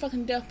the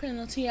motherfucking death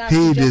penalty.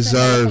 He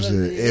deserves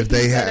it. If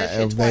they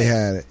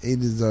had it, he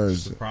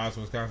deserves it. Surprised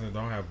Wisconsin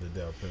don't have the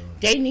death penalty.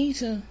 They need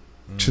to.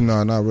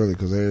 No, not really,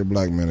 because every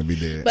black man would be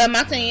dead. But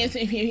my thing is,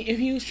 if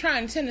he was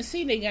trying in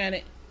Tennessee, they got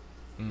it.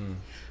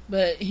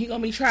 But he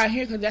gonna be tried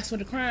here because that's where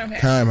the crime happened.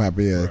 Crime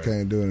happened, yeah. Right.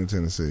 Can't do it in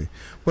Tennessee.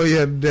 But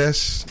yeah,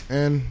 that's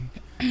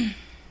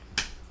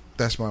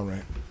my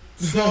rant.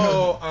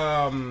 So,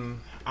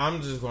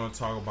 I'm just going to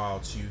talk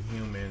about you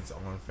humans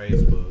on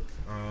Facebook.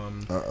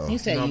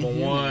 Number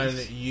one,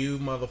 you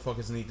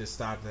motherfuckers need to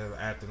stop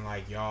acting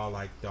like y'all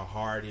like the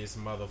hardest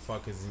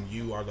motherfuckers and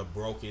you are the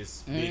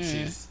brokest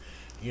bitches,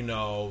 you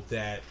know,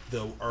 that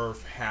the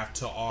earth have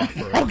to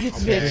offer.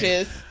 Brokest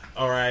bitches.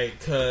 All right,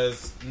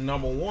 because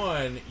number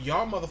one,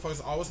 y'all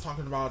motherfuckers always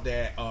talking about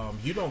that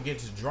you don't get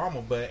to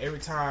drama, but every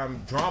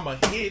time drama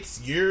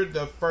hits, you're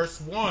the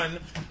first one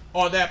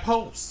on that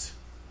post.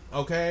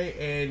 Okay,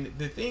 and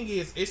the thing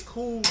is, it's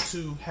cool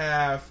to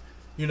have,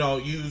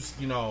 use,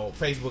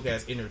 Facebook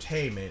as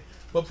entertainment,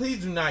 but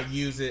please do not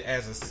use it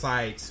as a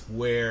site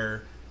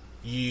where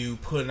you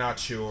put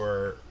out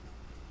your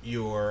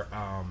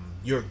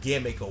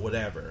gimmick or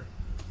whatever,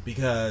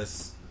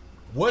 because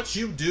what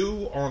you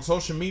do on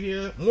social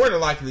media, more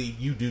than likely,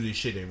 you do this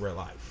shit in real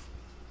life.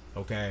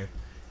 Okay,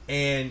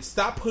 and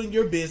stop putting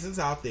your business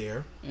out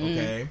there.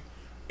 Okay,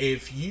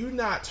 if you're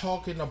not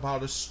talking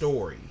about a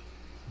story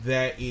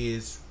that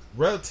is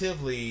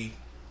relatively,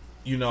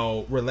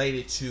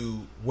 related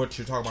to what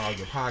you're talking about on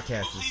your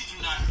podcast,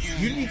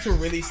 you need to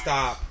really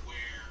stop,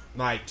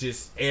 like,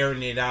 just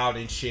airing it out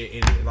and shit,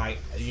 and, like,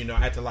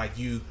 acting like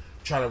you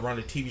try to run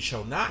a TV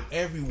show. Not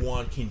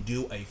everyone can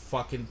do a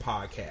fucking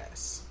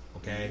podcast,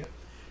 okay?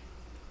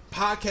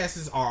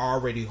 Podcasts are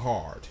already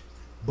hard.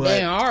 But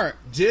they are.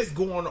 Just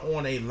going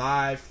on a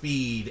live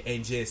feed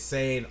and just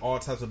saying all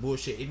types of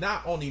bullshit, it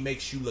not only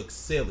makes you look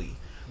silly,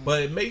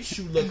 but it makes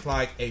you look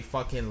like a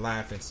fucking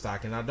laughing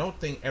stock. And I don't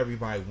think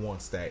everybody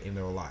wants that in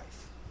their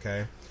life.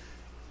 Okay?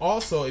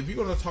 Also, if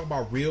you're going to talk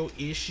about real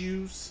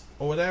issues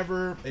or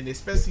whatever, and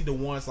especially the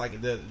ones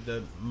like the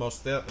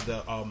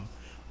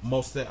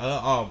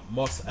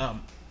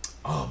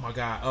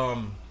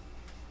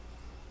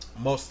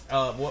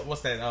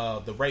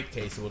rape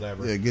case or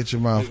whatever. Yeah, get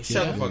your mouth.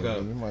 Shut the fuck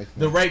up.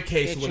 The rape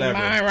case or whatever.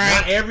 Right.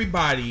 Not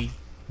everybody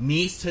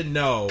needs to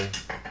know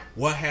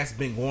what has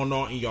been going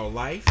on in your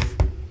life.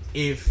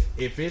 If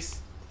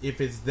it's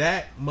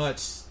that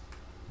much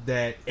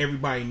that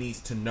everybody needs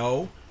to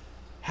know,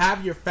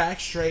 have your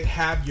facts straight,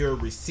 have your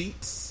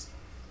receipts,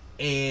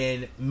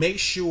 and make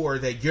sure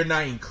that you're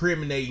not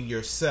incriminating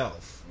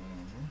yourself.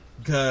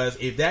 Because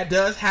if that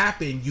does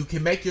happen, you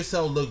can make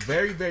yourself look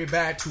very, very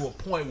bad to a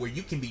point where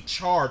you can be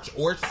charged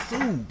or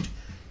sued.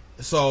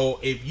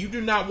 So if you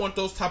do not want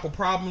those type of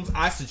problems,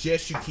 I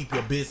suggest you keep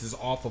your business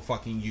off of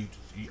fucking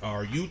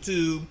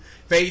YouTube,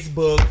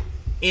 Facebook,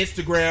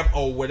 Instagram,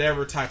 or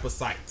whatever type of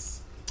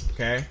sites.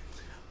 Okay?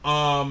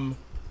 The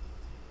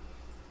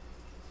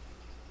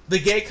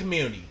gay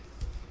community.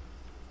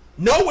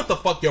 Know what the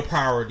fuck your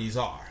priorities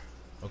are.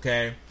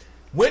 Okay?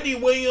 Wendy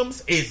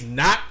Williams is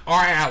not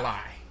our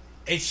ally.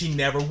 And she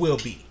never will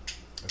be.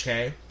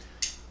 Okay?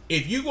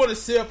 If you're going to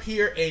sit up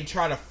here and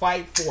try to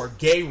fight for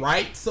gay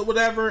rights or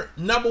whatever,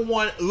 number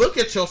one, look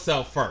at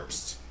yourself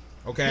first.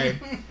 Okay?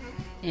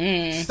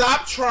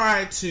 Stop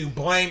trying to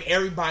blame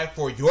everybody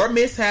for your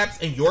mishaps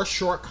and your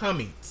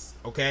shortcomings.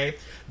 Okay?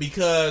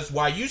 Because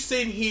while you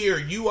sitting here,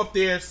 you up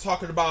there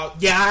talking about,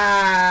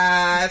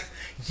 yes,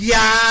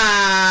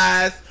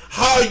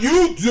 how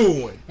you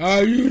doing?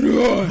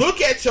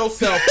 Look at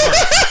yourself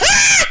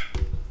first.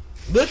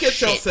 Look at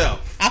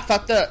yourself. I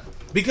fucked up.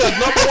 Because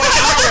number one,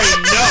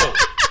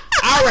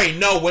 I already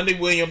know Wendy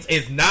Williams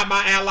is not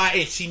my ally,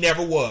 and she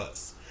never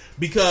was.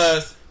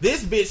 Because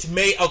this bitch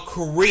made a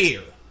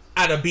career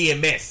out of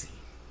being messy.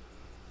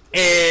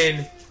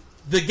 And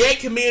the gay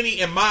community,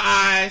 in my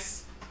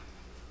eyes,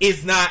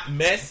 is not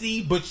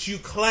messy, but you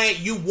claim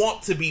you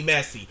want to be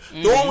messy.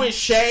 Throwing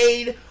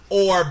shade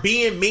or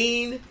being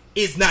mean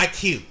is not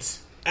cute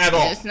at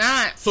all. It's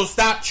not. So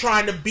stop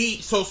trying to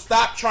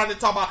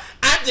talk about,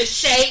 I'm the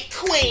shade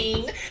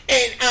queen,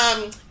 and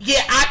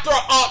I throw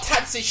all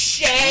types of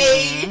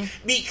shade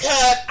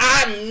because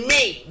I'm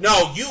me.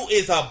 No, you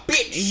is a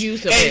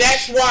bitch.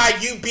 That's why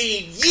you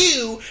being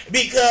you,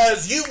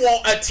 because you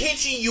want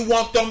attention, you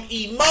want them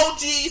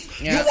emojis,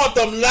 you want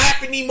them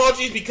laughing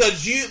emojis,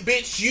 because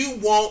you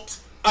want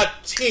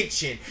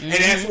attention. And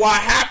that's why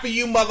half of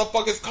you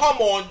motherfuckers come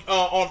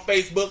on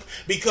Facebook,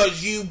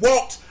 because you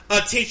want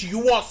attention. You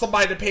want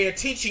somebody to pay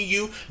attention to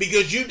you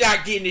because you're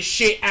not getting this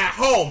shit at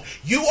home.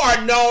 You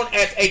are known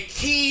as a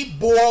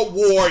keyboard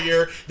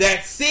warrior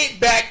that sit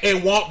back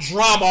and want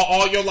drama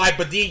all your life,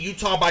 but then you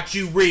talk about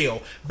you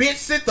real. Bitch,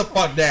 sit the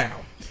fuck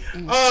down.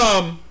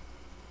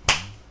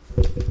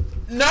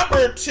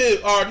 Number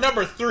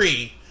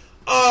 3,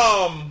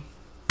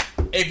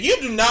 if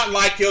you do not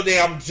like your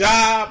damn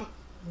job,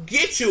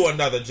 get you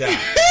another job.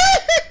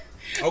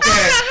 Okay. I don't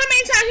know how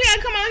many you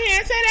gotta come on here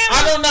and say that?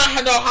 I do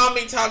not know how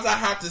many times I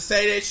have to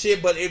say that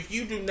shit, but if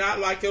you do not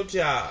like your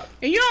job,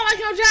 and you don't like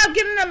your job,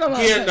 get another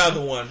one. Get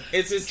another one.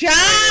 It's just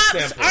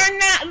jobs are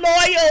not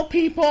loyal,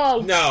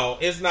 people. No,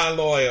 it's not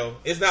loyal.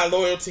 It's not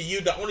loyal to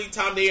you. The only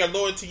time they are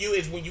loyal to you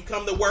is when you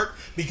come to work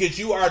because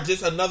you are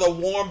just another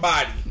warm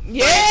body.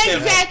 Yeah,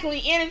 exactly.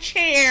 In a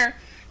chair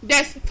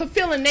that's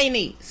fulfilling their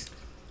needs.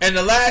 And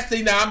the last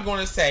thing that I'm going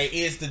to say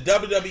is the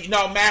WWE.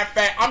 No, matter of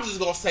fact, I'm just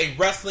going to say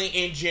wrestling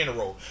in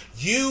general.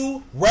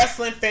 You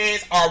wrestling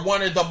fans are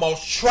one of the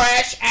most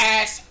trash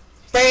ass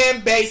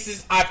fan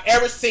bases I've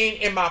ever seen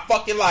in my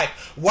fucking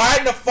life. Why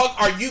in the fuck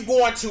are you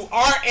going to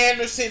Arn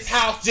Anderson's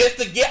house just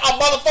to get a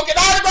motherfucking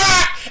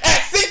autograph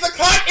at 6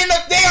 o'clock in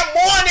the damn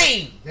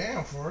morning?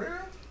 Damn, for real?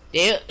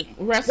 Yeah,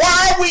 why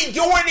are we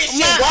doing this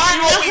shit?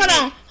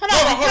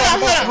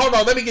 Hold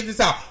on. Let me get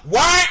this out.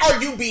 Why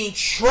are you being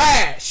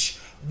trash?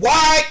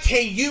 Why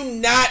can you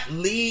not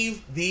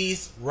leave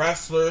these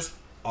wrestlers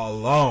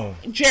alone?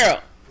 Gerald,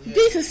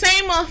 these are the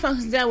same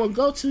motherfuckers that will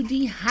go to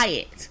the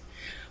Hyatt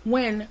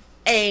when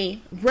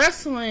a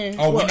wrestling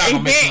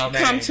event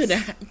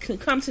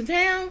come to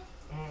town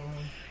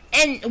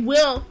and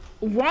will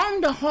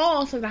roam the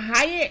halls of the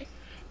Hyatt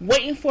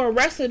waiting for a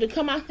wrestler to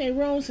come out their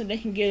room so they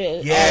can get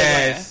it.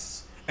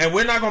 Yes. And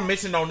we're not gonna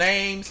mention no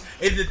names.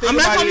 I'm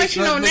not gonna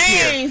mention no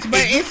names,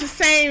 but it's the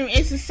same thing.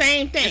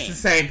 It's the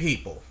same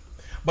people.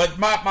 But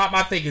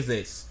my thing is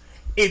this: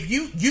 if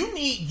you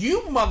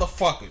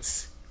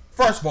motherfuckers,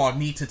 first of all,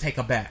 need to take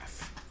a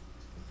bath.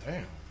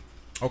 Damn.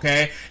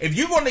 Okay, if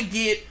you're gonna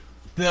get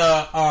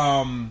the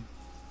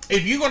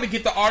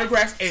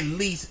autographs, at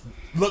least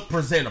look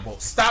presentable.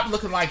 Stop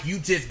looking like you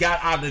just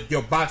got out of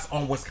your box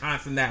on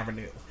Wisconsin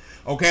Avenue.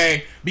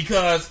 Okay,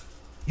 because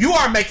you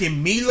are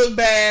making me look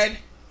bad.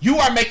 You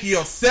are making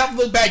yourself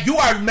look bad. You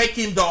are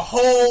making the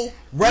whole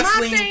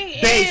wrestling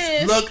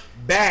base look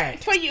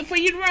bad. For you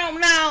to roam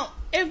now.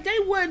 If they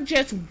would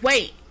just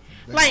wait,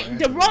 like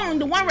the one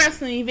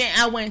wrestling event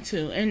I went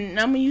to, and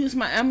I'm gonna use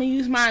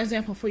my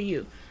example for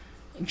you.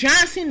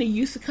 John Cena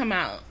used to come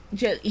out.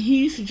 He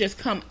used to just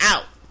come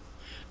out,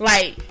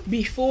 like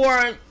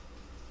before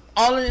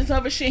all of this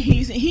other shit.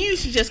 He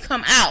used to just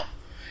come out,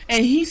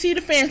 and he see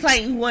the fans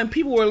like when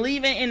people were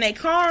leaving in their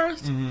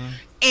cars,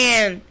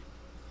 and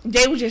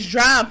they would just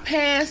drive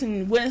past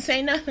and wouldn't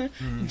say nothing.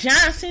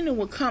 John Cena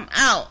would come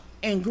out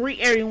and greet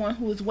everyone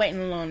who was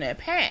waiting along that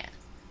path.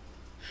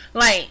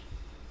 Like,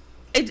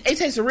 it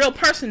takes a real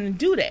person to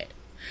do that.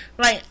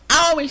 Like,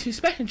 I always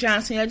respected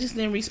John Cena. I just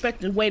didn't respect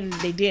the way that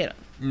they did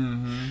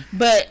him.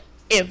 But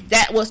if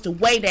that was the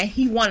way that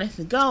he wanted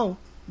to go,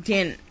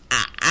 then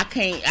I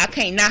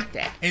can't knock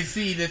that. And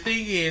see, the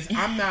thing is,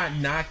 I'm not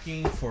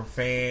knocking for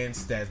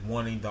fans that's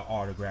wanting the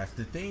autographs.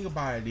 The thing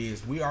about it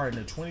is, we are in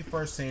the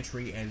 21st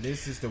century, and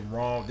this is the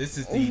right.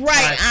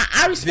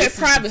 I respect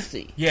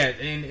privacy.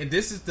 And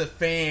this is the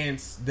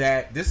fans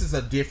this is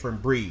a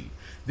different breed.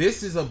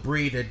 This is a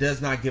breed that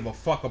does not give a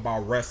fuck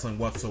about wrestling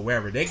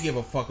whatsoever. They give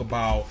a fuck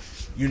about,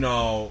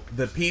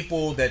 the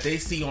people that they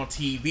see on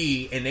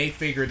TV, and they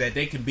figure that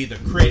they can be the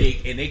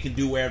critic and they can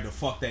do whatever the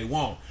fuck they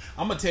want.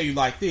 I'm going to tell you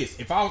like this.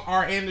 If I was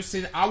Arn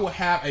Anderson, I would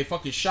have a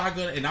fucking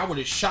shotgun and I would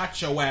have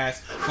shot your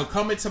ass for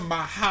coming to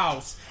my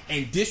house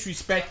and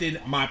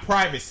disrespecting my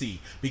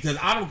privacy. Because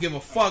I don't give a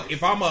fuck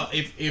if I'm a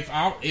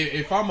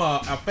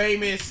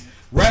famous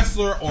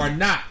wrestler or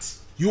not.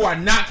 You are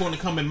not going to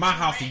come in my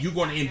house and you're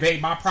going to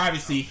invade my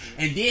privacy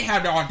and then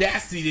have the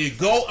audacity to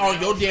go on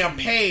your damn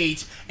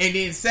page and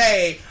then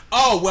say,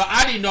 oh, well,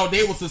 I didn't know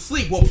they was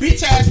asleep. Well,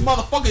 bitch ass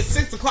motherfucker,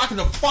 6 o'clock in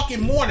the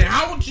fucking morning.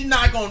 How would you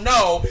not going to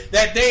know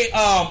that they,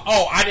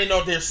 I didn't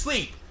know they're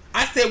asleep?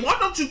 I said, why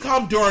don't you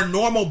come during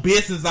normal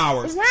business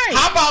hours? Right.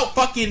 How about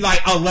fucking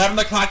like 11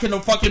 o'clock in the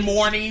fucking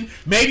morning?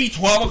 Maybe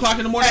 12 o'clock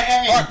in the morning?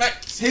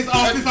 His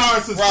office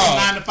hours is from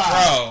 9 to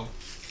 5.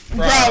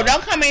 Bro,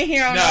 don't come in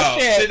here on no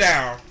shit. Sit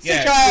down.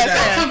 Sit your ass down.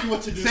 Don't tell me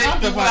what to do. I'll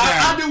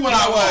do what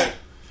I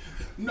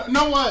want.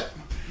 Know what?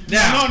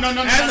 Now, no.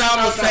 As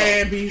I was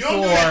saying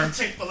before,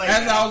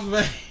 as I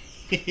was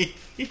you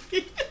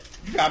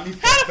got me.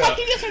 How the fuck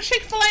you get some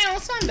Chick-fil-A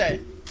on Sunday?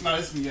 No,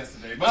 this was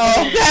yesterday. But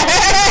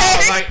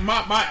like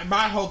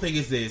my whole thing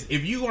is this: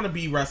 if you're going to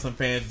be wrestling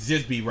fans,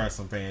 just be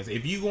wrestling fans.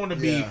 If you're going to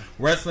be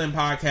wrestling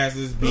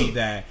podcasters, be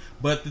that.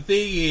 But the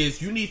thing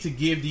is, you need to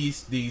give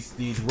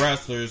these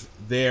wrestlers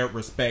their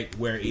respect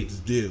where it's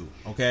due.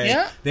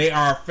 Okay, they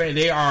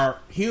are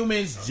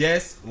humans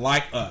just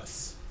like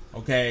us.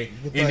 Okay,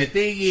 and the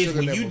thing is,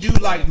 when you do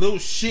like little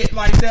shit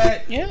like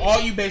that, all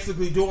you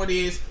basically doing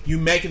is you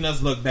making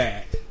us look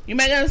bad. You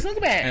making us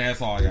look bad, and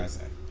that's all I gotta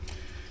say.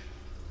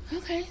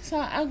 Okay, so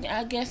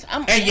I guess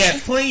I'm. And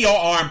yes, clean your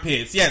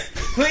armpits. Yes,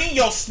 clean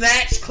your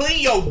snatch,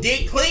 clean your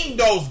dick, clean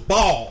those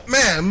balls.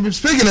 Man,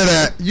 speaking of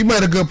that, you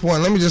made a good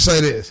point. Let me just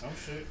say this: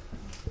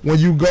 when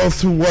you go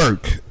through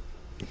work,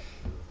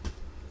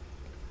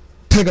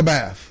 take a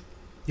bath.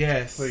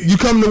 Yes. You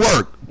come to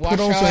work. Wash put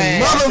on your some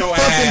ass.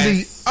 motherfucking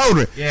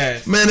deodorant.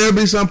 Yes. Man, there'll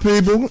be some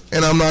people,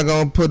 and I'm not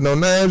gonna put no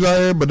names out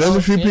here, but there's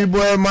a few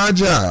people at my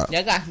job.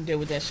 Y'all got to deal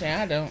with that shit.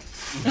 I don't.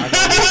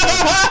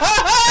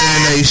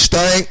 And they they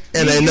stink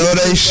and they know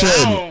they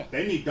shouldn't.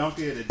 They need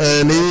donkey of the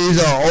day. And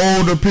these are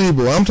older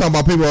people. I'm talking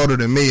about people older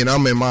than me, and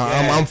I'm in my.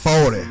 I'm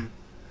 40.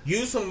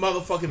 Use some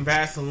motherfucking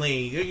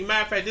Vaseline.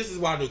 Matter of fact, this is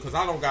what I do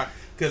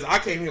because I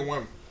came here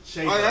one.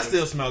 That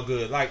still smell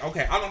good. Like,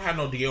 okay, I don't have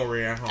no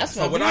deodorant at home.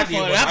 So what I did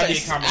was I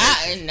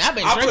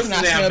put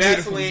some damn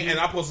Vaseline and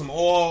I put some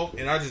oil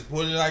and I just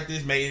put it like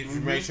this.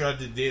 Make sure I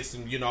did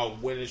some,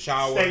 when in the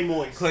shower. Stay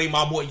moist. Clean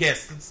my boy.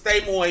 Yes,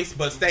 stay moist,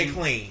 but stay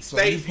clean. So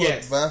stay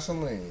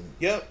Vaseline.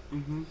 Yep.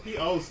 He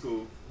old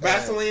school.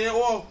 Vaseline and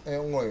oil.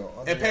 And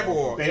oil. And pepper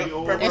oil. Baby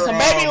oil. And some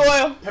baby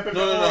oil.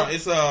 No.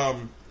 It's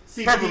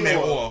peppermint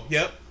oil.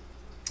 Yep.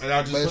 And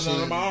I just put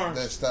it on my arms.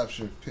 That stops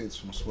your pits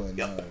from sweating.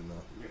 Yep.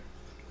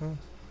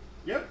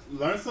 Yep,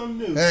 learn something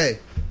new. Hey,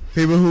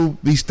 people who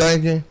be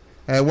stinking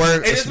at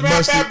work. And as a matter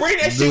of fact, bring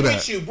that shit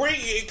with you. Bring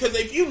it, because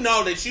if you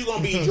know that you're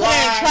gonna be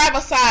dry, travel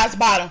size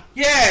bottle.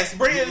 Yes,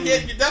 bring it. Yeah,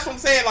 that's what I'm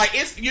saying. Like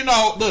it's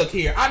look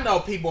here. I know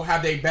people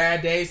have their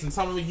bad days, and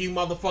some of you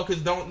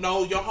motherfuckers don't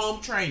know your home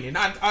training.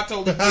 I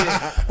totally get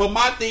it. But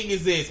my thing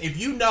is this: if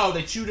you know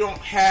that you don't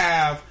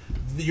have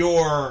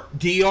your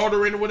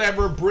deodorant or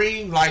whatever,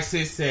 bring, like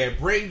sis said,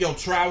 bring your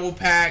travel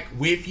pack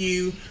with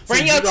you.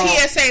 Bring your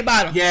TSA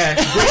bottle. Yes.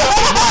 Bring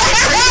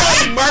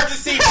your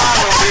emergency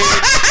bottle,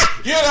 bitch.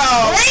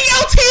 Bring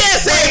your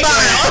TSA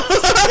bottle.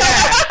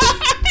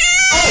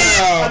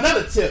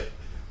 Another tip.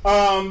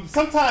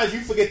 Sometimes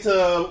you forget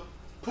to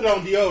put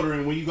on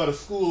deodorant when you go to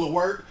school or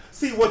work.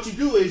 See, what you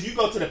do is you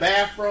go to the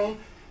bathroom,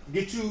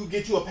 get you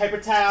a paper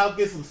towel,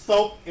 get some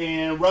soap,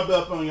 and rub it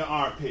up on your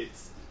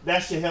armpits. That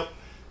should help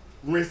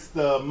rinse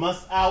the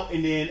must out,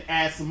 and then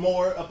add some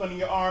more up under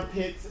your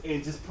armpits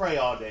and just pray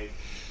all day.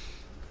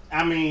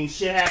 I mean,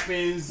 shit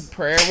happens.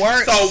 Prayer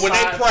works. So when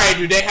they pray,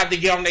 do they have to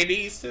get on their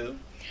knees too?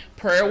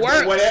 Prayer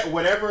works.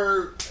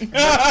 Whatever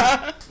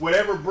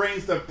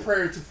brings the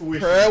prayer to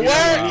fruition. Prayer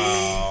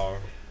works.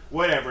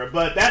 Whatever.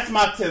 But that's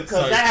my tip,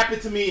 because that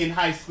happened to me in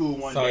high school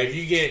one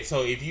day.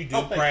 So if you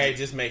do pray,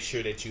 just make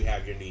sure that you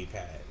have your knee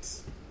pads.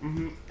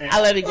 Mm-hmm.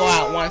 I let it go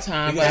out one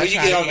time. Because when you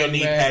get on your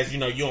knee pads, you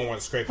don't want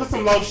to scrape. Put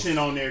some lotion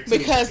on there too.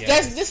 Because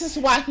this is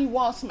why he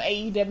wants some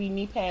AEW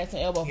knee pads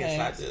and elbow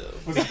pads. Yes,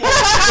 I do.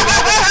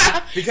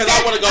 Because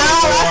I want to go to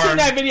I seen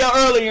that video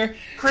earlier.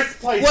 Chris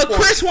plays. What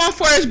Chris wants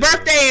for his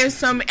birthday is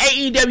some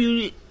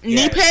AEW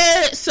knee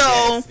pads.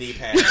 So knee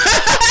pads.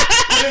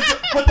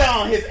 Put that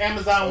on his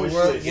Amazon wish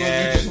list.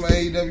 Yes. Get you some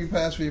AEW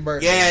pads for your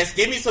birthday. Yes,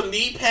 give me some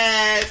knee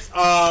pads.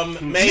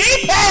 Maybe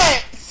knee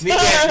pads. Knee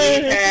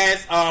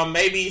pads,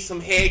 maybe some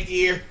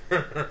headgear.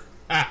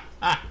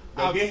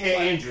 Don't get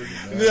head injuries.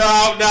 No,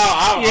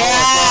 I don't want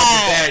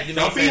that.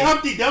 Don't be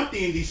Humpty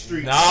Dumpty in these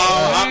streets. No,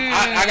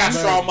 I got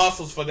strong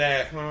muscles for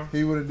that. Huh?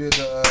 He would have did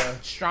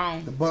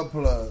the butt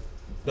plug.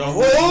 The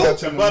who?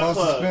 The butt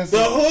plug.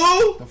 The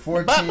who? The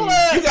 14. Butt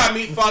plug. You got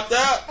me fucked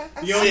up.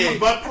 You don't use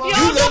butt plug?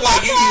 You look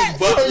like you use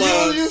butt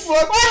plugs.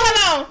 Wait,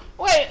 hold on.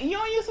 Wait, you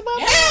don't use a butt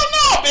plug? Hell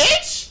no,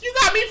 bitch. You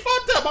got me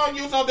fucked up. I don't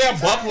use no damn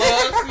butt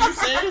plugs. You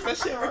serious? That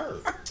shit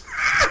hurts.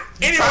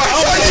 Anyway, no,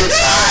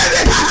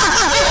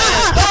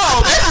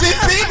 that shit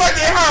seems like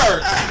it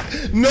hurts.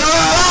 No,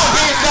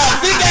 bitch, no.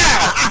 Sit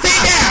down.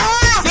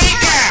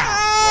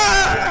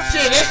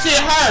 Shit, that shit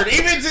hurt.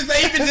 Even just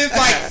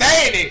like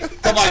saying it.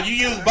 Come on, you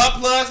use butt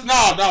plugs? No,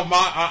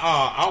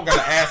 I don't got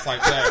an ass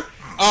like that.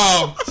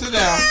 Sit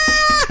down.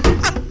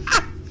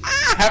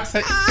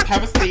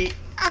 Have a seat.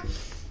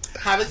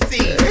 Have a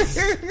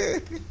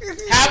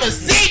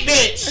seat,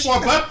 bitch. For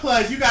butt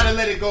plugs, you gotta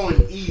let it go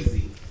in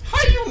easy.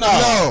 How you know?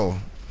 No.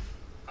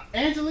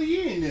 Angela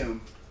Yee and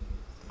them.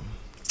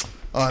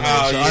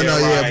 I know,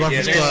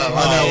 Breakfast Club. I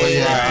know,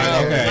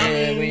 okay.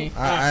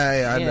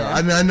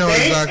 I know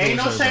exactly. Ain't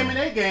no shame in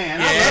that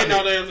game.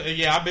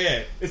 I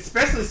bet.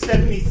 Especially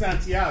Stephanie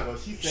Santiago.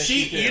 She said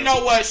you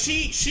know what?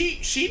 She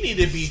need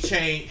to be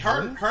changed.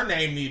 Her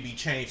name need to be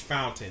changed.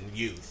 Fountain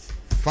Youth.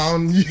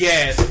 Found you.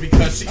 Yes,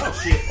 because she. Oh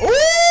shit!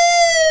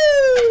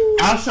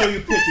 I'll show you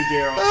a picture,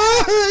 Gerald.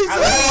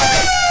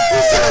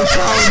 I'll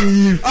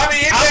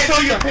show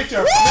you a picture.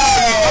 No,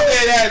 I'm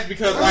saying that is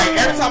because like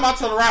every time I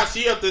turn around,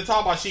 she up there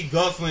talking about she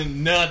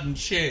guzzling nut and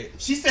shit.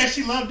 She said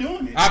she loved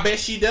doing it. I bet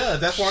she does.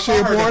 That's why I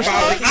call her.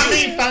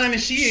 Fine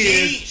as she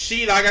is.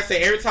 She like I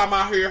said, every time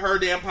I hear her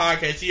damn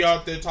podcast, she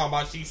out there talking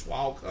about she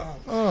swallow cum.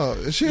 Oh,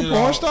 is she a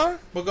porn star?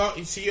 But go,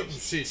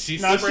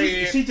 she's no,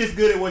 she just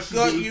good at what she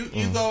do.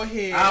 You go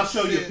ahead. I'll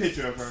show you a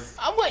picture of her.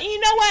 But you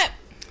know what?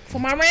 For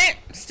my rant,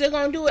 still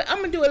gonna do it. I'm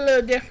gonna do it a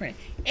little different.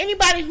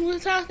 Anybody who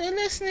is talking and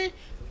listening,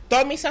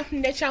 throw me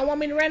something that y'all want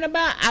me to rant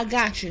about. I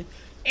got you.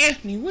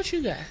 Anthony, what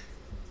you got?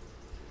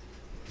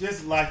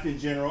 Just life in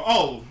general.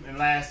 Oh, and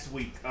last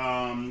week,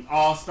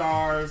 All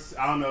Stars.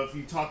 I don't know if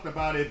you talked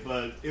about it,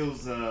 but it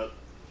was a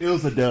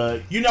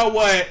dud. You know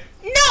what?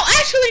 No,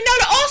 actually, no.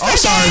 The All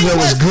Star game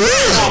was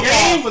good. The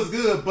game was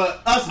good,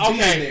 but us being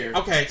there.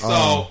 Okay,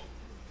 so.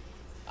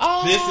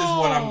 This is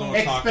what I'm going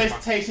to talk about.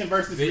 Expectation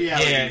versus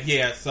reality.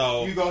 Yeah.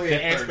 So you go ahead.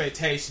 The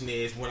expectation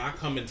is when I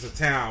come into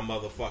town,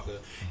 motherfucker,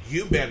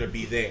 you better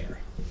be there.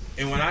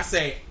 And when I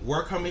say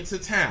we're coming to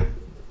town,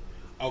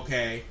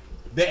 okay,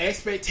 The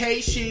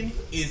expectation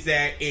is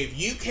that if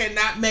you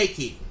cannot make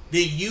it,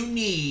 then you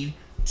need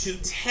to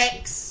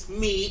text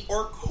me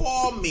or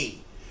call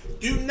me.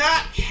 Do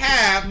not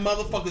have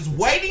motherfuckers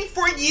waiting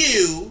for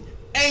you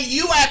and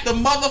you at the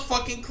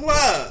motherfucking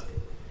club.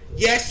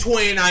 Yes,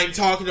 twin, I'm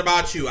talking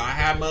about you. I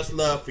have much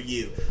love for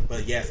you.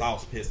 But yes, I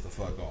was pissed the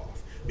fuck off.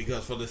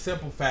 Because for the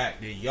simple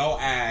fact that your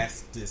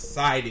ass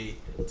decided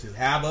to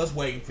have us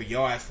waiting for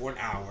your ass for an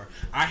hour.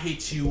 I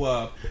hit you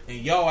up and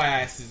your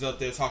ass is up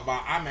there talking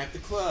about I'm at the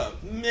club.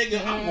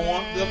 Nigga, I'm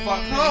going the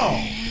fuck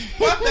home.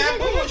 Fuck that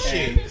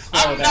bullshit.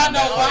 I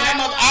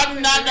do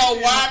not know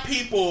why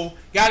people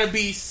gotta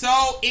be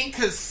so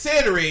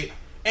inconsiderate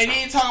and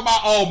then talk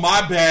about, oh,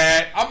 my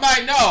bad. I'm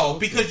like, no,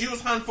 because you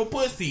was hunting for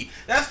pussy.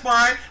 That's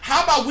fine.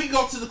 How about we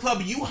go to the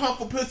club and you hunt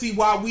for pussy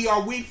while we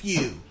are with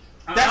you?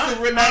 That's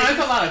the remain. There's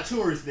a lot of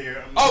tourists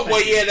there. Oh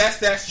well, yeah,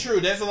 that's true.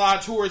 There's a lot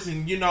of tourists,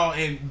 and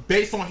and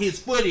based on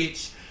his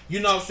footage,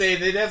 saying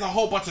that there's a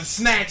whole bunch of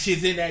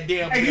snatches in that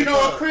damn. And you know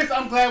what, Chris?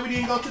 I'm glad we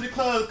didn't go to the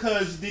club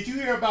because did you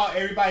hear about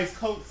everybody's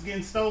coats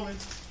getting stolen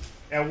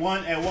at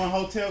one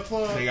hotel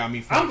club? They got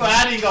me. I'm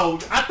glad I didn't go.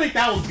 I think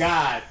that was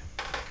God.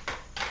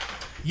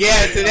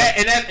 Yeah, so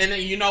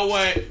and you know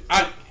what?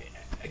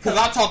 Because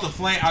I talked to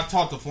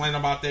Flynn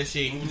about that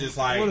shit. He was just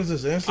like, what is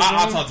this? Instagram?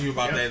 I'll talk to you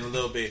about that in a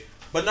little bit.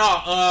 But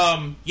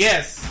no,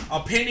 yes,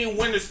 a pending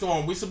winter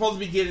storm. We're supposed to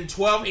be getting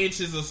 12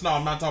 inches of snow.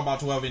 I'm not talking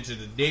about 12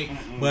 inches of dick,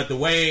 but the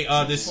way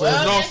this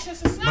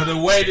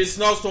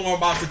snowstorm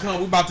about to come,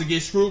 we about to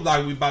get screwed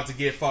like we about to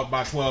get fucked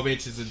by 12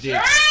 inches of dick.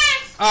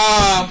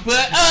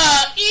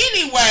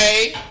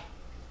 Anyway,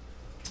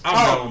 I'm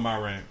done with my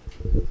rant.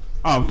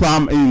 So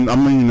I'm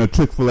eating a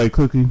Chick-fil-A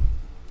cookie.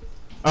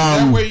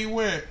 That where you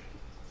went?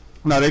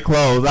 No, they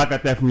closed. I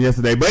got that from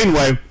yesterday. But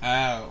anyway.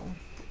 Oh.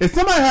 If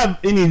somebody have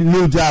any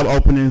new job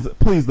openings,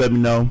 please let me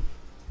know.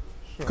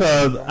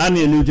 Because I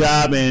need a new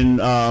job and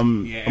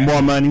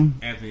more money.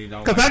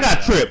 Because I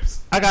got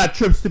trips. I got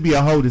trips to be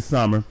a hoe this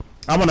summer.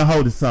 I want to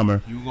hoe this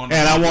summer. And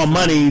I want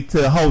money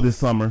to hoe this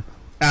summer.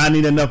 I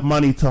need enough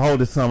money to hold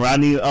this summer. I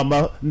need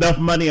enough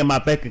money in my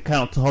bank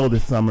account to hold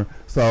this summer.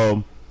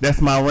 So that's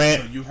my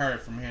rant. So you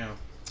heard from him.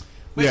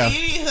 But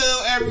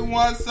anywho,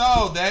 everyone,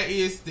 so that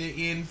is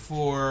the end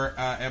for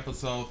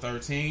episode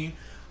 13.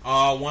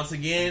 Once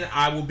again,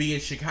 I will be in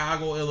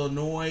Chicago,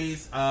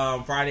 Illinois,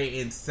 Friday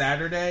and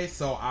Saturday.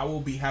 So I will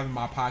be having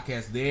my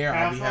podcast there.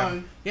 Have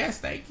fun. Yes,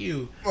 thank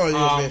you. Oh,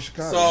 you'll be in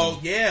Chicago. So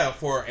yeah,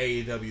 for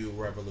AEW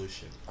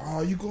Revolution.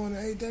 Oh, you going to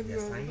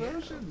AEW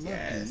Revolution?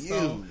 Yes.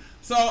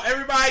 So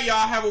everybody,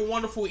 y'all have a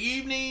wonderful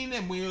evening,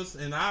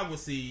 and I will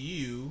see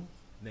you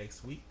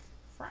next week,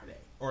 Friday,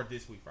 or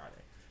this week, Friday.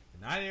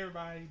 Good night,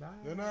 everybody. Bye.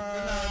 Good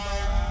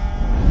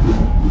night.